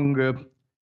strong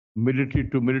military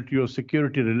to military or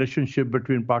security relationship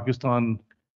between Pakistan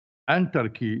and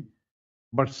Turkey,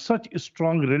 but such a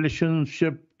strong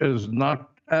relationship is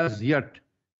not as yet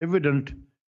evident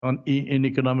in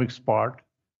economics part.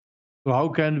 So how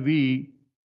can we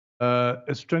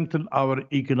strengthen our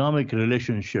economic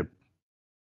relationship?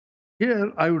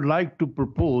 Here, I would like to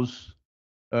propose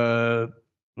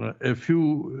a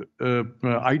few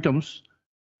items,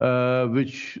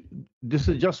 which this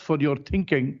is just for your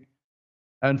thinking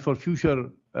and for future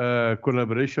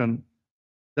collaboration,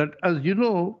 that as you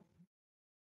know,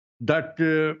 that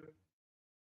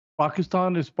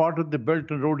Pakistan is part of the Belt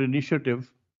and Road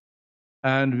Initiative,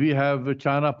 and we have a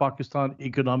China-Pakistan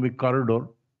Economic Corridor,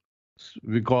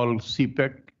 we call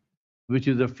CPEC, which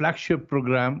is a flagship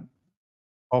program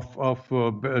of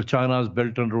China's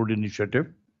Belt and Road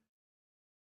Initiative.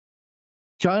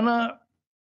 China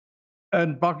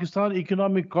and Pakistan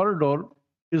Economic Corridor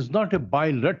is not a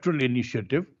bilateral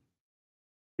initiative.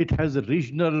 It has a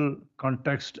regional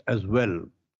context as well.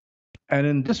 And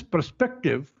in this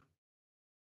perspective,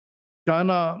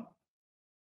 China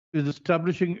is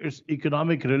establishing its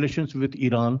economic relations with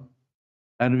Iran.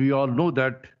 And we all know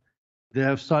that they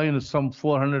have signed some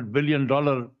 $400 billion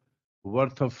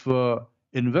worth of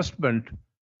investment,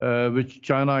 which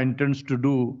China intends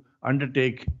to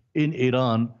undertake in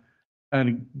Iran,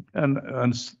 and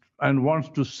wants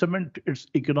to cement its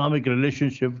economic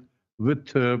relationship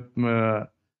with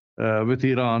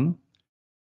Iran.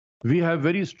 We have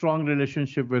very strong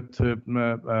relationship with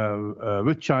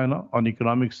China on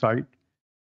economic side.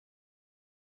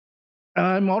 And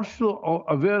I'm also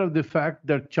aware of the fact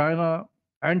that China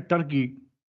and Turkey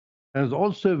has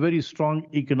also very strong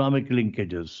economic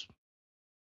linkages.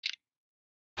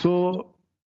 So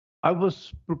I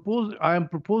am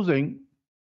proposing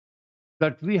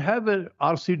that we have a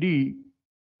RCD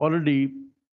already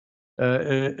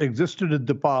existed in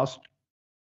the past,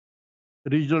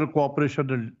 Regional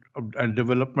Cooperation and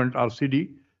Development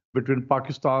RCD between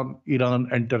Pakistan, Iran,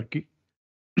 and Turkey.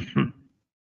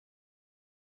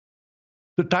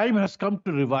 The time has come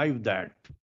to revive that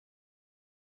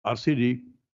RCD,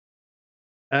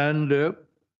 and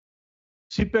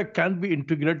CPEC can be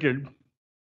integrated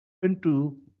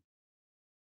into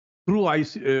through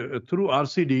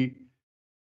RCD.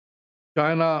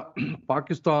 China,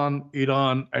 Pakistan,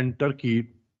 Iran, and Turkey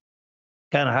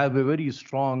can have a very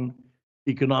strong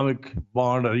economic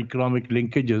bond or economic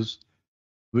linkages,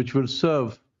 which will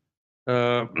serve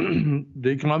the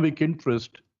economic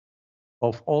interest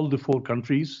of all the four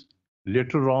countries.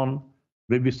 Later on,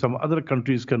 maybe some other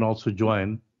countries can also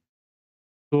join.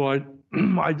 So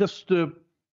I just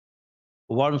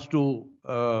wants to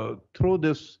throw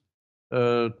this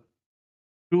to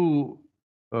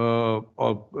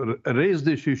raise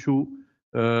this issue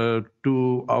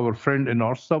to our friend in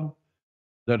ORSAM,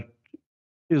 that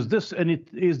is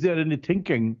there any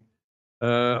thinking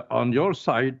on your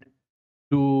side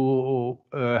to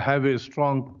have a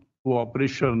strong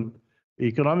cooperation,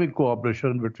 economic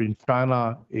cooperation between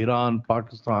China, Iran,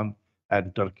 Pakistan,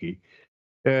 and Turkey?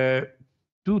 2-3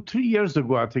 years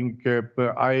ago, I think,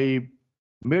 I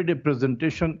made a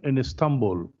presentation in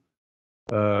Istanbul,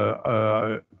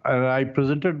 and I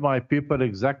presented my paper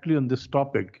exactly on this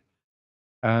topic.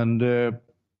 And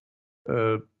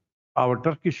our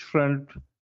Turkish friend,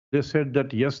 they said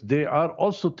that yes, they are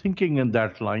also thinking in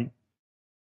that line.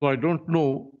 So I don't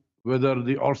know whether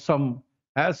the ORSAM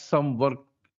has some work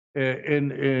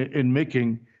in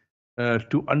making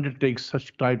to undertake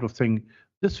such type of thing.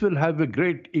 This will have a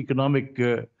great economic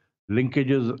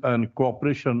linkages and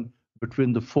cooperation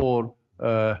between the four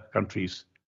countries.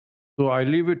 So I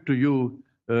leave it to you,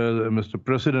 Mr.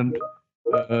 President,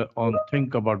 on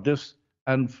think about this.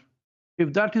 And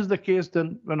if that is the case,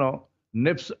 then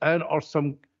NIPS and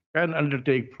ORSAM can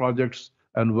undertake projects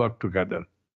and work together.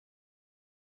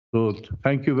 So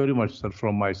thank you very much, sir,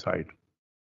 from my side.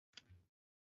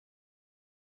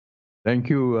 Thank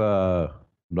you,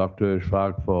 Dr.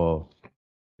 Ishfaq, for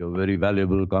your very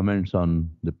valuable comments on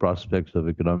the prospects of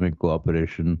economic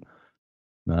cooperation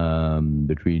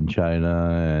between China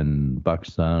and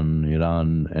Pakistan,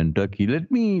 Iran, and Turkey. Let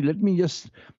me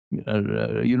just,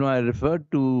 I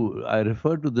referred to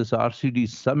this RCD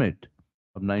summit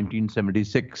of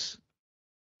 1976,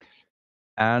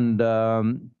 and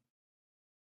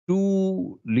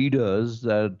two leaders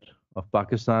of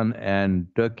Pakistan and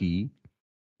Turkey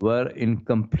were in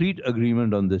complete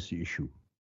agreement on this issue.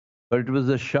 But it was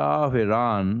the Shah of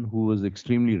Iran who was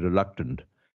extremely reluctant.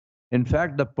 In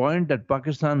fact, the point that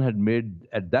Pakistan had made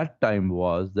at that time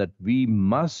was that we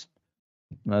must,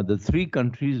 the three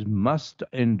countries must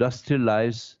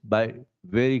industrialize by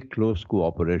very close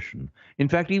cooperation. In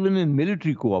fact, even in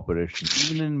military cooperation,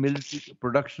 even in military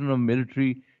production of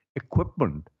military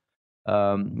equipment.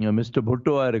 Mr.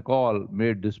 Bhutto, I recall,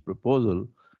 made this proposal.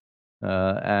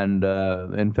 And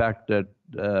in fact, the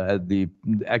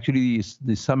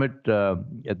summit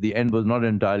at the end was not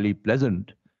entirely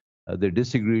pleasant. They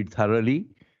disagreed thoroughly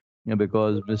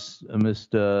because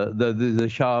the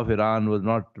Shah of Iran was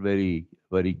not very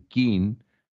keen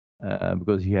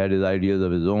because he had his ideas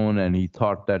of his own, and he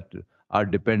thought that our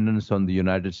dependence on the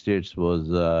United States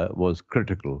was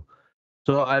critical.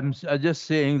 So I'm just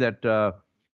saying that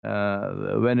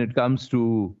when it comes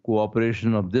to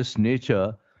cooperation of this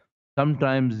nature,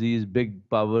 sometimes these big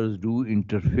powers do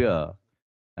interfere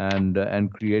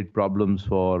and create problems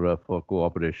for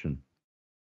cooperation.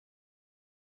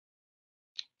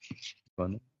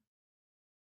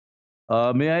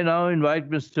 May I now invite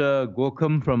Mr.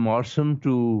 Khokhar from ORSAM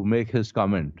to make his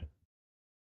comment?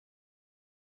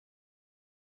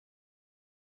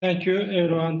 Thank you,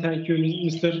 Rohan. Thank you,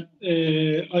 Mr.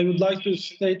 I would like to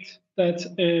state that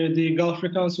the Gulf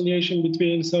reconciliation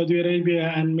between Saudi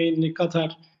Arabia and mainly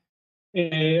Qatar,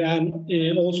 and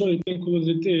also it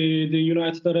included the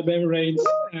United Arab Emirates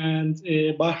and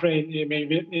Bahrain,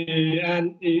 maybe,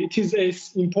 and it is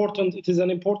an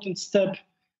important step.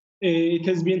 It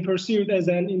has been perceived as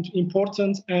an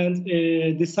important and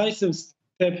decisive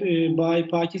step by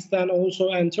Pakistan also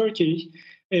and Turkey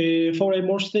for a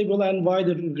more stable and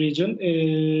wider region.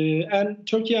 And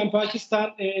Turkey and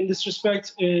Pakistan in this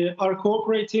respect are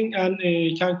cooperating and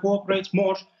can cooperate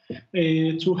more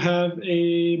to have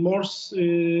a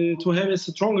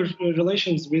stronger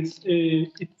relations with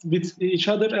each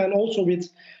other and also with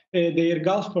their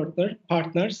Gulf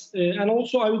partners. And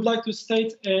also I would like to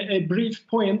state a brief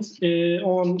point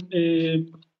on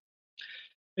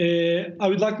I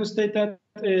would like to state that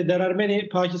there are many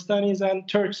Pakistanis and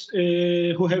Turks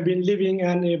who have been living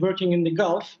and working in the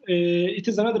Gulf. It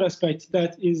is another aspect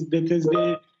that is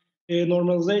the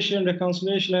normalization,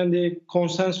 reconciliation, and the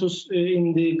consensus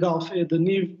in the Gulf, the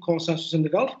new consensus in the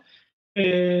Gulf.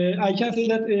 I can say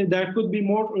that there could be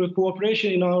more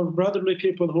cooperation in our brotherly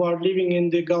people who are living in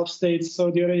the Gulf states,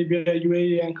 Saudi Arabia,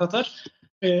 UAE, and Qatar.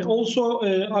 I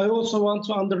also want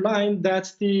to underline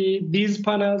that these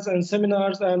panels and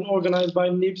seminars and organized by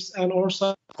NIPS and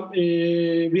ORSAM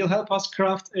will help us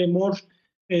craft a more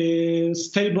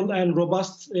stable and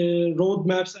robust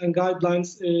roadmaps and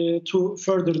guidelines to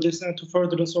further this and to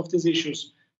furtherance of these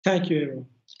issues. Thank you, everyone.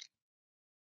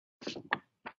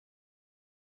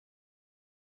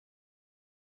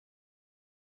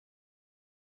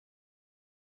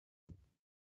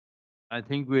 I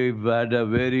think we've had a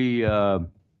very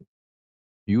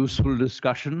useful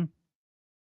discussion,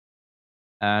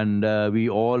 and we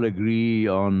all agree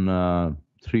on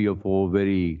 3 or 4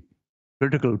 very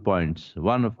critical points.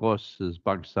 One, of course, is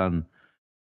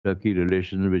Pakistan-Turkey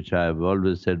relations, which I've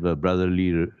always said were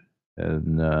brotherly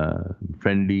and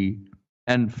friendly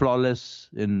and flawless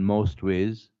in most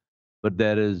ways. But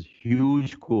there is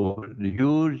huge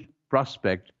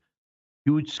prospect,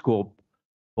 huge scope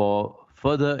for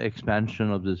further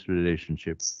expansion of this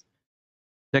relationship.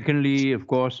 Secondly, of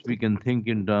course, we can think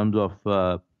in terms of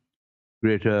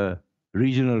greater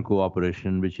regional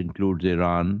cooperation, which includes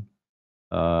Iran.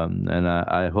 And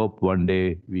I hope one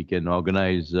day we can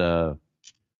organize a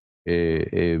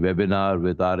webinar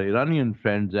with our Iranian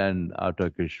friends and our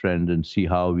Turkish friends and see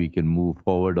how we can move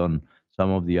forward on some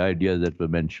of the ideas that were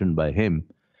mentioned by him.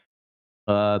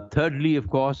 Thirdly, of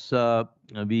course,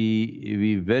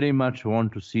 we very much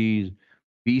want to see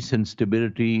peace and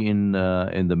stability in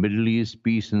the Middle East,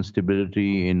 peace and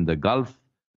stability in the Gulf,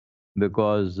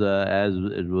 because as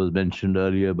it was mentioned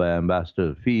earlier by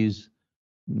Ambassador Hafeez,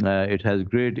 it has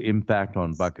great impact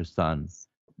on Pakistan.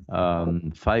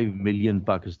 5 million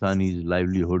Pakistanis'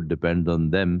 livelihood depends on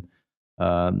them.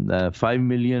 5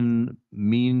 million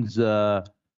means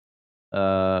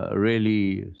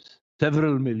really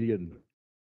several million.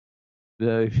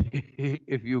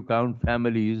 If you count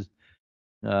families,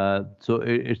 so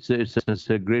it's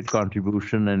a great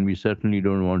contribution, and we certainly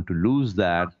don't want to lose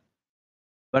that.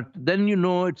 But then,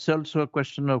 it's also a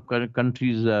question of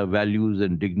countries' values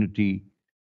and dignity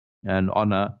and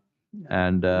honor.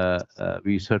 And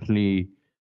we certainly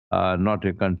are not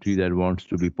a country that wants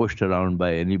to be pushed around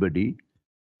by anybody.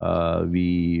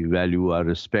 We value our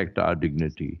respect, our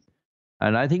dignity.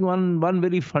 And I think one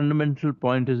very fundamental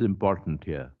point is important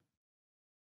here.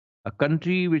 A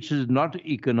country which is not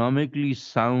economically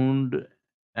sound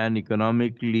and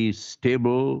economically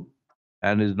stable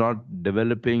and is not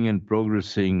developing and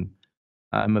progressing,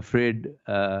 I'm afraid,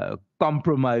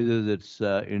 compromises its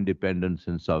independence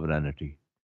and sovereignty.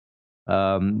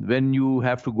 When you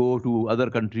have to go to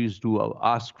other countries to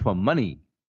ask for money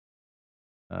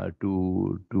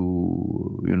to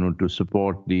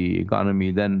support the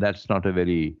economy, then that's not a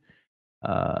very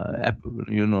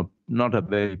not a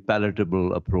very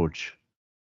palatable approach.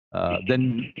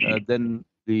 Then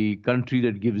the country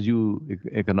that gives you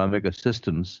economic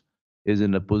assistance is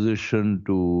in a position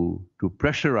to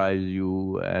pressurize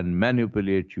you and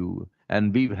manipulate you.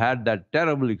 And we've had that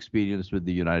terrible experience with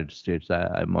the United States.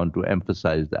 I want to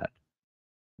emphasize that.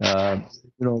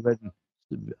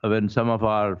 When some of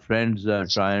our friends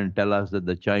try and tell us that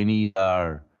the Chinese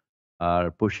are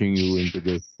pushing you into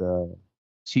this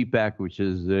CPAC, which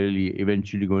is really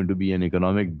eventually going to be an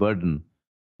economic burden,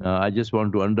 I just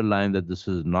want to underline that this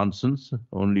is nonsense.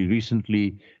 Only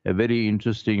recently, a very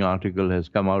interesting article has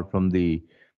come out from the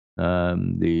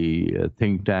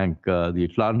think tank, the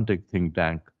Atlantic think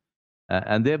tank,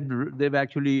 and they've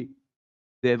actually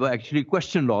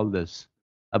questioned all this.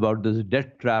 about this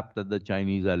debt trap that the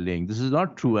Chinese are laying. This is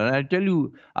not true. And I tell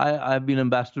you, I've been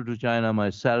ambassador to China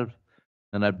myself,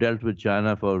 and I've dealt with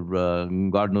China for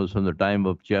God knows from the time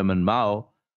of Chairman Mao.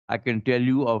 I can tell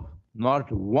you of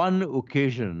not one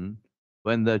occasion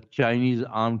when the Chinese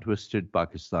arm twisted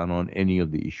Pakistan on any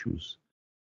of the issues.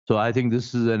 So I think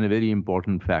this is a very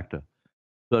important factor.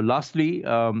 So lastly,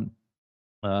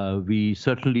 we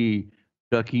certainly,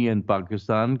 Turkey and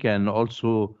Pakistan can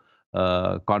also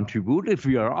contribute if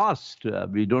we are asked.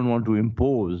 We don't want to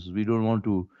impose. We don't want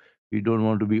to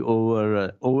be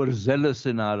overzealous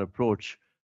in our approach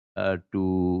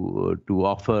to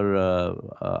offer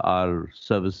our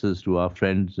services to our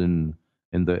friends in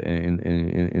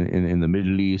the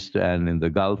Middle East and in the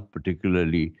Gulf,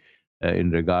 particularly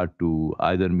in regard to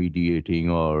either mediating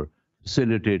or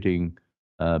facilitating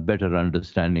better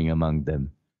understanding among them.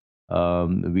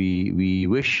 We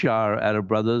wish our Arab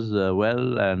brothers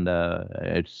well, and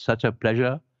it's such a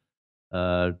pleasure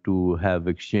to have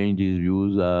exchanged these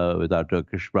views with our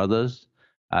Turkish brothers.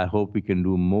 I hope we can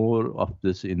do more of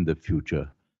this in the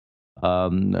future.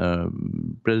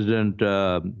 President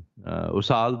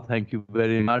Usal, thank you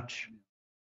very much.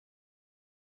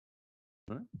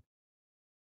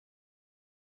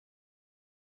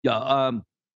 Yeah,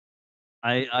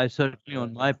 I certainly,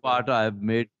 on my part, I've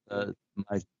made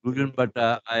my conclusion, but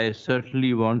I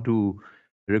certainly want to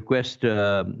request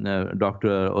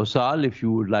Dr. Osal if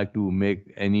you would like to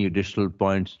make any additional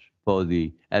points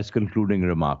as concluding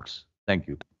remarks. Thank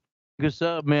you. Thank you,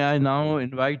 sir. May I now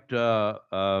invite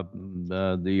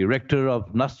the rector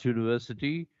of NUST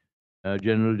University,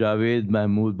 General Javed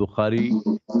Bukhari,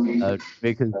 to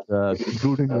make his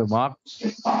concluding remarks.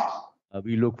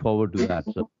 We look forward to that,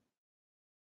 sir.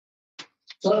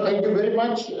 Sir, thank you very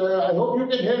much. I hope you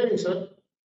can hear me, sir.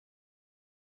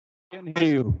 I can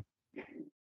hear you.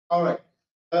 All right.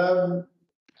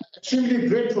 Extremely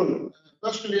grateful.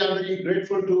 Personally, I'm very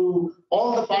grateful to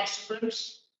all the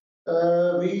participants.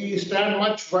 We stand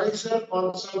much wiser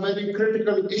on some very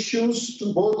critical issues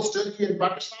to both Turkey and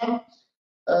Pakistan.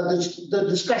 The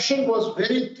discussion was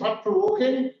very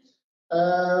thought-provoking.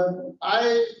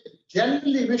 I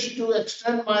genuinely wish to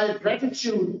extend my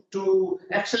gratitude to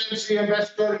Excellency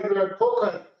Ambassador Riaz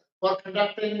Khokhar for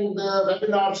conducting the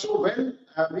webinar so well.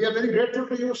 We are very grateful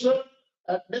to you, sir.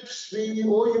 At NIPS, we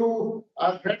owe you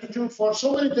our gratitude for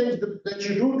so many things that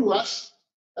you do to us,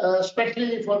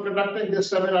 especially for conducting this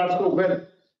seminar so well.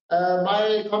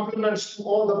 My compliments to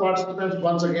all the participants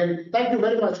once again. Thank you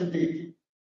very much indeed.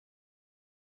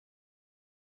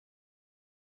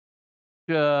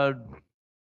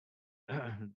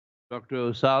 Dr.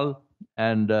 Osal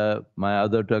and my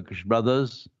other Turkish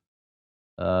brothers,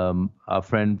 our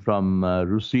friend from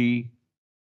Rusi,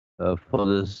 for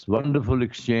this wonderful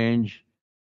exchange.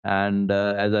 And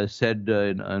as I said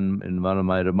in one of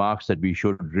my remarks, that we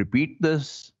should repeat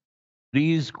this.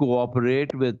 Please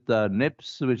cooperate with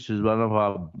NIPS, which is one of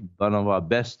our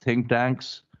best think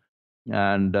tanks,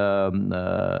 and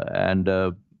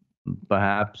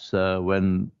perhaps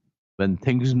when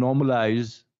things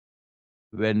normalize,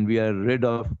 when we are rid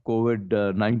of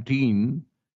COVID-19,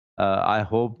 I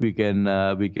hope we can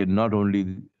not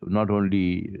only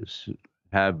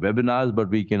have webinars, but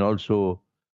we can also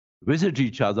visit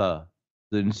each other,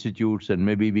 the institutes, and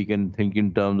maybe we can think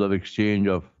in terms of exchange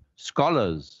of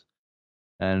scholars,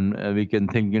 and we can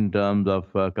think in terms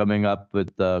of coming up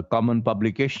with common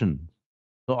publication.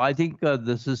 So I think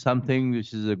this is something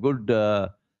which is a good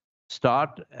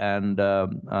start, and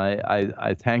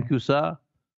I thank you, sir.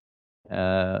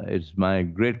 It's my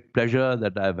great pleasure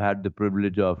that I've had the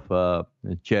privilege of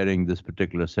chairing this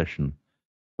particular session.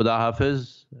 Khuda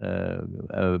Hafiz,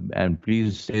 and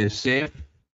please stay safe.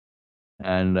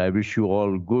 And I wish you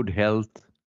all good health,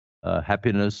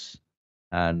 happiness,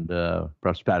 and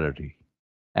prosperity.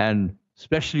 And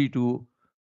especially to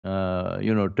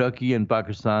Turkey and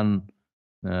Pakistan.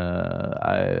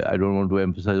 I don't want to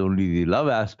emphasize only the love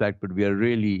aspect, but we are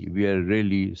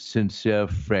really sincere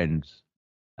friends.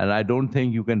 And I don't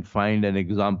think you can find an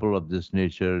example of this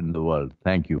nature in the world.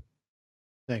 Thank you.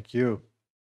 Thank you.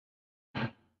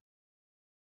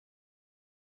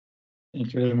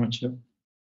 Thank you very much.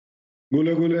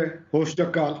 Gule gule,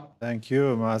 hoşça kal. Thank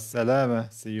you. Ma salama.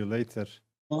 See you later.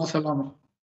 Ma salama.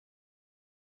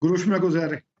 Görüşmek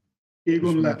üzere. İyi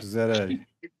günler. Görüşmek üzere.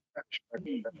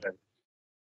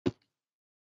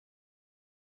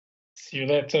 See you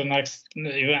later next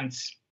events.